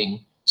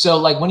preheating. So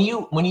like when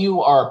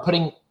you are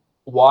putting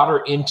water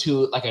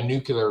into like a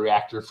nuclear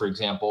reactor, for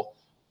example,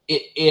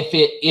 if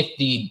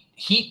the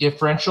heat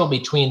differential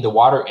between the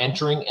water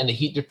entering and the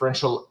heat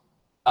differential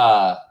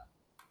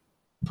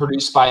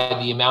produced by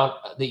the amount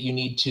that you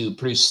need to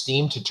produce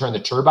steam to turn the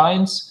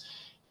turbines,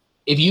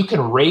 if you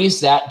can raise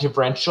that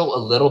differential a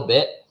little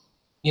bit,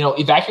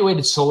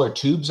 evacuated solar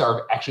tubes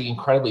are actually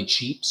incredibly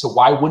cheap. So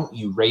why wouldn't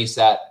you raise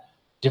that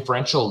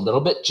differential a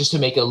little bit just to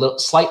make it a little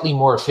slightly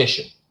more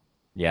efficient?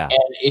 Yeah.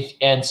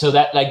 And so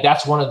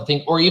that's one of the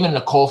things, or even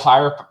a coal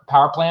fire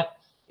power plant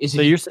is.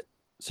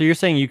 So you're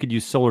saying you could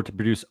use solar to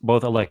produce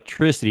both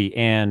electricity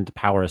and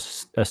power a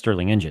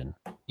Stirling engine?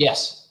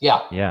 Yes.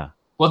 Yeah. Yeah.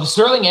 Well, the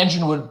Stirling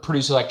engine would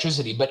produce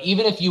electricity, but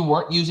even if you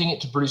weren't using it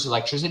to produce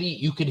electricity,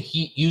 you could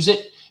use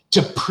it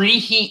to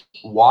preheat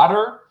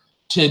water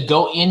to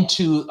go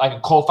into like a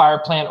coal fire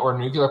plant or a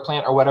nuclear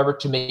plant or whatever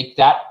to make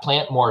that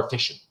plant more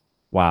efficient.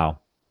 Wow.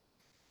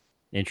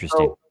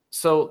 Interesting.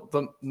 So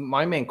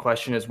my main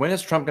question is, when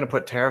is Trump going to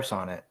put tariffs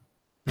on it?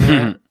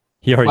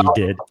 He already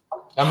did.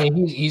 I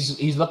mean,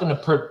 he's looking to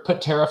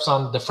put tariffs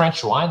on the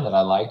French wine that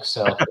I like,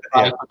 so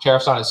probably put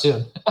tariffs on it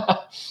soon.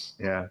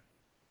 Yeah.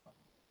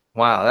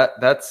 Wow,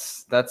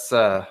 that's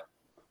a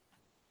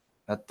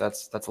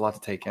lot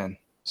to take in.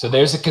 So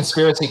there's a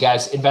conspiracy,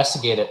 guys.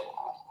 Investigate it.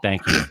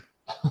 Thank you.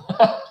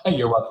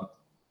 You're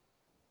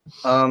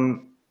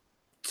welcome.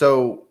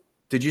 So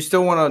did you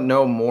still want to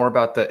know more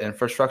about the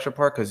infrastructure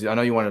part? Because I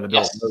know you wanted to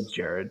build roads,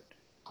 Jared.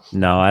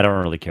 No, I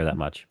don't really care that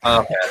much.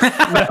 Okay.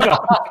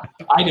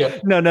 I do.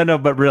 No.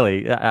 But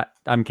really,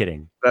 I'm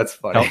kidding. That's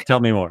funny. Tell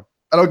me more.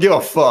 I don't give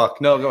a fuck.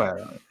 No, go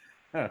ahead.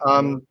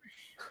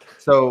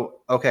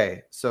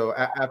 So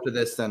after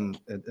this, then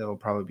it'll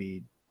probably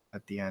be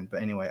at the end.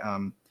 But anyway,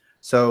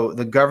 so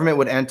the government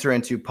would enter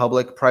into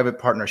public-private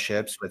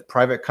partnerships with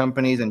private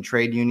companies and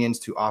trade unions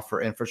to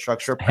offer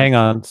infrastructure. Hang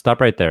on,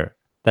 stop right there.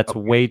 That's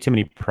way too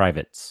many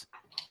privates.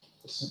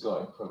 This is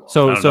going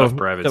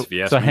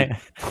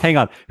hang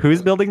on.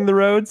 Who's building the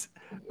roads?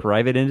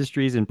 Private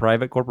industries and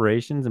private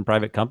corporations and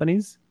private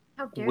companies?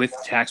 With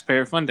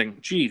taxpayer funding.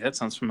 Gee, that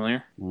sounds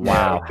familiar.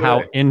 Wow,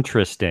 how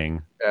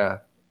interesting. Yeah.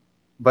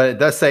 But it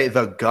does say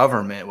the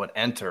government would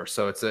enter,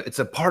 so it's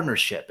a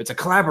partnership. It's a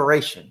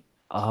collaboration.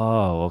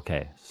 Oh,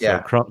 okay. So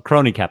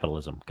crony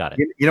capitalism. Got it.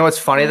 You know what's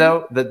funny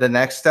though? The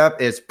next step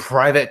is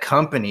private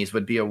companies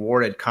would be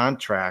awarded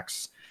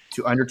contracts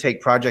to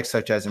undertake projects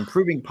such as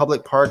improving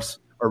public parks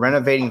or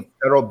renovating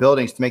federal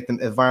buildings to make them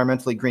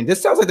environmentally green.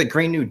 This sounds like the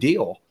Green New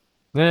Deal.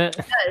 It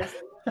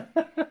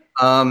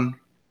does.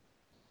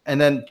 And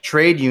then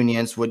trade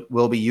unions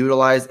will be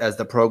utilized as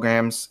the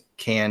programs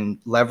can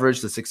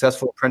leverage the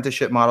successful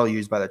apprenticeship model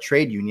used by the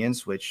trade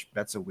unions, which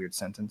that's a weird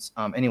sentence.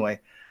 Anyway,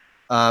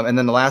 and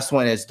then the last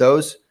one is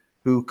those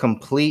who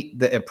complete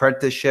the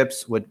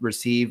apprenticeships would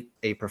receive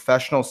a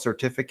professional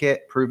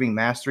certificate proving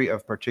mastery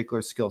of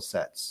particular skill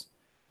sets.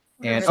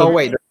 And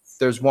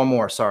there's one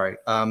more. Sorry.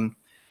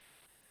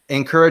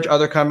 Encourage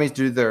other companies to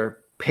do their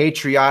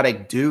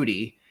patriotic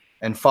duty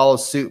and follow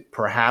suit,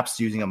 perhaps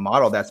using a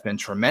model that's been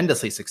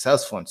tremendously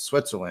successful in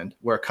Switzerland,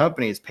 where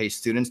companies pay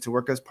students to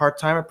work as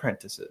part-time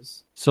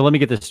apprentices. So let me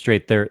get this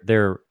straight.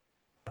 They're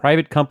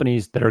private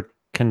companies that are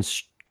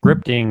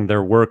conscripting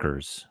their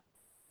workers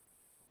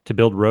to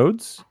build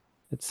roads.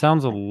 It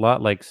sounds a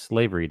lot like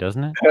slavery,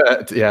 doesn't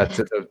it? Yeah,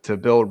 to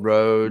build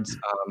roads.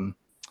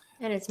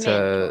 And it's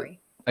mandatory.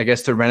 I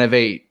guess to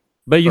renovate.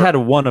 But you had a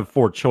one of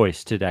four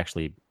choice to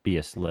actually be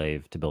a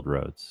slave to build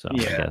roads. So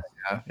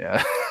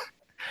yeah.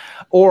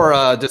 Or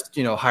just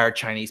hire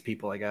Chinese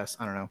people, I guess.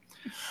 I don't know.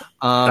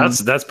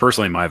 That's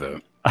personally my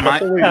vote.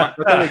 That's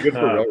only good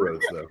for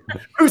railroads, though.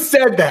 Who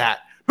said that?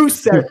 I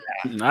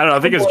don't know. I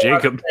think it's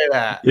Jacob.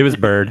 It was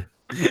Bird.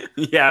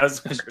 Yeah,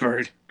 it was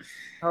Bird.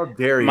 How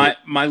dare you?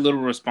 My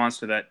little response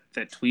to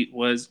that tweet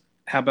was,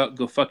 "How about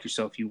go fuck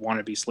yourself? You want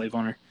to be slave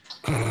owner?"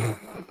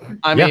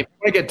 I mean,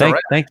 I get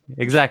direct. Thank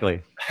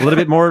exactly. A little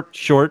bit more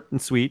short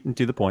and sweet and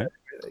to the point.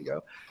 There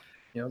you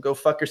go. Go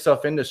fuck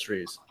yourself,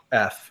 Industries.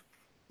 F.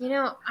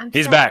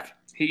 He's back.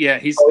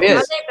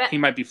 He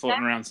might be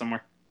floating around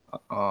somewhere.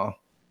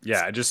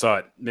 Yeah, I just saw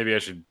it. Maybe I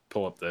should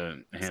pull up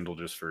the handle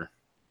just for.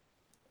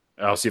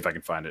 I'll see if I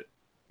can find it.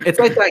 It's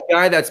like that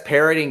guy that's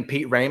parodying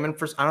Pete Raymond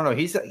for. I don't know.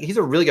 He's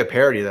a really good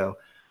parody though.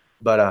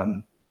 But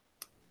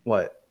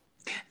what?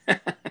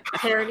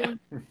 Parody?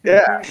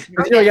 Yeah.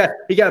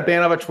 He got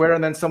banned off of Twitter,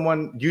 and then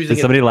someone using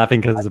somebody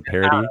laughing because it's a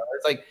parody.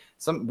 It's like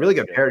some really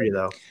good parody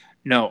though.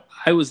 No,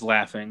 I was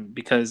laughing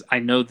because I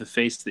know the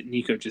face that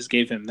Nico just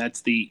gave him.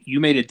 That's the "you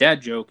made a dad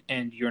joke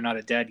and you're not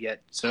a dad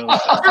yet." So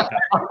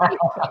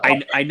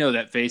I know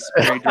that face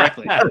very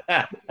directly.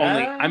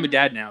 Only I'm a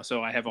dad now,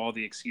 so I have all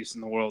the excuse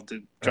in the world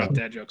to drop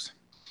dad jokes.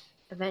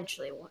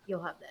 Eventually,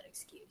 you'll have that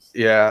excuse.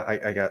 Yeah,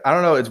 I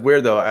don't know. It's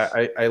weird though.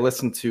 I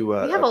listened to.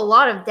 You have a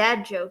lot of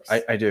dad jokes.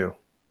 I do,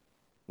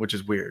 which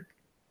is weird.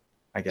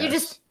 I guess you're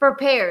just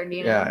prepared,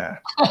 Yeah.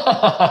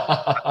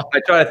 I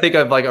try to think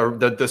of like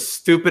the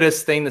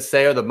stupidest thing to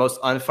say or the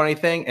most unfunny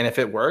thing, and if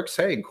it works,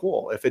 hey,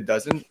 cool. If it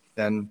doesn't,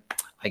 then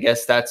I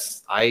guess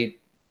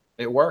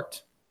it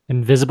worked.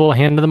 Invisible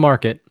hand to the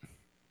market.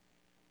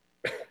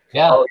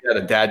 Yeah. Oh yeah,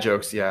 the dad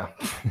jokes. Yeah.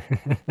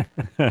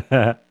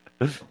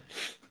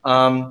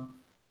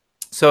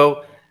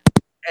 So.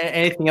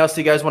 Anything else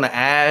you guys want to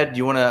add? Do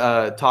you want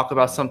to talk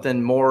about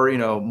something more,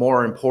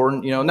 more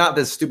important? Not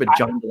this stupid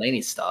John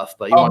Delaney stuff.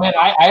 But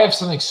I have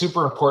something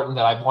super important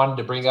that I wanted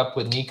to bring up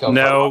with Nico.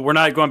 No, we're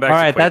not going back. All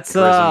right, that's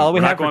all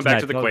we have. We're not going back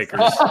to the Quakers.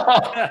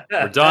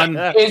 We're done.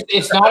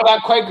 It's not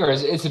about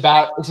Quakers. It's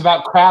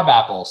about crab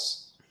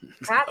apples.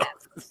 Crab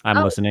apples.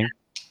 I'm listening.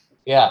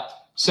 Yeah.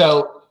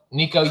 So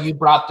Nico, you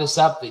brought this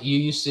up that you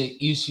used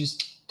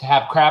to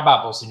have crab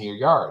apples in your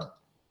yard.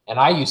 And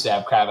I used to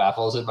have crab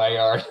apples in my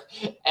yard.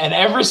 And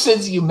ever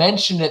since you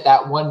mentioned it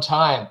that one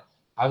time,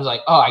 I was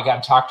like, oh, I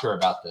got to talk to her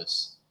about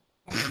this.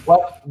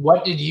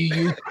 What did you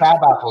use crab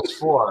apples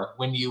for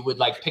when you would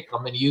like pick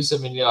them and use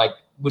them? And you're like,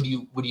 would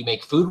you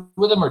make food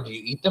with them, or do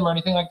you eat them, or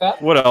anything like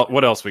that?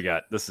 What else we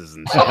got? This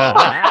isn't.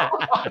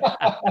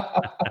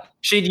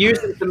 She'd use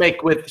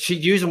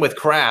them with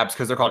crabs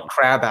because they're called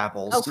crab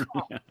apples.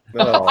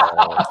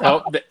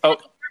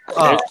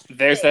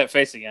 There's that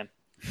face again.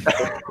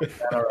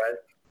 All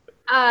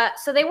right.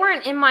 So they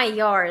weren't in my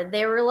yard.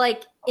 They were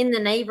like in the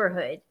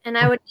neighborhood, and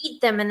I would eat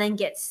them and then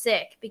get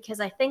sick because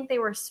I think they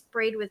were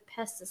sprayed with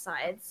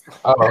pesticides.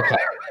 Oh, okay.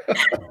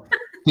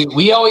 Dude,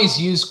 we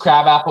always use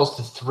crab apples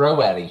to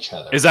throw at each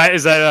other. Is that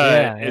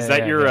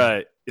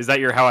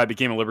your how I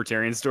became a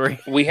libertarian story?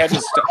 We had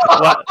to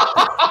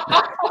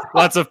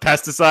lots of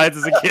pesticides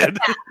as a kid.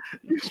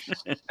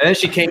 And then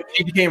she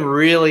became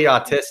really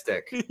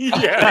autistic.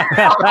 Yeah.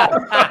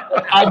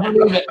 I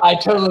believe it. I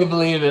totally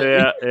believe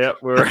it. Yeah.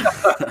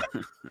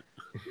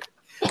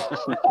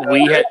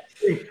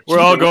 We're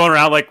all going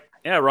around like,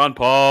 yeah, Ron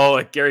Paul,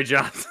 like Gary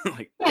Johnson,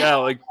 like a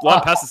lot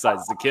of pesticides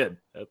as a kid.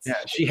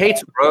 She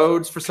hates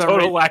roads for some reason.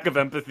 Total lack of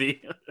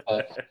empathy.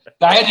 I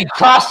had to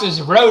cross this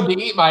road to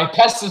eat my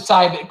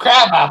pesticide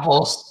crab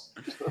apples.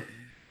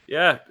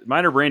 Yeah,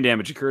 minor brain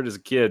damage occurred as a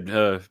kid.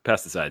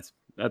 Pesticides.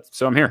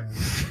 So I'm here.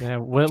 Yeah,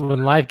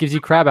 when life gives you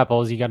crab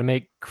apples, you got to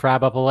make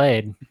crab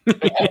apple-aid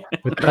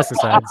with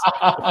pesticides.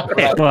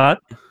 What?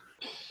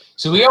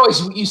 So we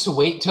always used to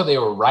wait until they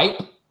were ripe.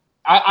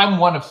 I'm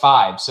one of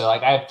 5, so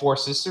like I have 4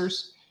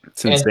 sisters.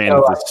 It's insane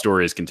that this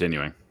story is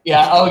continuing.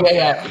 Yeah. Oh,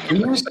 yeah. We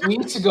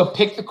used to go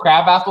pick the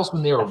crab apples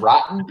when they were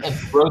rotten and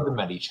throw them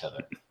at each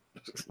other.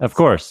 Of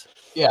course.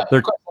 Yeah.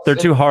 They're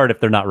too hard if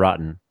they're not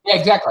rotten. Yeah,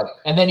 exactly.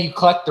 And then you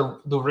collect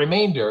the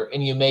remainder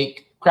and you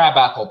make crab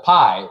apple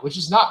pie, which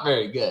is not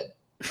very good.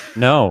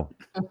 No.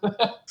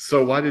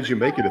 So why did you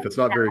make it if it's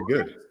not very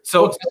good?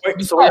 So what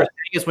you're saying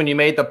is when you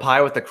made the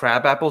pie with the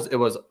crab apples, it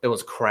was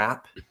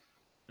crap.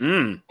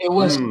 It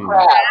was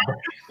crab.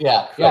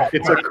 Yeah.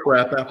 It's a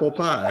crap apple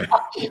pie.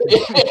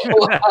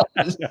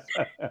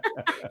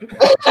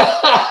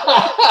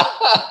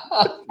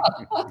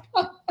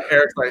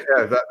 Eric's like,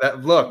 yeah,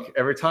 that look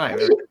every time.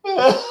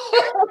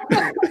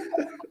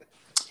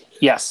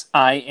 Yes,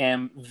 I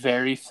am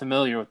very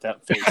familiar with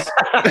that face.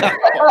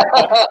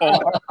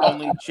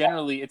 Only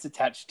generally it's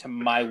attached to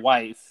my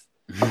wife,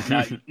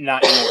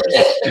 not yours.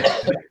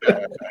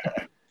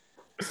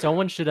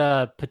 Someone should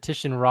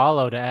petition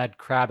Rollo to add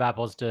crab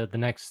apples to the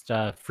next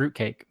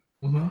fruitcake.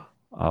 Mm-hmm.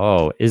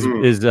 Oh, is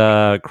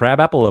crab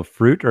apple a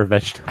fruit or a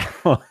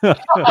vegetable?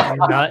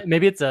 Nut?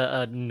 Maybe it's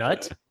a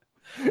nut.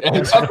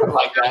 Something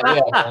like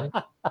that.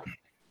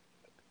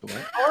 Yeah.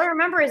 All I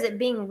remember is it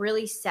being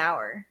really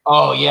sour.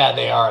 Oh yeah,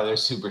 they are. They're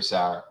super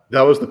sour.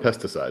 That was the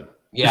pesticide.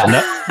 Yeah.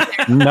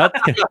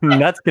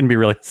 Nuts can be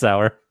really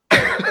sour.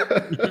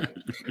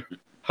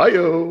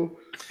 Hi-yo.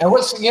 And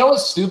what's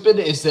stupid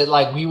is that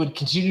like we would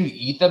continue to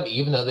eat them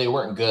even though they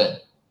weren't good.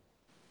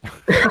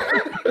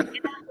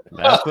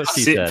 That's what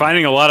she said.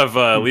 Finding a lot of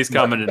least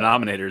common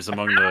denominators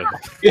among the.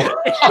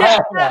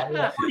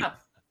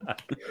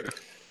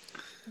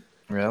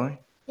 Really?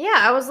 Yeah,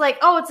 I was like,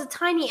 oh, it's a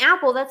tiny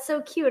apple. That's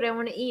so cute. I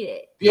want to eat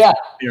it. Yeah.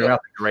 You're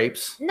about the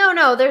grapes?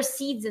 No, there's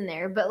seeds in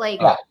there, but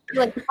like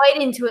bite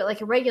into it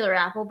like a regular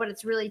apple, but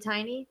it's really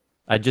tiny.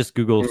 I just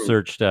Google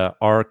searched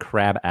are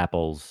crab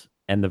apples,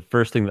 and the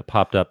first thing that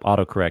popped up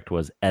autocorrect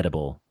was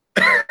edible.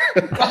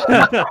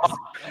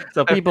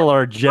 So people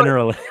are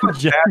genuinely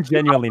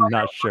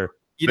not sure.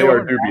 They are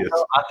dubious.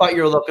 I thought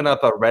you were looking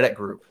up a Reddit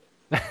group.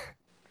 Yeah.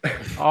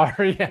 Oh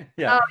yeah,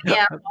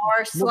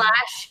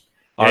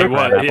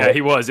 /.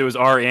 He was. It was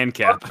R and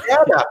cap.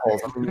 Crab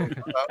apples.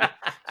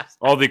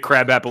 All the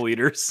crab apple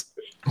eaters.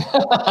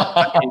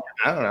 I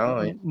don't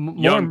know.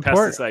 Young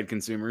pesticide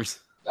consumers.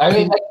 I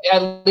mean, like,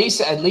 at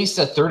least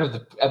a third of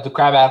the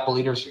crab apple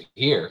eaters are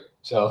here.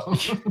 So.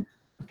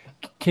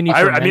 Can you?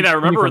 I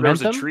remember there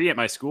was a tree at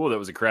my school that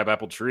was a crab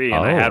apple tree,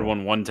 and I had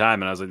one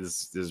time, and I was like,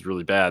 "This is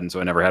really bad," and so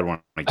I never had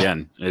one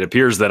again. It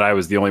appears that I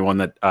was the only one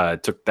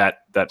that took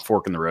that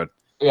fork in the road.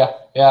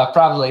 Yeah,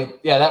 probably.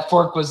 Yeah, that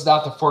fork was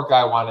not the fork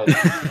I wanted.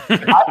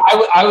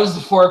 I was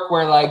the fork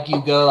where like you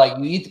go, like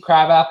you eat the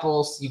crab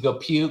apples, you go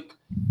puke,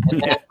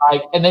 and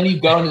then you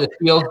go into the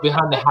field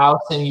behind the house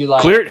and you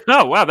like cleared.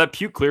 Oh wow, that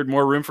puke cleared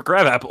more room for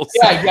crab apples.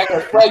 Yeah,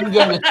 exactly. Well, you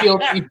go in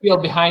the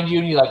field behind you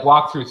and you like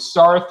walk through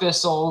star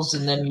thistles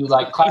and then you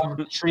like climb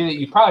a tree that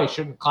you probably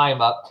shouldn't climb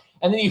up,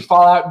 and then you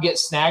fall out and get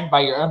snagged by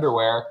your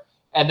underwear,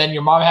 and then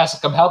your mom has to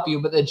come help you,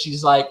 but then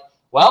she's like,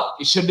 "Well,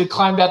 you shouldn't have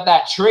climbed up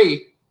that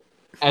tree."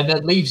 And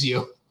then leaves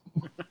you.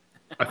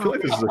 I feel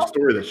like this is a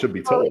story that should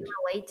be told. I can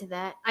relate to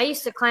that. I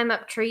used to climb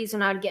up trees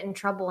when I would get in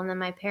trouble, and then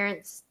my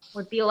parents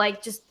would be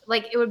like, just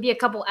like it would be a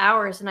couple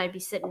hours, and I'd be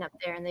sitting up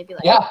there, and they'd be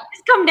like, "Yeah,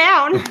 just come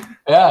down."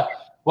 Yeah.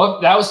 Well,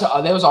 that was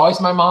always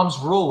my mom's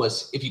rule: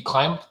 was if you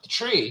climb up the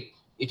tree,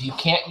 if you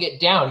can't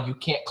get down, you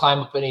can't climb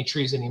up any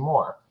trees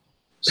anymore.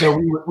 So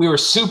we were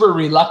super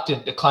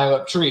reluctant to climb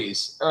up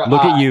trees.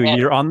 Look at you!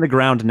 You're on the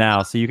ground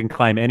now, so you can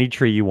climb any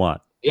tree you want.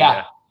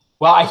 Yeah.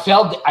 Well, I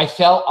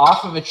fell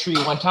off of a tree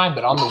one time,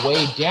 but on the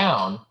way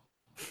down,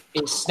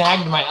 it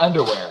snagged my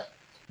underwear.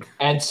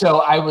 And so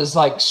I was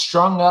like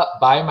strung up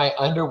by my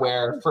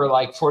underwear for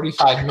like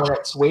 45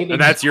 minutes waiting.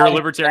 And that's your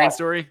libertarian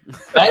story?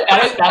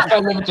 That's my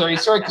libertarian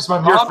story because my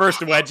mom. Your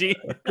first wedgie?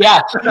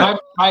 Yeah.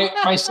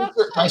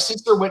 My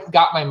sister went and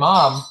got my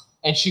mom,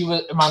 and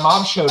my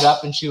mom showed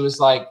up and she was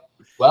like,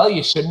 well,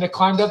 you shouldn't have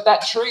climbed up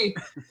that tree.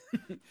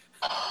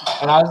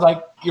 And I was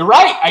like, you're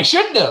right. I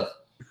shouldn't have.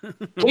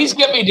 Please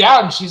get me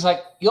down. And she's like,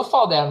 you'll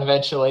fall down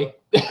eventually.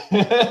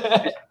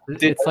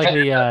 It's like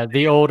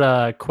the old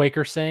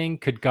Quaker saying,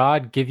 could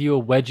God give you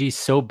a wedgie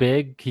so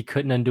big he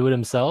couldn't undo it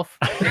himself?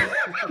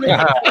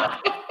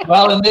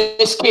 Well, in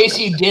this case,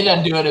 he did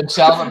undo it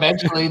himself.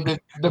 Eventually,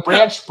 the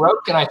branch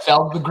broke and I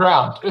fell to the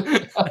ground.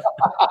 And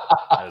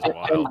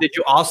did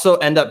you also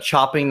end up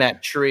chopping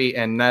that tree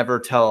and never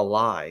tell a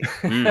lie?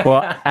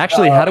 Well,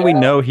 actually, how do we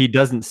know he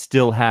doesn't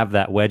still have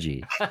that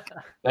wedgie?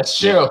 That's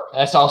true.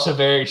 That's also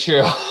very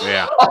true.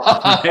 Yeah.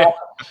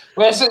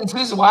 Well, this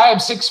is why I'm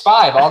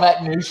 6'5". All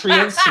that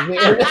nutrients.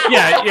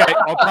 Yeah.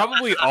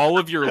 Probably all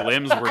of your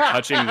limbs were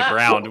touching the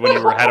ground when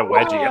you had a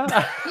wedgie.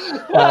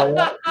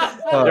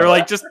 They're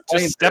like, just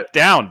step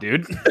down,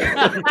 dude.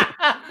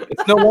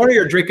 It's no wonder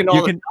you're drinking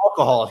all the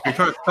alcohol. You're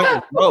trying to cut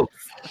your throat.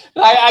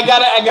 I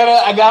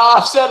gotta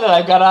offset it.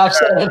 I gotta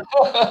offset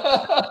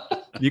it.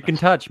 You can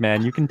touch,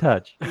 man. You can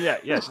touch. Yeah.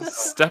 Just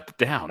step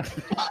down.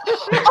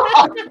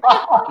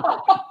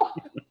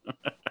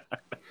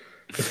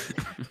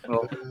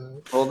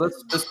 Well,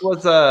 this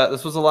was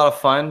a lot of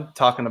fun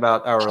talking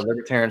about our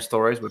libertarian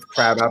stories with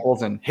crab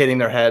apples and hitting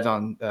their heads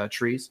on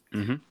trees.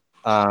 Mm-hmm.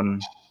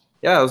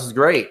 Yeah, this is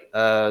great.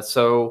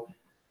 So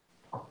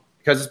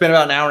because it's been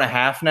about an hour and a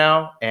half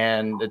now,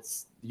 and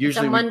it's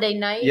usually Monday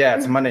night. Yeah,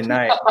 it's a Monday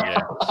night.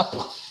 Yeah.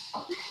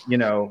 You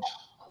know,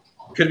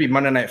 could be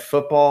Monday Night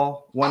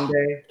Football one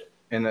day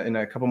in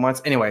a couple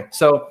months. Anyway,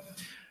 so.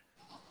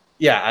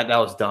 Yeah, that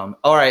was dumb.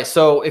 All right,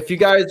 so if you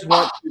guys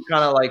want to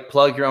kind of like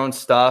plug your own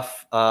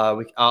stuff,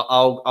 I'll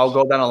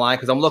go down the line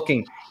because I'm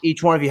looking.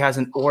 Each one of you has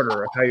an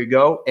order of how you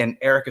go, and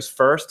Eric is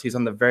first. He's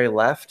on the very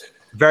left.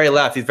 Very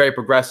left. He's very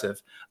progressive.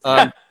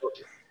 All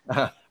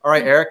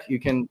right, Eric,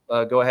 you can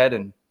go ahead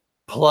and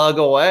plug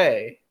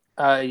away.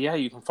 Yeah,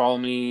 you can follow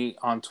me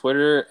on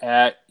Twitter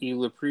at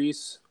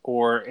 @eLaprice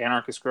or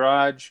Anarchist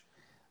Garage.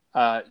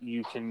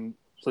 You can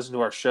listen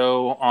to our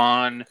show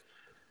on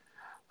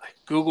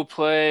Google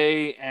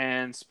Play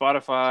and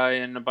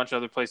Spotify and a bunch of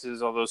other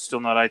places, although still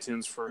not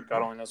iTunes for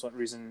God only knows what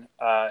reason.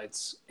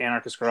 It's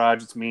Anarchist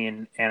Garage. It's me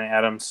and Anna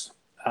Adams.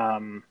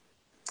 We've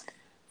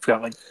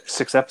got like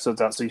 6 episodes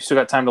out, so you still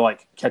got time to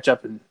like catch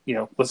up and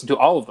listen to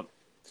all of them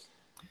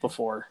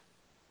before.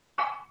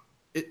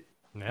 You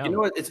know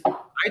what? It's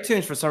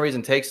iTunes for some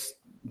reason takes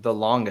the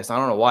longest. I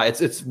don't know why.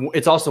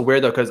 It's also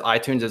weird though because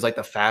iTunes is like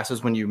the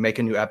fastest when you make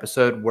a new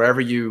episode.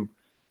 Wherever you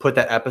put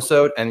that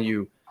episode and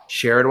you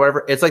share it or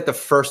whatever, it's like the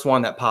first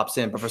one that pops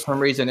in. But for some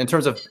reason, in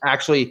terms of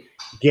actually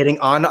getting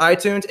on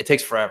iTunes, it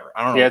takes forever.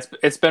 I don't know. Yeah,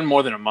 it's been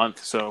more than a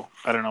month, so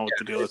I don't know what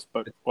the deal is,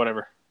 but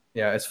whatever.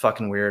 Yeah, it's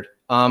fucking weird.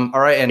 All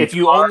right, and if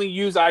you only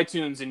use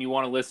iTunes and you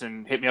want to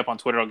listen, hit me up on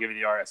Twitter. I'll give you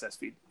the RSS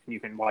feed. You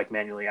can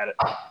manually add it.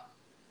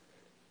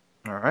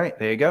 All right,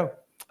 there you go.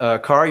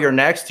 Car, you're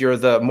next. You're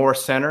the more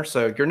center,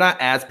 so you're not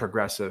as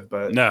progressive,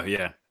 but no,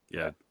 yeah. All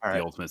the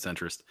right. ultimate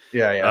centrist.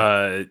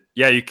 Yeah.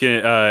 You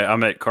can.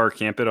 I'm at Car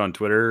Campit on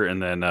Twitter,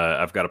 and then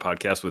I've got a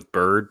podcast with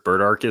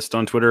Birdarchist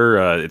on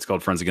Twitter. It's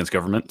called Friends Against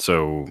Government.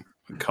 So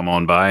come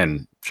on by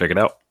and check it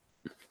out.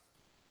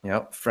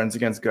 Yep, Friends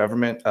Against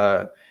Government,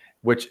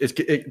 which is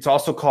it's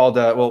also called.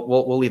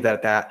 We'll leave that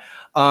at that.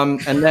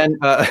 And then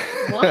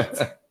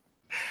What?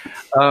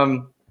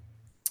 All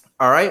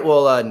right.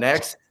 Well,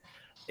 next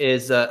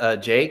is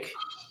Jake.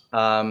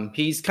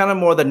 He's kind of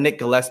more the Nick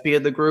Gillespie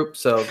of the group,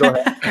 so go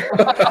ahead.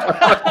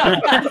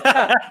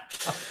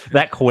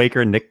 That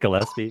Quaker Nick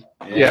Gillespie.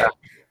 Yeah.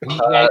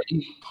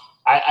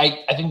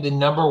 I think the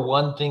number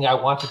one thing I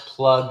want to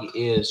plug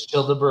is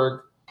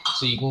Childeberg.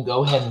 So you can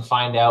go ahead and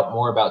find out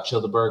more about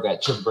Childeberg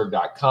at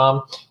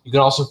childeberg.com. You can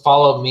also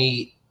follow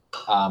me.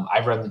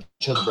 I run the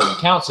Childeberg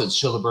account, so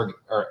it's Childeberg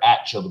or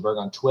at Childeberg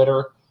on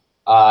Twitter.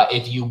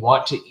 If you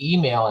want to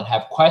email and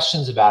have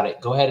questions about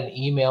it, go ahead and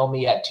email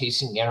me at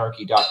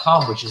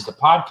tastinganarchy.com, which is the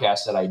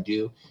podcast that I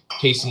do.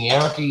 Tasting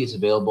Anarchy is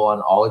available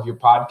on all of your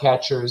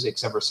podcatchers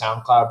except for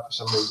SoundCloud for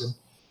some reason.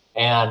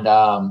 And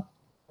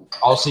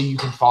also you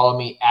can follow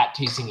me at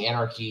Tasting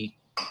Anarchy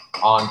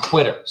on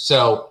Twitter.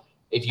 So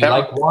if you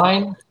like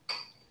wine,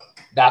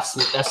 that's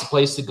the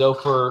place to go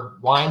for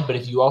wine. But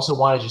if you also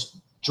want to just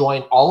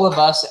join all of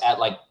us at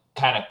like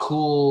kind of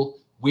cool,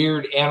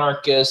 weird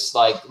anarchists,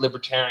 like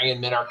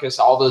libertarian, minarchists,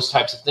 all those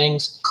types of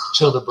things,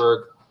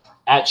 Childeberg,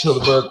 at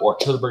Childeberg or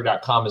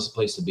Childeberg.com is the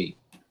place to be.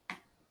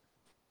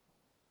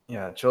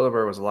 Yeah,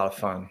 Childeberg was a lot of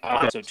fun.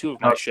 So 2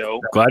 of my show.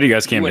 Glad you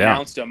guys came down.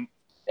 Announced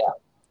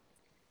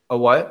A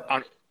what?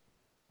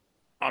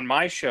 On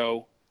my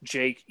show,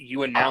 Jake,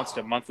 you announced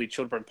a monthly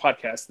Childeberg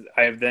podcast that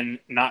I have then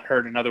not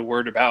heard another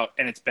word about,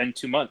 and it's been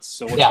 2 months.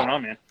 So what's going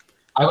on, man?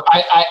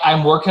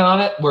 I'm working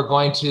on it. We're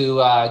going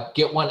to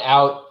get one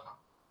out.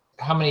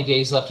 How many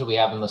days left do we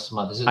have in this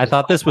month? I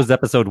thought this was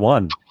episode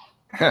 1.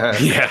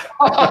 Yeah.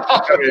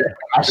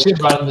 I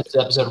should run this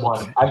episode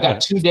 1. I've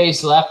got 2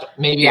 days left.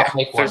 Maybe I'll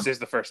make one. Thursday's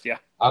the first. Yeah.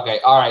 Okay.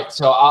 All right.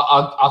 So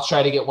I'll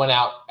try to get one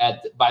out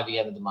by the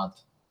end of the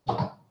month.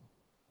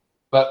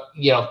 But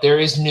there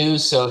is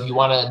news. So if you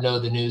want to know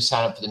the news,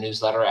 sign up for the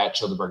newsletter at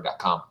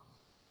childeberg.com.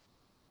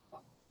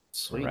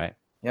 Sweet. Right.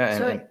 Yeah.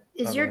 So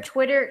is your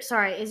Twitter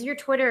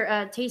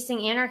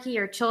Tasting Anarchy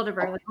or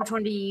Childeberg? Like, which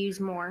one do you use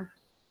more?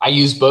 I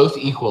use both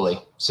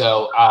equally.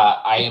 So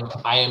I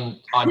am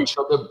on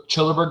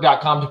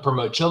childeberg.com to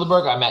promote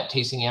Childeberg. I'm at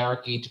Tasting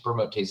Anarchy to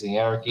promote Tasting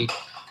Anarchy.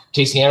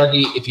 Tasting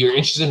Anarchy, if you're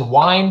interested in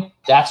wine,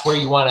 that's where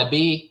you want to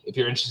be. If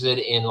you're interested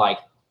in like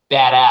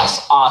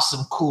badass,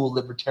 awesome, cool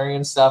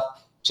libertarian stuff,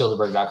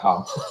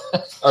 childeberg.com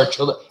or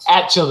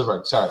at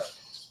Childeberg. Sorry.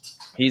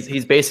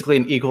 He's basically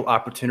an equal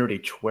opportunity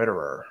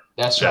Twitterer.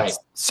 That's right.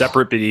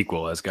 Separate but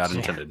equal, as God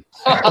intended.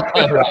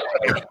 Right.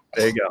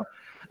 There you go.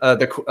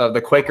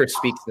 The Quaker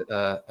speaks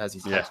as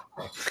he's yeah.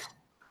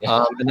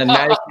 And then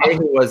Matty K,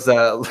 who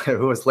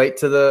was late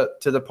to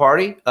the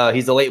party.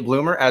 He's a late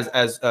bloomer,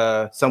 as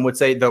some would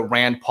say, the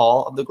Rand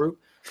Paul of the group.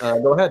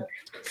 Go ahead.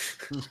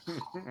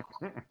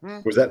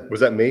 Was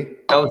that me?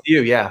 That was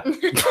you, yeah.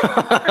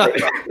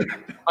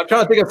 I'm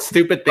trying to think of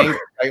stupid things,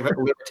 like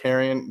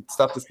libertarian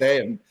stuff to say.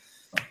 And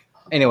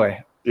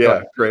anyway.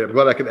 Yeah, great. I'm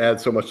glad I could add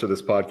so much to this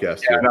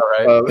podcast. Yeah, I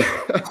know,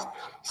 right?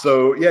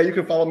 So yeah, you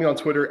can follow me on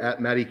Twitter at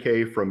Matty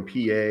K from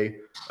PA.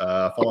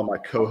 Follow my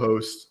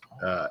co-host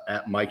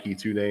at Mikey,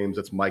 2 names.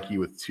 That's Mikey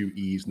with 2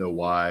 E's, no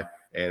Y.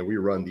 And we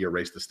run the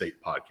Erase the State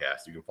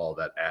podcast. You can follow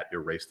that at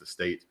Erase the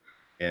State.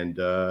 And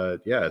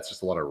yeah, it's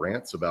just a lot of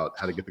rants about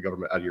how to get the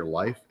government out of your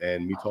life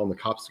and me telling the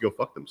cops to go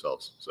fuck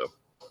themselves. So,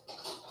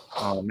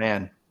 oh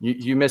man,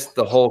 you missed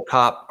the whole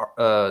cop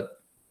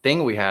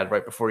thing we had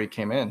right before you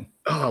came in.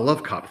 Oh, I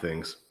love cop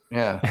things.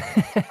 Yeah.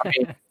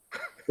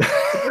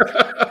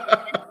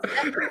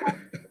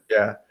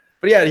 Yeah,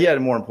 but yeah, he had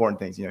more important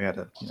things. He had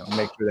to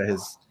make sure that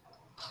his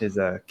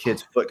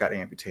kid's foot got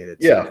amputated.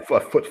 Yeah, a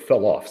foot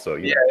fell off. So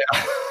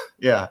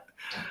yeah.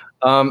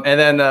 And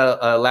then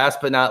last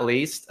but not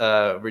least,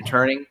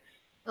 returning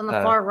on the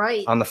far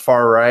right. On the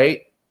far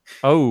right.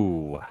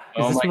 Oh,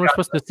 is this when we're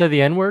supposed to say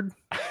the N-word?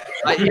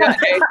 Yeah.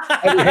 Hey,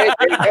 there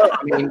you go.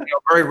 I mean,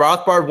 Murray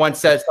Rothbard once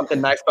said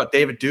something nice about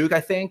David Duke, I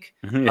think.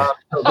 So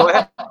go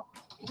ahead.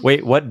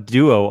 Wait, what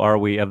duo are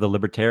we of the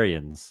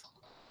libertarians?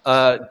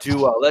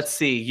 Duo. Let's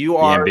see. You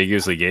are the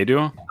ambiguously gay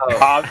duo.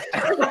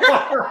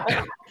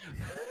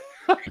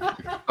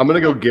 I'm gonna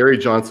go Gary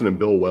Johnson and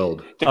Bill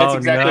Weld. That's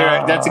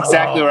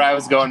exactly where I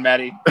was going,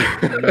 Matty.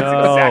 That's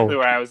exactly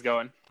where I was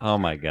going. Oh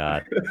my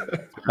God.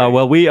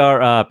 Well, we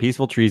are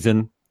Peaceful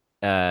Treason,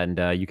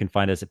 and you can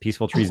find us at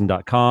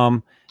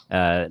peacefultreason.com.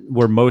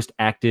 We're most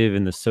active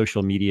in the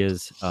social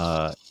medias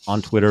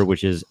on Twitter,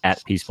 which is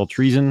at Peaceful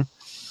Treason.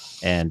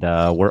 And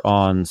we're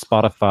on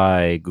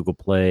Spotify, Google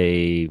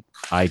Play,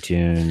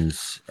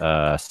 iTunes,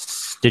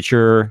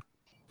 Stitcher,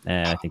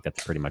 and I think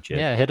that's pretty much it.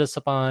 Yeah, hit us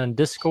up on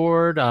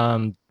Discord.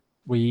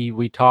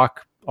 We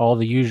talk all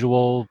the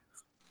usual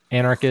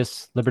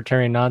anarchist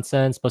libertarian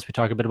nonsense. Plus, we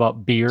talk a bit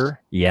about beer.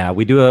 Yeah,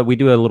 we do a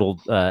little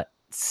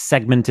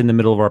segment in the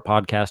middle of our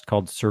podcast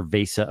called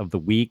Cerveza of the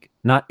Week.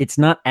 It's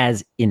not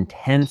as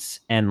intense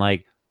and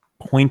like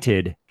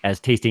pointed as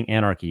Tasting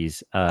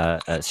Anarchy's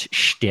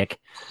shtick.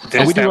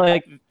 So we do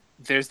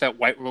there's that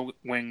white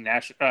wing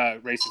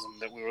racism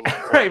that we were looking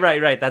for.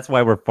 Right. That's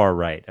why we're far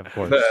right, of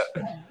course.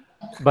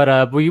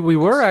 But we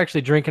were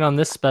actually drinking on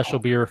this special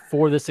beer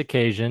for this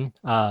occasion.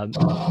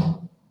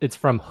 It's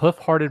from Hoof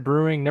Hearted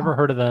Brewing. Never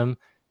heard of them,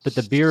 but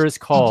the beer is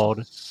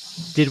called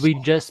 "Did We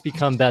Just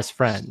Become Best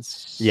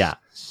Friends?" Yeah,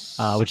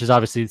 which is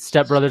obviously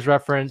Step Brothers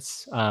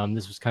reference.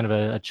 This was kind of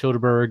a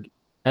Childeberg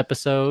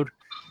episode.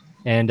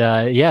 And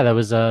that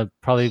was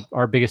probably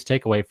our biggest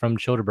takeaway from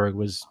Childeberg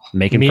was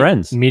making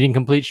friends, meeting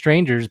complete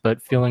strangers,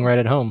 but feeling right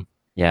at home.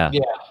 Yeah.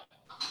 Yeah.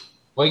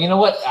 Well, you know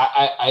what?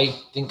 I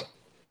think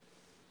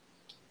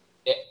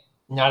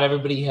not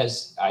everybody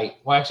has. I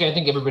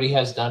think everybody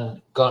has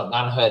gone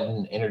ahead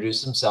and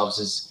introduced themselves.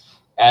 Is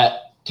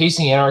at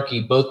Tasting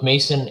Anarchy. Both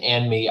Mason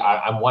and me.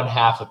 I'm one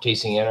half of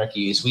Tasting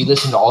Anarchy. Is we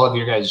listen to all of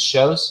your guys'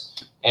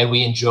 shows and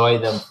we enjoy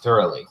them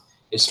thoroughly,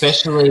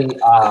 especially.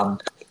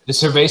 The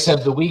Cerveza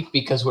of the Week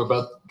because we're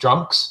both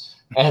drunks,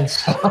 and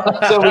so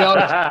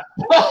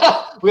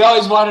we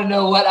always want to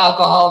know what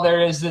alcohol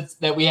there is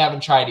that we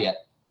haven't tried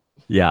yet.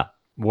 Yeah.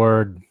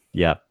 Word.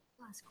 Yeah.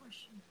 Last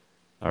question.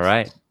 All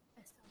right.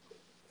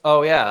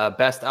 Oh yeah,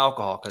 best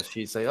alcohol, because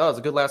she'd say, "Oh, it's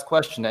a good last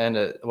question."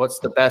 And what's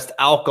the best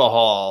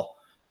alcohol?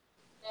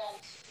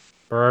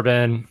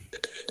 Bourbon,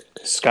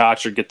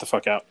 Scotch, or get the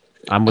fuck out.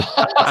 I'm with.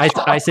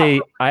 I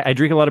say I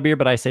drink a lot of beer,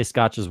 but I say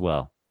Scotch as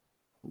well.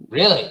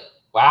 Really?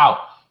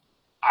 Wow.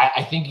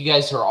 I think you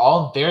guys are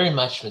all very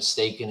much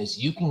mistaken. As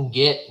you can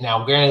get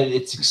now, granted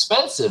it's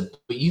expensive,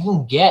 but you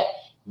can get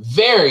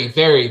very,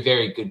 very,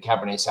 very good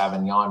Cabernet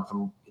Sauvignon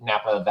from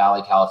Napa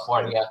Valley,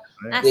 California.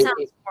 That sounds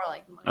more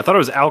like money. I thought it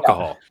was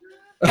alcohol.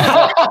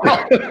 Yeah,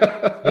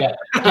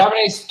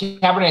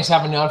 Cabernet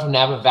Sauvignon from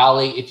Napa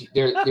Valley. If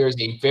there's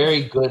a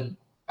very good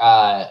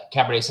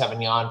Cabernet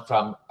Sauvignon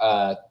from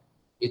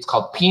it's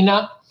called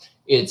Pina.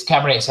 It's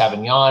Cabernet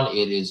Sauvignon.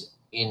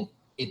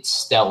 It's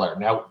stellar.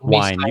 Now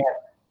wine.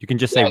 You can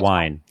just say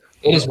wine.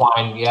 It is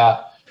wine.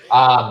 Yeah.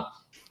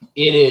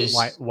 It is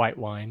white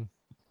wine.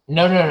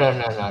 No.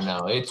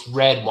 It's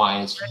red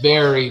wine. It's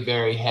very,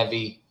 very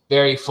heavy,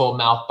 very full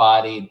mouth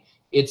bodied.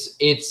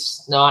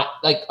 It's not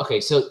like,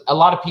 okay, so a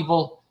lot of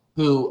people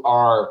who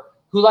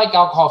like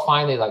alcohol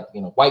fine, they like,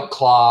 White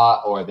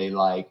Claw, or they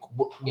like,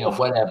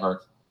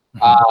 whatever.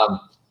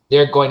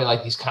 They're going to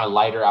like these kind of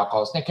lighter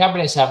alcohols. Now,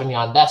 Cabernet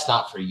Sauvignon, that's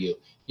not for you.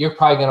 You're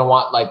probably going to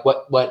want like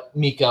what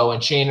Miko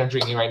and Shane are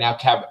drinking right now,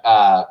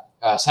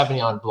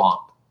 Sauvignon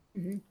Blanc.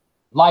 Mm-hmm.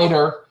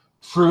 Lighter,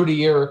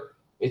 fruitier.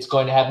 It's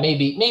going to have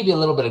maybe a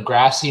little bit of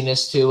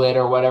grassiness to it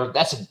or whatever.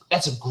 That's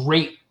a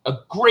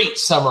great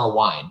summer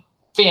wine.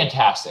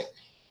 Fantastic.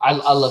 I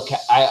love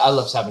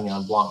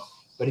Sauvignon Blanc.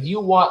 But if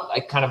you want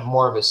like kind of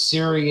more of a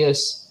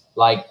serious,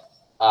 like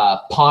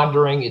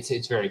pondering,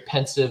 it's very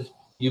pensive.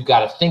 You've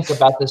got to think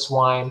about this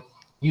wine.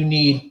 You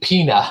need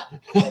Pina.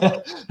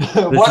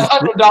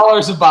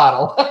 $100 a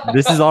bottle.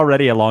 This is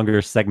already a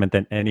longer segment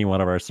than any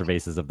one of our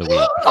cervezas of the week.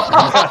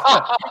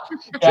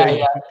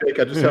 Jake,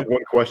 I just have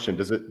one question.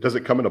 Does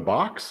it come in a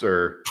box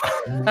or?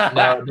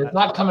 No, it does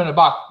not come in a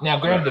box. Now,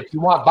 granted, if you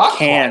want box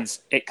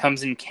cans, it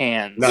comes in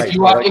cans. Nice. If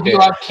you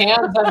want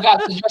cans, I've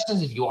got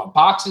suggestions. If you want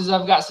boxes,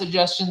 I've got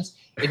suggestions.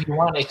 If you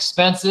want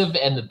expensive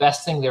and the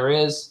best thing there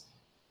is,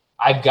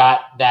 I've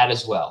got that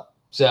as well.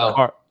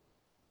 So,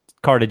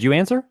 Car, did you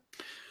answer?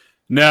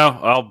 No,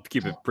 I'll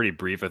keep it pretty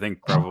brief. I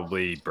think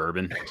probably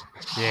bourbon.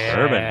 Yeah.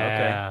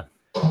 Bourbon,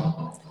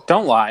 okay.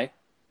 Don't lie.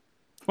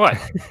 What?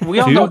 We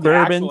all know what the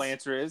actual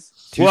answer is.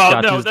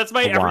 Well, no, that's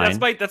my around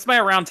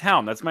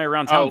town. That's my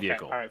around town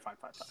vehicle. All right, fine.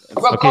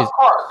 Well, okay.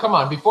 Come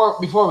on,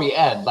 before we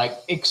end, like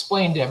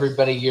explain to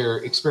everybody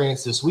your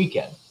experience this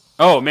weekend.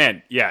 Oh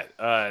man, yeah.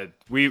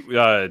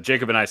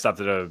 Jacob and I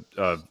stopped at a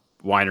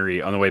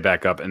winery on the way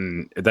back up,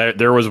 and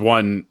there was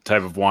one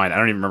type of wine. I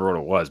don't even remember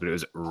what it was, but it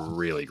was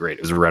really great.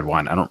 It was a red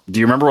wine. Do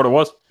you remember what it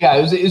was? Yeah,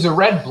 it was a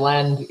red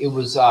blend. It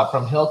was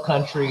from Hill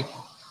Country.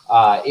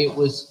 It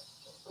was,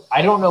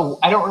 I don't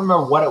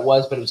remember what it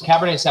was, but it was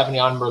Cabernet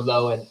Sauvignon,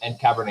 Merlot, and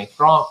Cabernet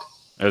Franc.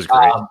 It was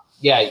great.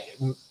 Yeah,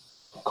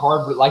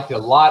 Carb liked it a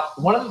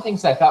lot. One of the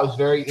things I thought was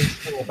very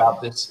interesting about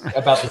this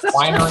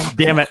winery.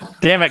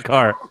 Damn it,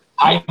 Car.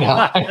 I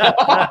know.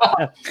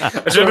 I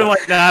should have been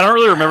like, I don't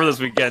really remember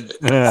this weekend.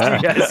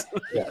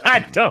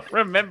 I don't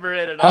remember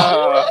it at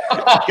all.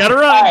 Gotta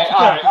run.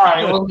 All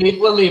right.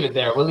 We'll leave it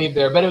there.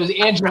 But it was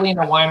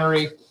Angelina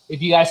Winery.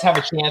 If you guys have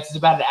a chance, it's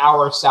about an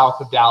hour south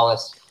of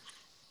Dallas.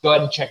 Go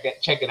ahead and check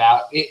it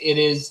out.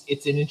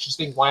 It's an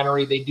interesting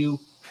winery.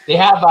 They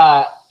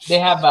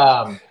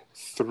have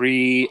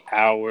 3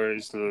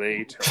 hours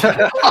later.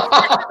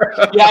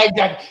 Yeah,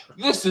 exactly.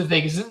 This is the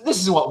thing.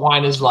 This is what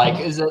wine is like.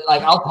 Is it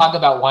like, I'll talk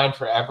about wine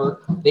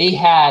forever. They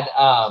had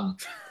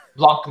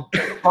Blanc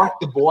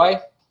de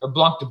Bois, or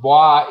Blanc de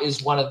Bois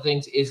is one of the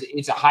things.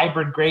 It's a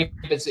hybrid grape.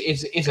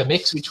 It's a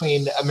mix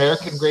between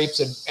American grapes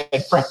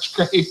and French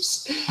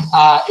grapes.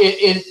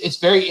 It's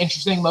very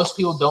interesting. Most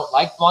people don't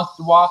like Blanc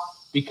de Bois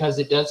because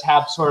it does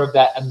have sort of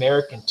that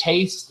American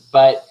taste,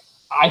 but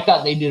I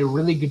thought they did a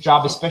really good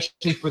job,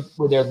 especially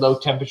for their low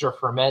temperature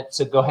ferment.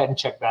 So go ahead and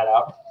check that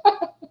out.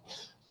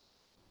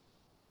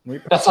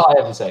 That's all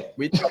I have to say.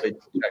 We'd probably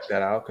check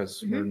that out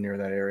because we're near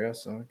that area.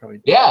 So probably.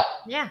 Yeah.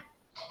 Yeah.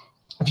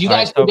 If you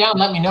guys go down,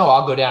 let me know.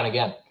 I'll go down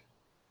again.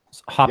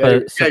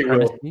 Hopper,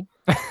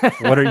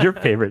 what are your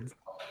favorites?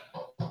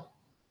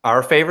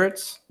 Our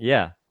favorites?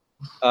 Yeah.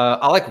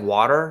 I like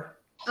water.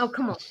 Oh,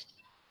 come on.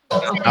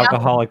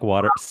 Alcoholic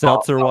water,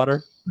 seltzer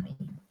water.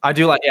 I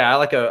do like. Yeah, I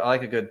like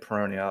a good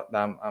Peroni.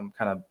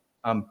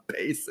 I'm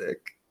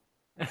basic.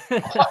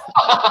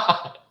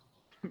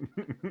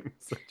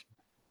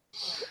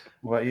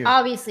 What about you?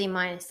 Obviously,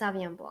 mine is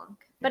Sauvignon Blanc,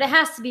 but it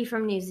has to be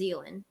from New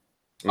Zealand.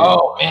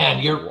 Oh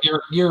man, you're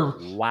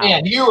wow.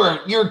 Man,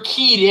 you're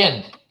keyed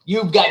in.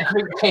 You've got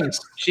great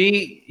taste.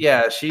 She's.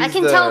 I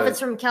can tell if it's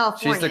from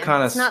California. She's the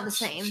kind of. It's not the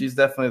same. She's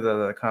definitely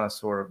the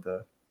connoisseur of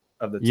the.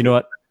 You know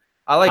what?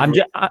 I like.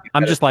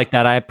 I'm just like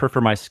that. I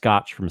prefer my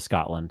Scotch from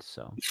Scotland.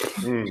 So.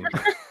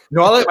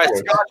 No, I like my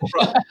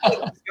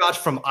Scotch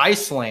from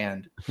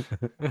Iceland.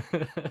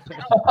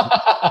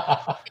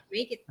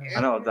 Make it there.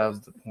 I know that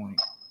was the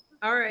point.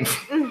 All right.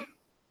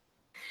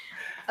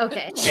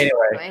 Okay.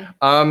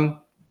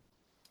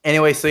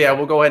 Anyway, so yeah,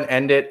 we'll go ahead and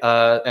end it.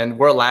 And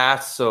we're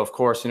last, so of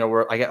course, what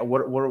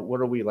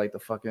are we, like the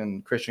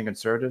fucking Christian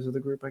conservatives of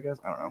the group? I guess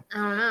I don't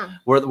know.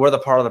 We're the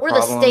part of the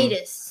problem. We're the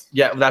status.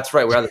 Yeah, that's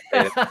right. We're the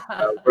status.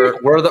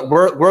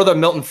 We're the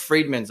Milton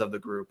Friedmans of the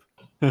group.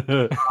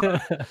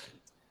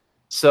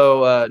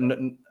 So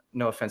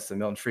no offense to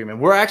Milton Friedman,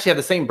 we're actually have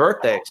the same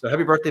birthday. So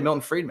happy birthday,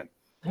 Milton Friedman.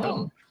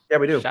 Oh. Yeah,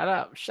 we do. Shout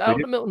out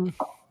to Milton.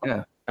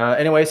 Yeah.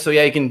 Anyway, so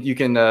yeah, you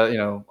can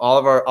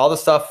all the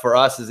stuff for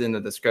us is in the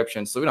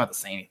description, so we don't have to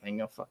say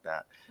anything. Fuck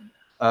that.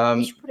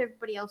 You should put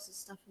everybody else's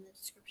stuff in the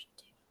description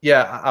too.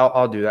 Yeah,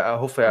 I'll do that.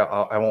 Hopefully,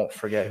 I won't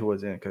forget who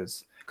was in it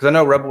because because I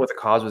know Rebel with a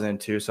Cause was in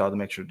too, so I had to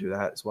make sure to do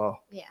that as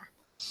well. Yeah.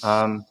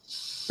 But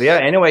yeah,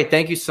 anyway,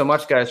 thank you so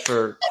much, guys,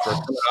 for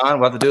coming on.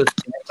 We'll have to do this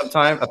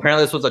sometime.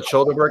 Apparently, this was a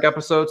Childerberg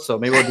episode, so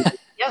maybe we'll do,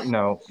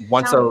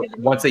 once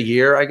a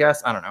year, I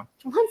guess. I don't know.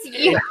 Once a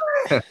year.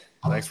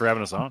 Thanks for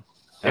having us on.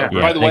 Yeah.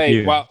 By the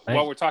way, while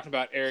we're talking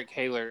about Eric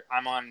Haler,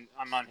 I'm on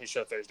his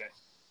show Thursday.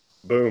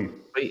 Boom.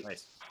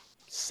 Nice.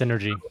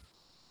 Synergy.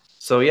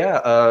 So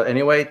yeah.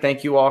 Anyway,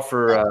 thank you all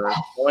for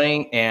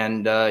joining,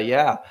 and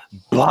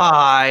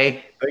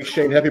bye. Thanks,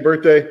 Shane. Happy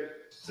birthday.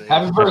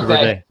 Happy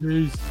birthday.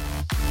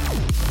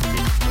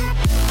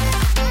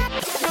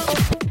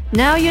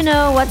 Now you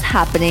know what's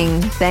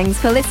happening. Thanks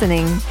for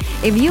listening.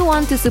 If you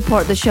want to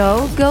support the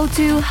show, go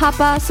to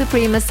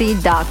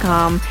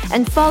hapasupremacy.com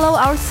and follow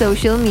our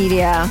social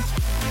media.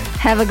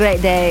 Have a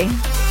great day.